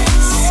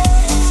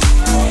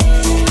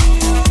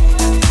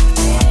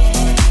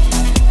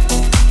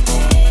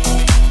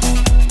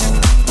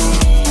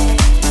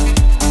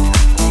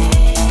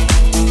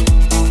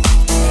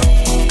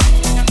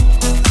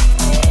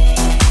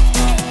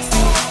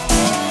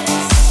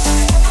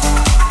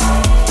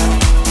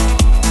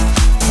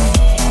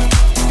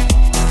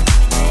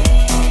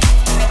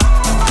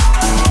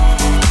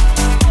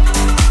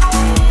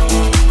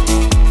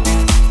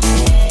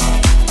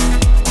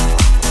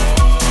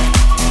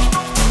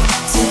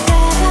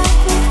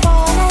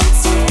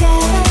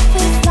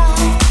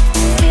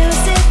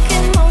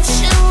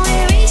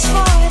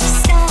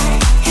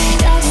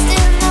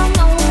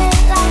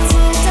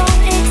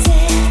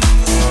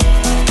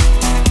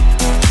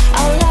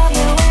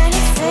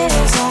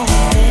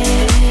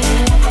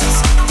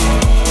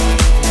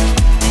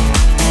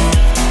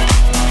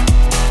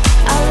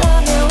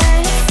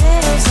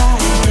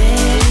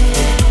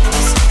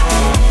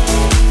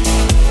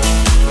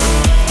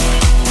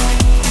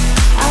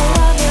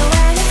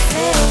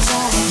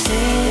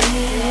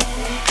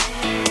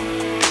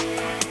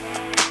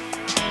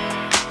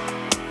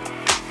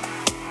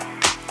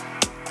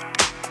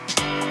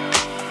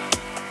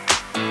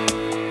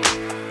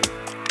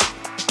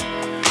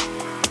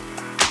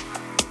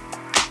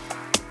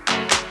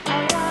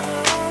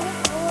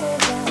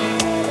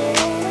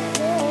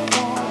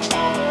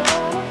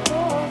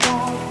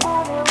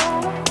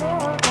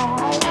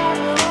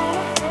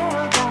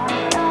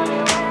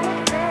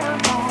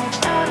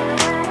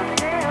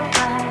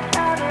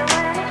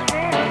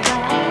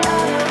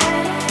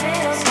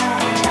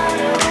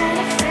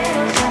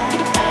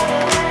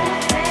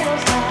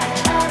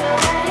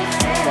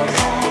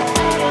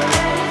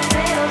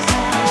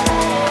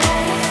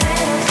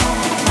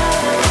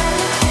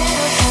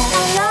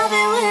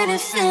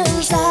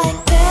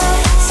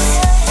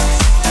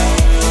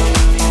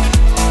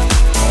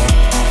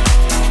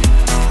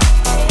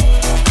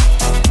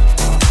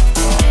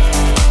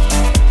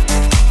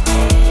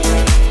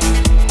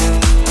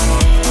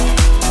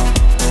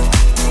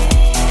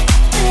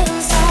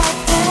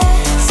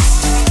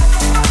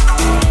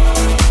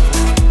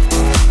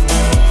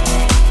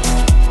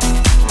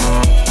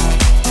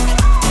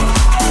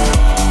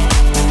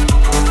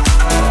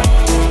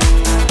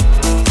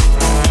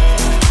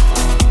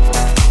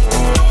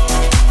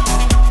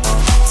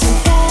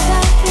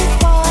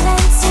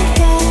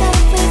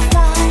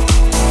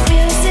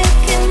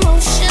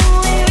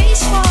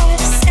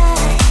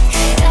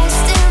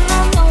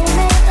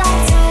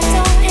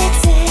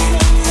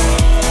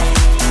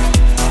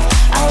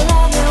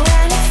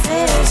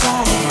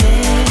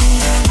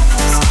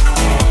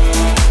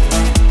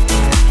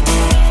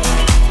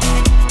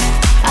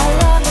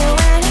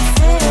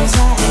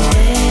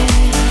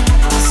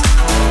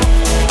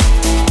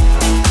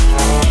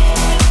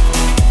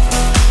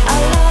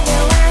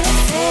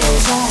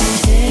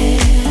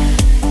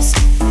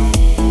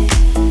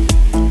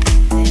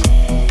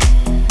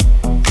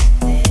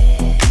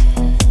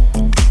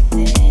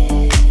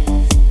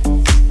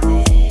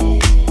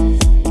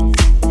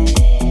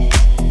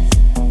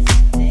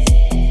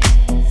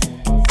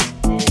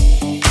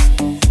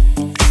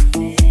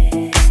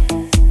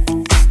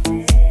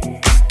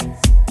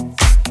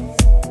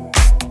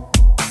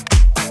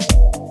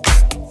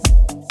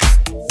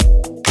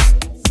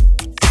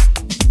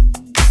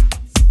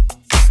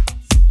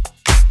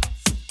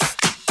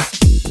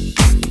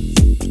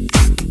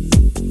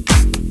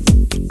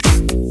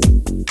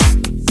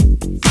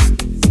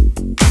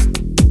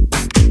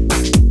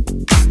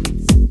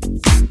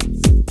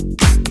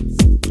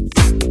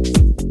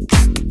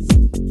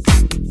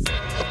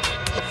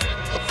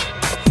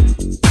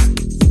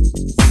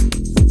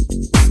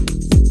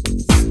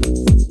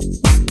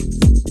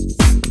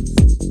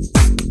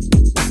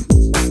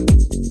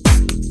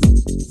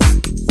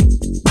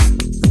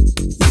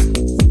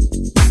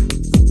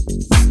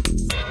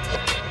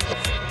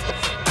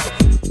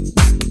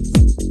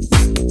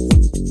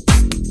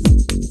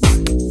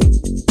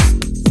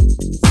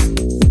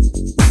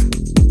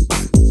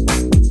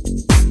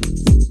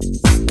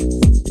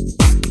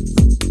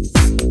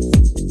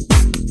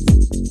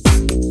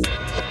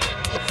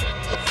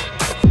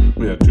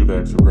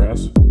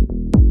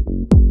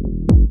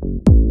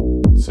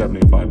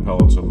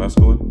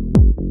 mescaline,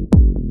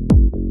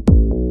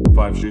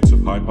 5 sheets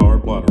of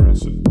high-powered bladder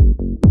acid,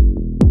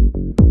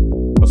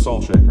 a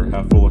salt shaker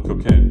half full of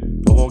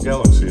cocaine, a whole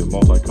galaxy of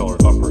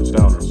multicolored uppers,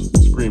 downers,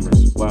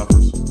 screamers,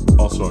 laughers,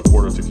 also a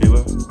quart of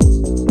tequila,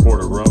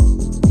 quart of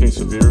rum,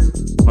 case of beer,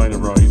 pint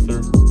of raw ether,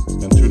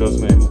 and 2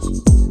 dozen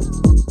amyls.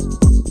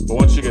 But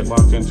once you get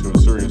locked into a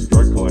serious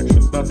drug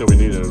collection, not that we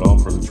need it at all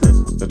for the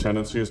trip, the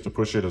tendency is to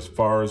push it as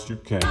far as you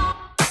can.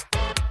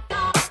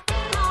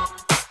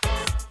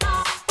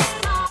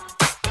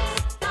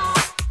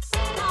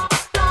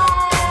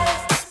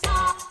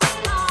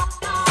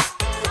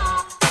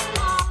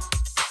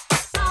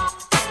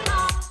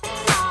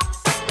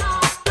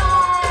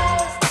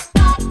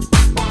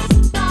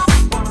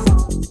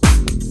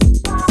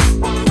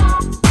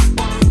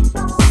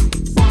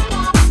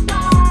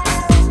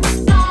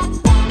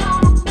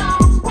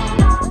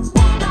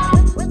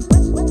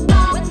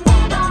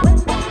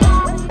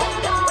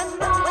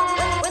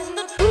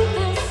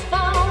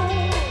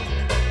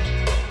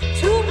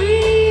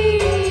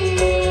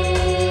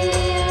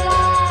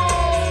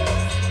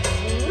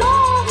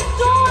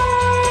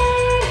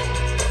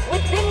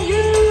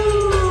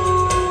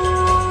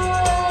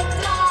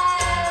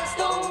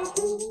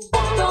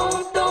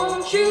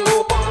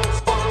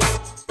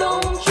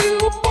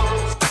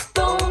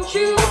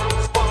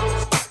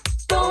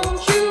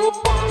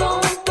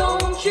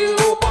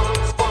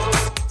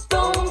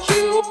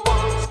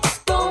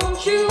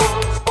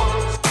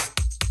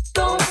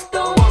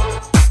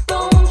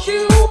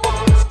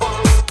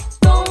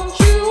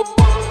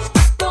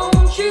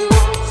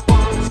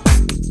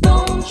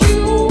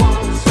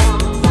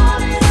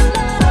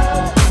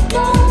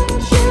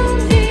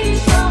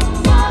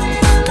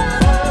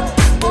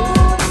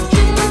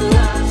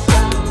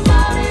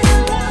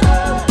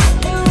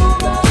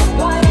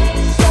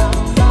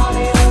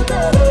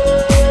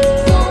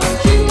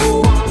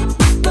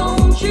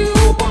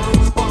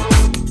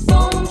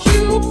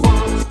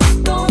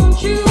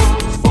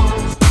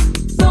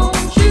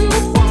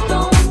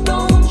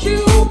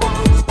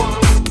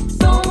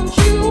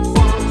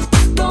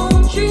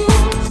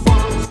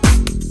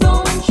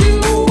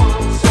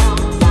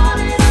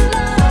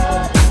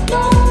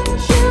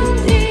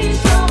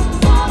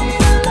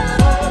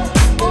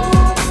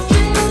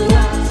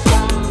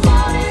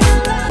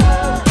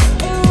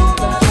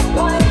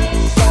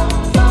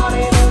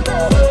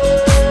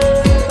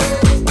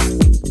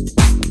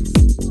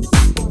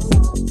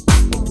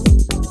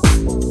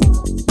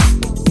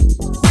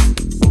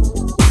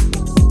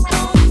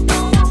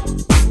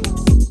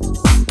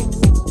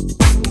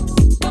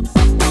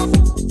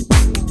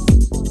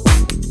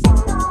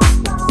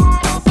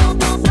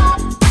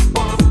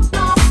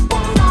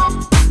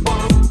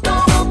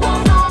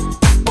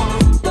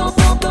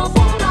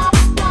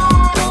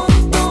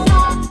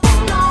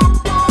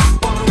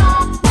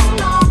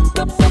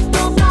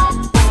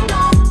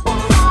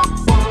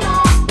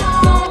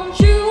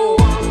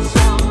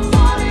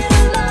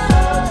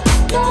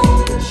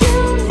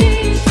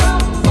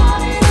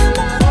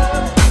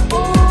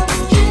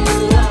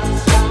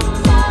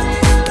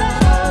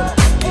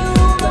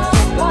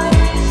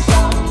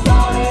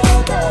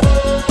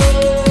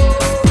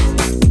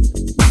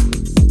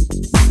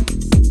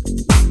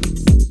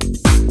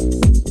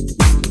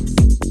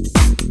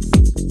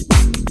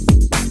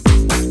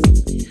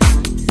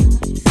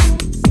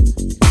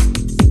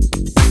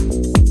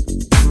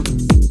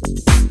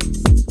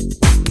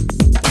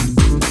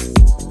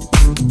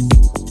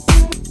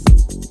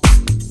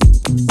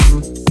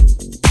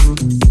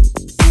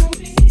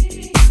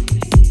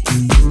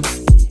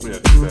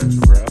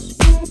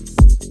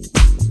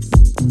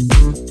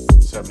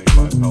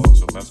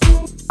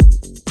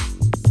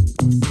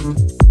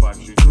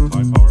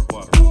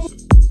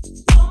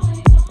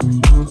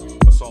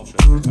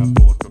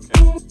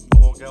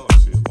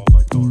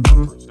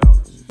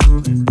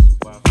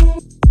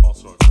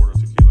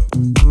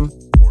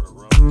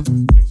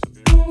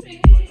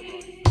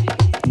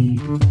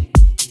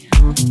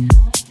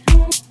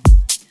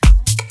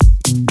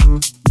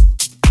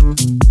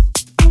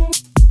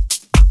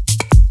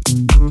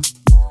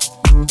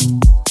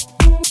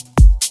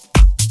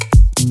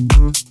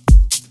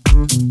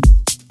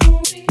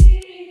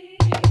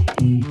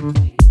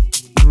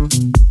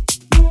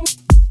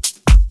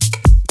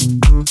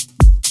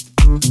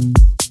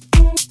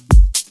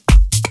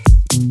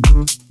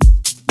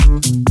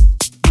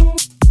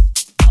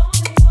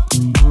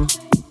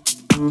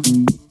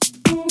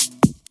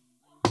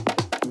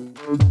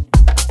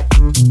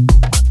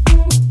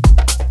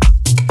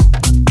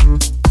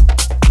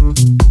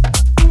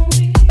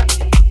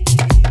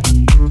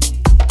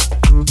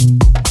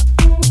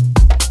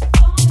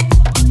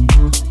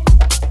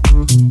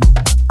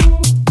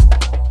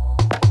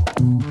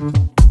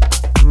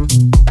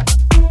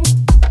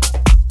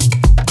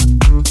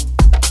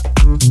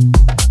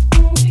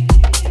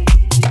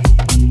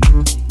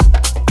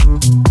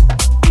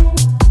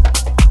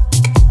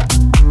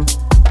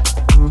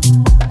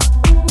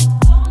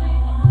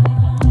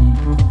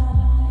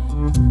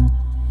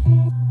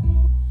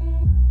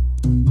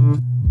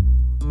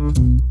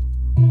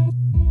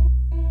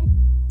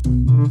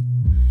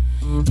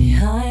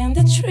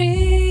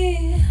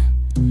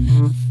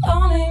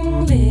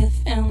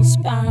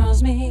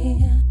 inspires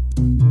me.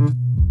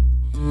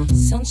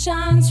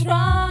 Sunshine's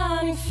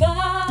running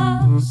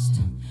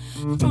fast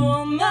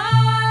through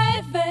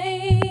my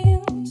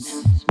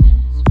veins.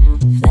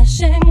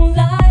 Flashing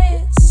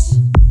lights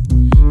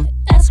that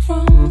ask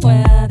from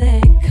where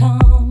they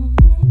come.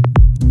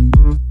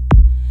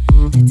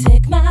 I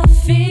take my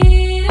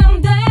feet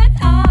and then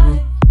I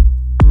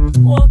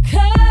walk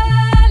along.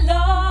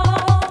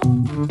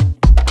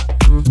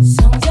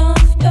 Sounds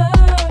of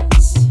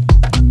birds,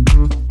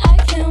 I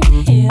can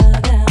hear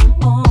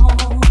them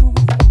all.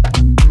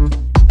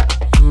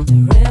 The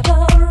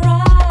river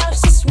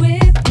rushes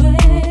with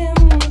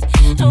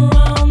wind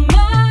around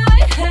my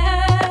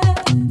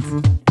head.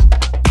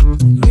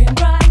 The green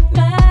bright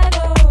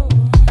meadow,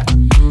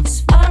 as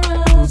far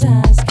as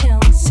eyes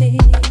can see.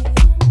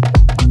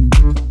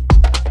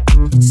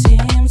 It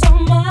seems I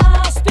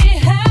must be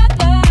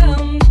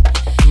heaven,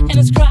 and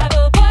it's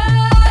crowded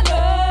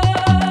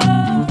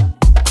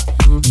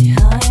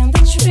behind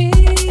the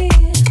tree.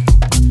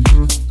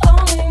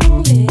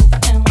 Falling leaf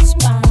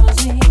inspires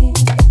me.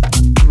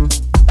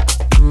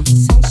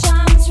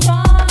 Sunshine's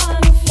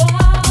running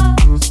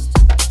fast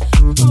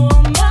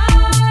through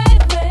my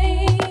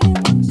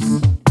veins.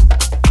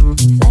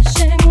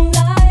 Flashing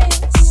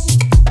lights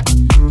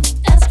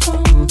ask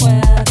from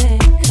where they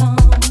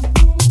come.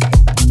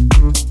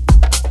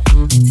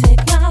 I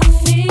take my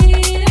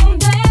feet and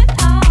then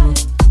I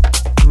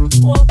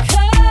walk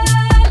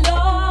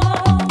along.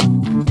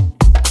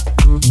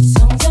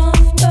 Songs of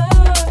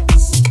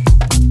birds,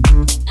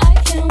 I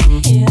can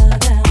hear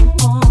them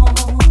all.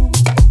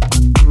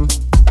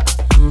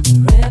 The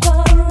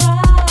river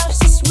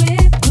rushes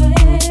with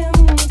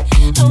wind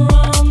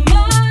around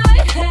my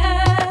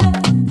head.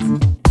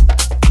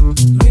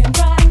 Green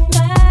bright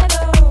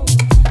meadow,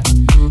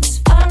 as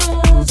far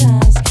as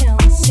eyes can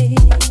see.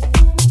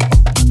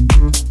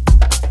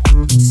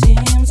 It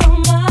seems I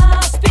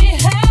must be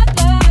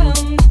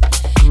heaven,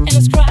 and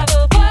it's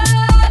crowded below.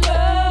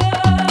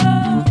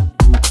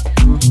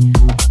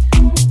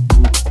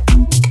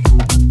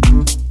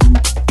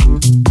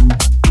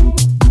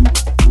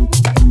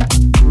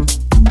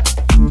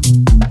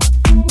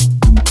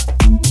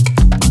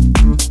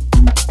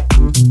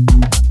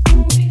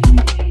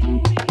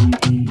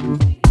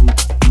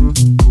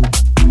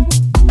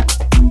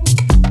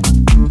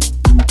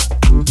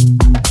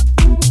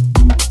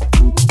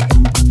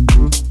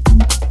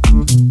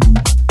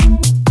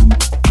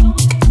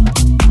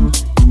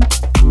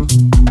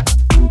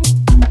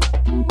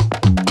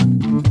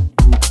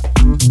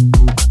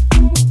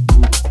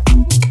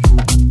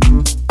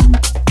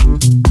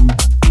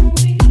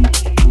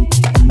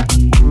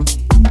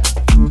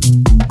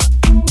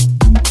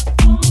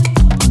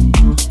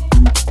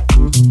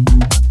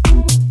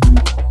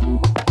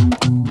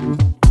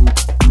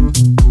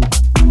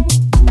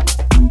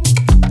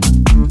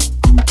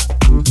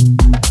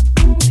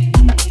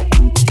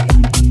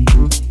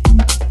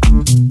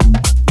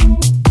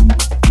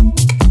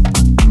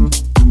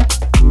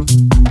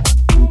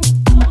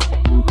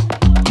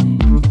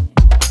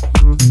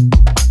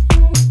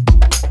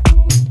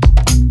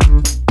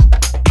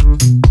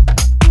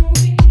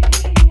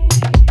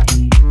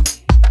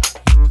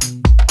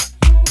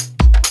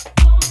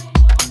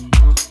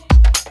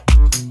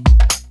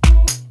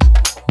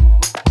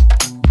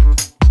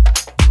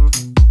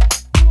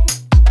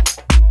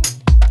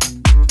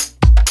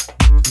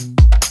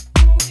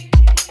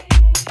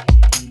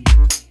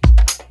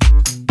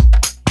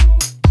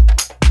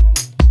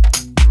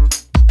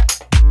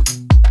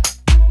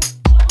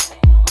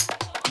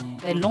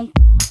 fait long.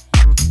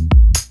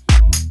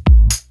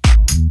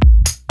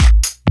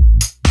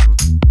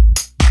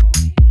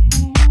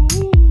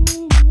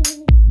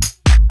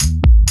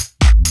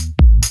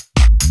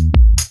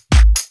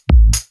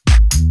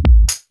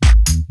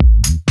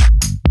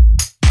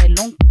 Fait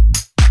long.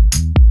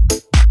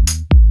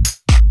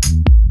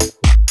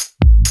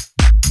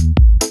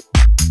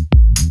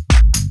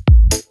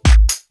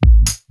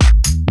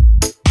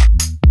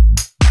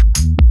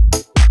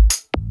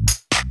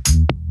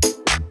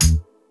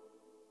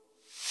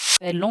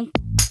 Fait long.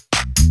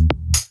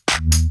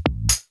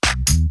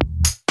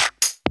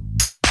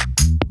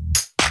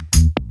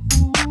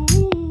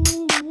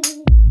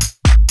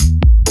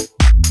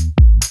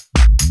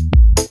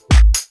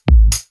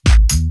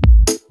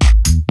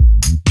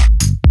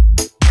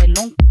 Fait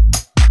long.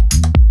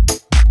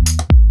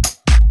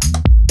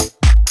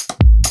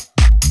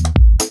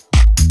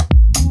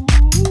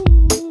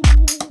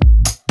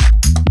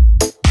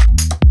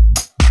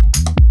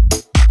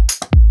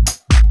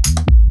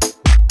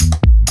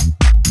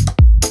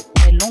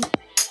 Fait long.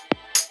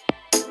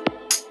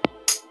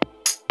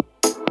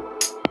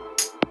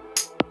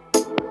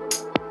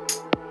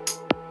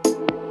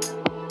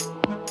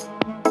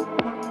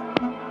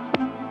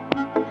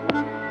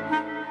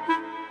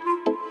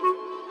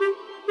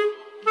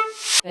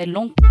 Fait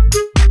long.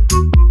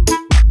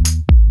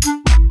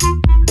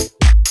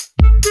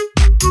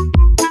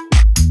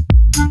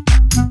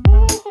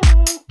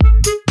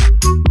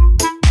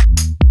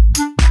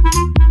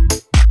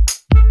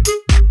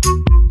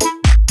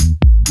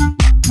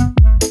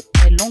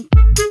 Fait long.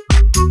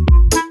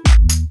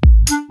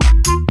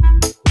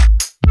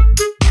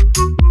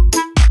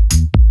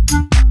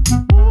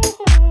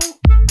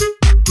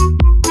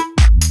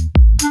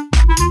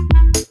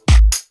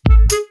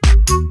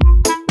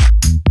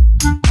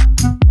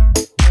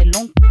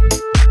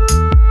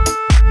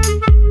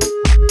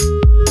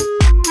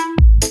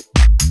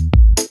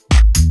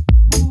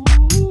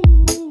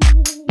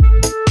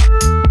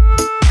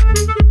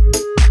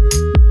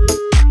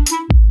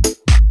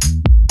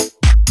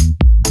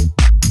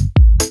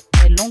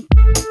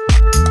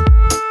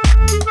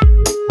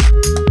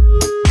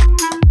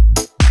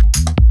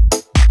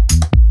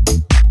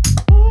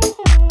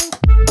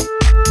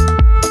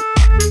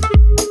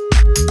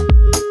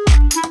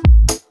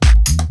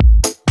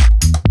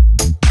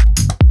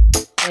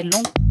 est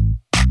long.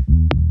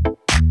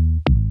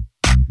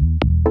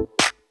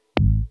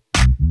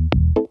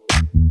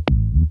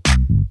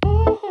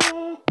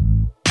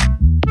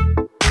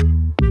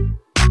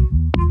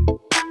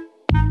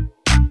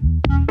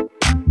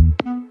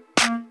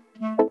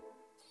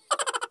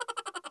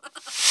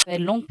 Fait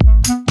long.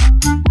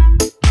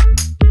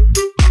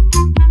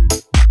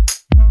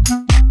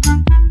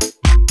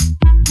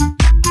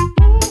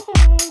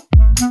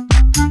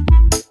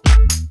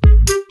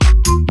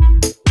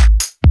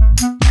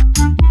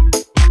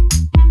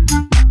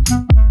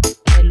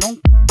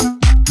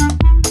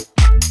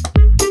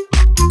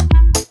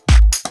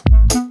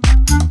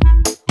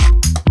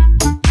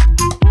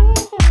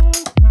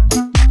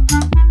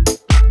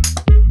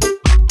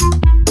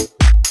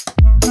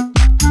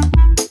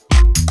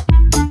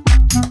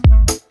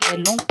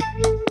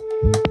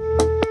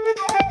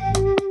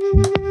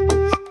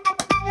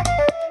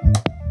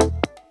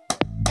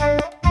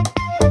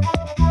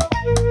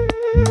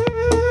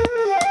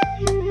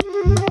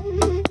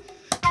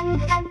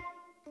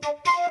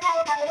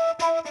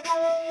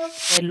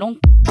 C'est long. C'est long.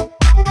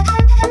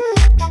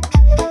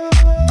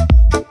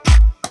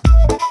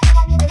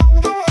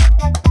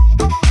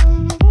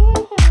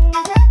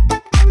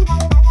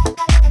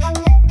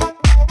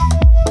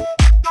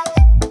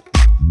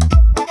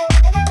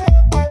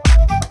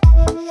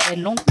 C'est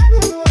long.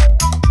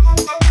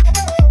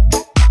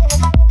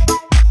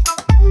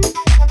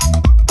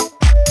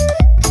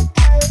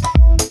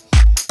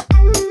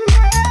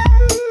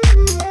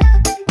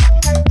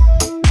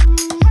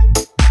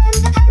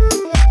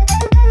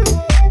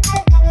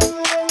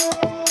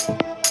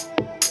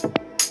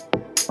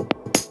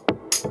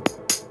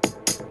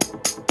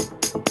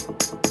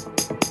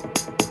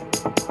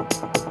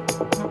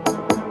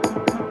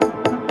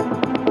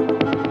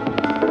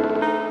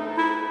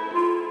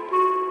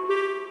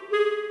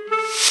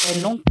 C'est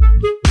long. C'est long.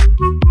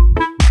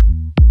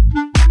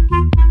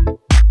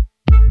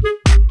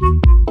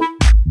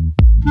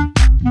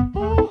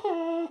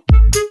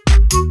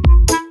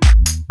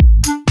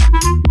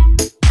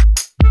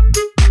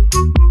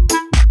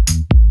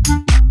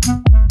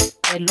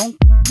 C'est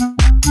long.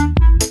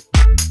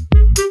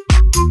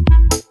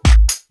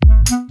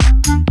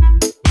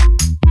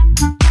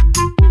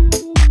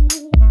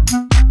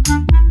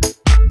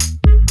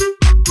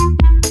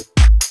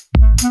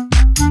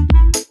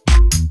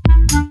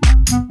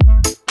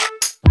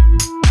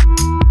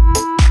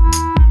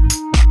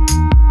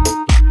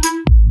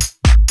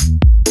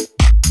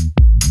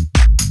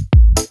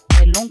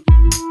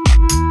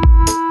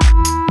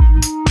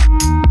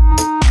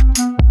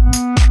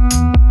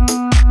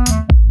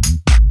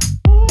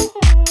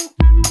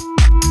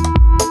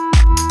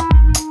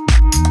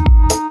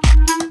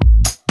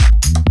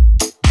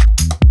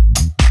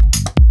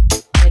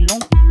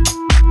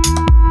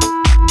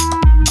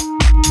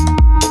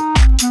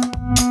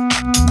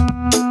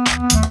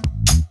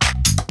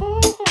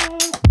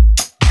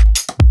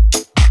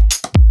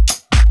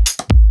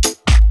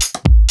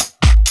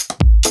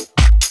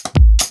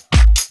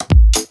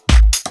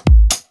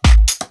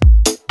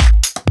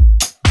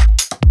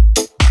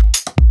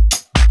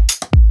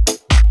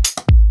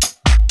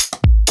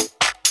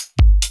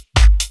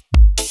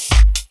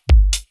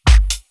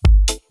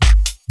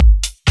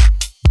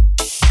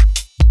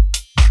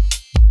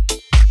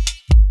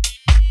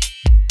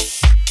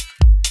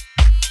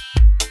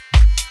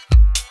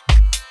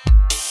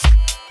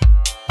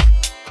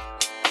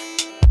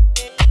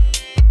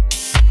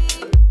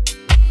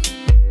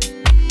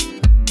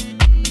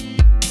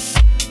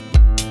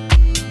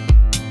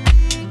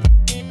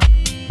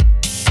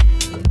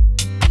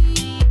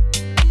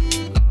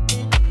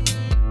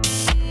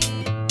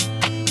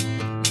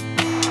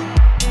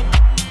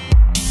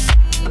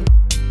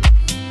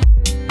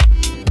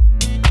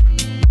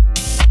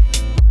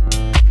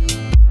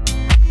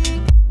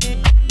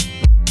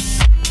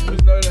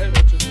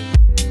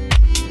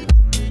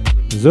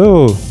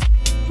 So.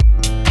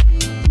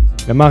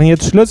 Wir machen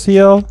jetzt Schluss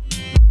hier.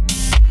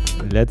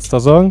 Letzter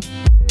Song.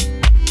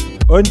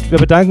 Und wir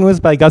bedanken uns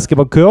bei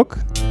Gastgeber Kirk.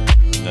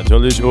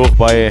 Natürlich auch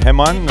bei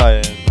Hemmann,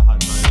 weil er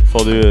hat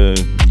für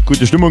die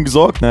gute Stimmung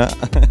gesorgt, ne?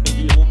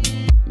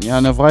 Ja,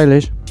 ne,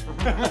 freilich.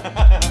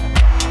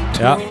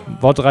 Ja,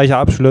 wortreicher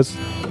Abschluss.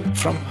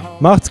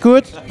 Macht's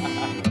gut.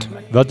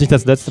 Wird nicht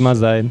das letzte Mal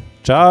sein.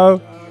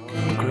 Ciao.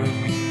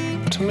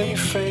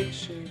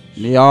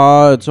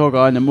 Ja,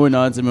 circa einen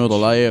Monat sind wir wieder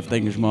live,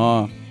 denke ich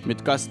mal.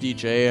 Mit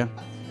Gast-DJ.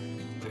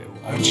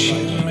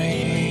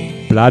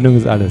 Planung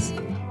ist alles.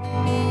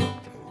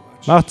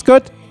 Macht's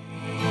gut.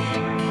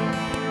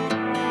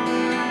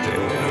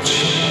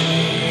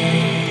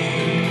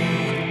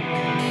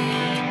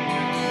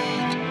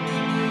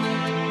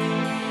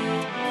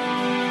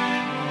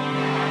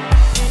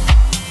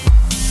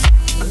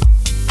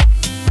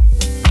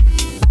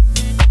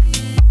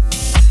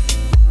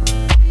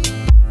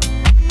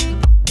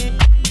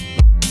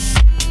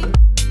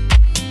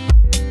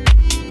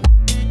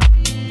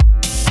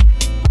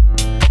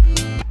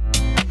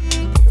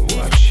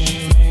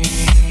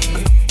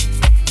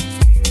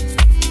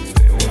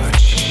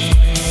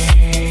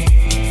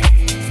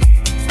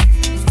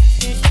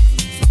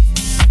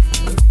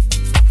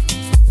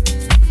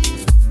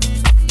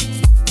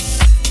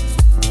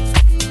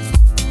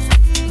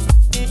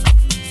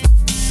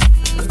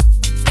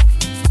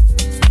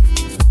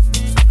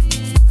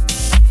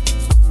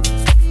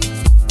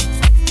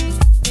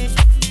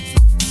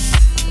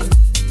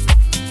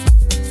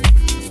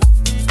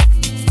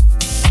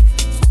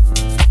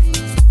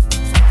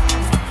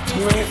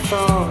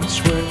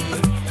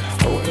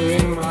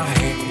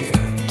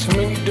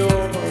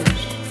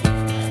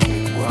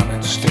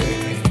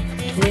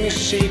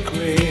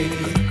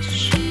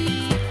 secrets,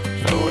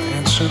 no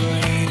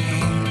answering,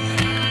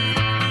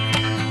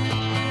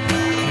 no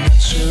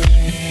answering.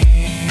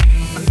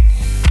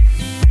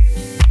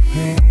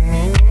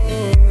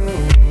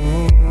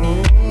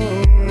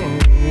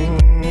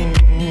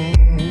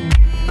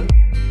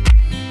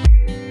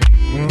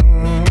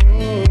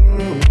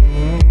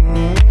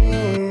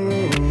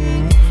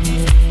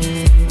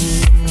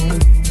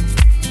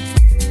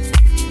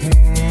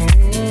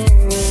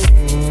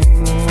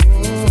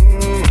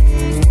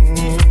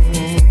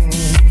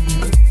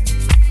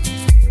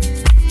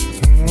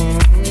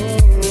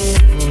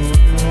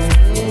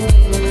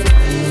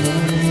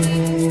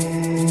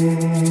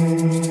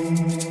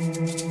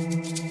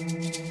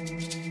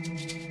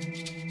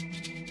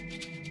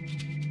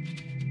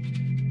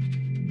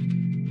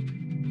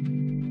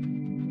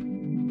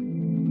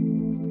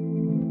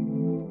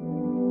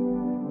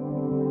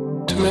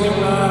 Too many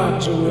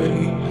miles away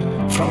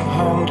from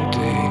home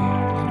today.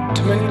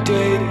 Too many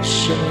days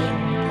so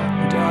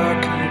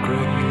dark and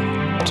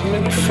grey. Too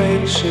many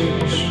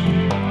faces,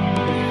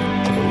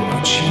 they're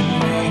watching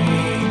me.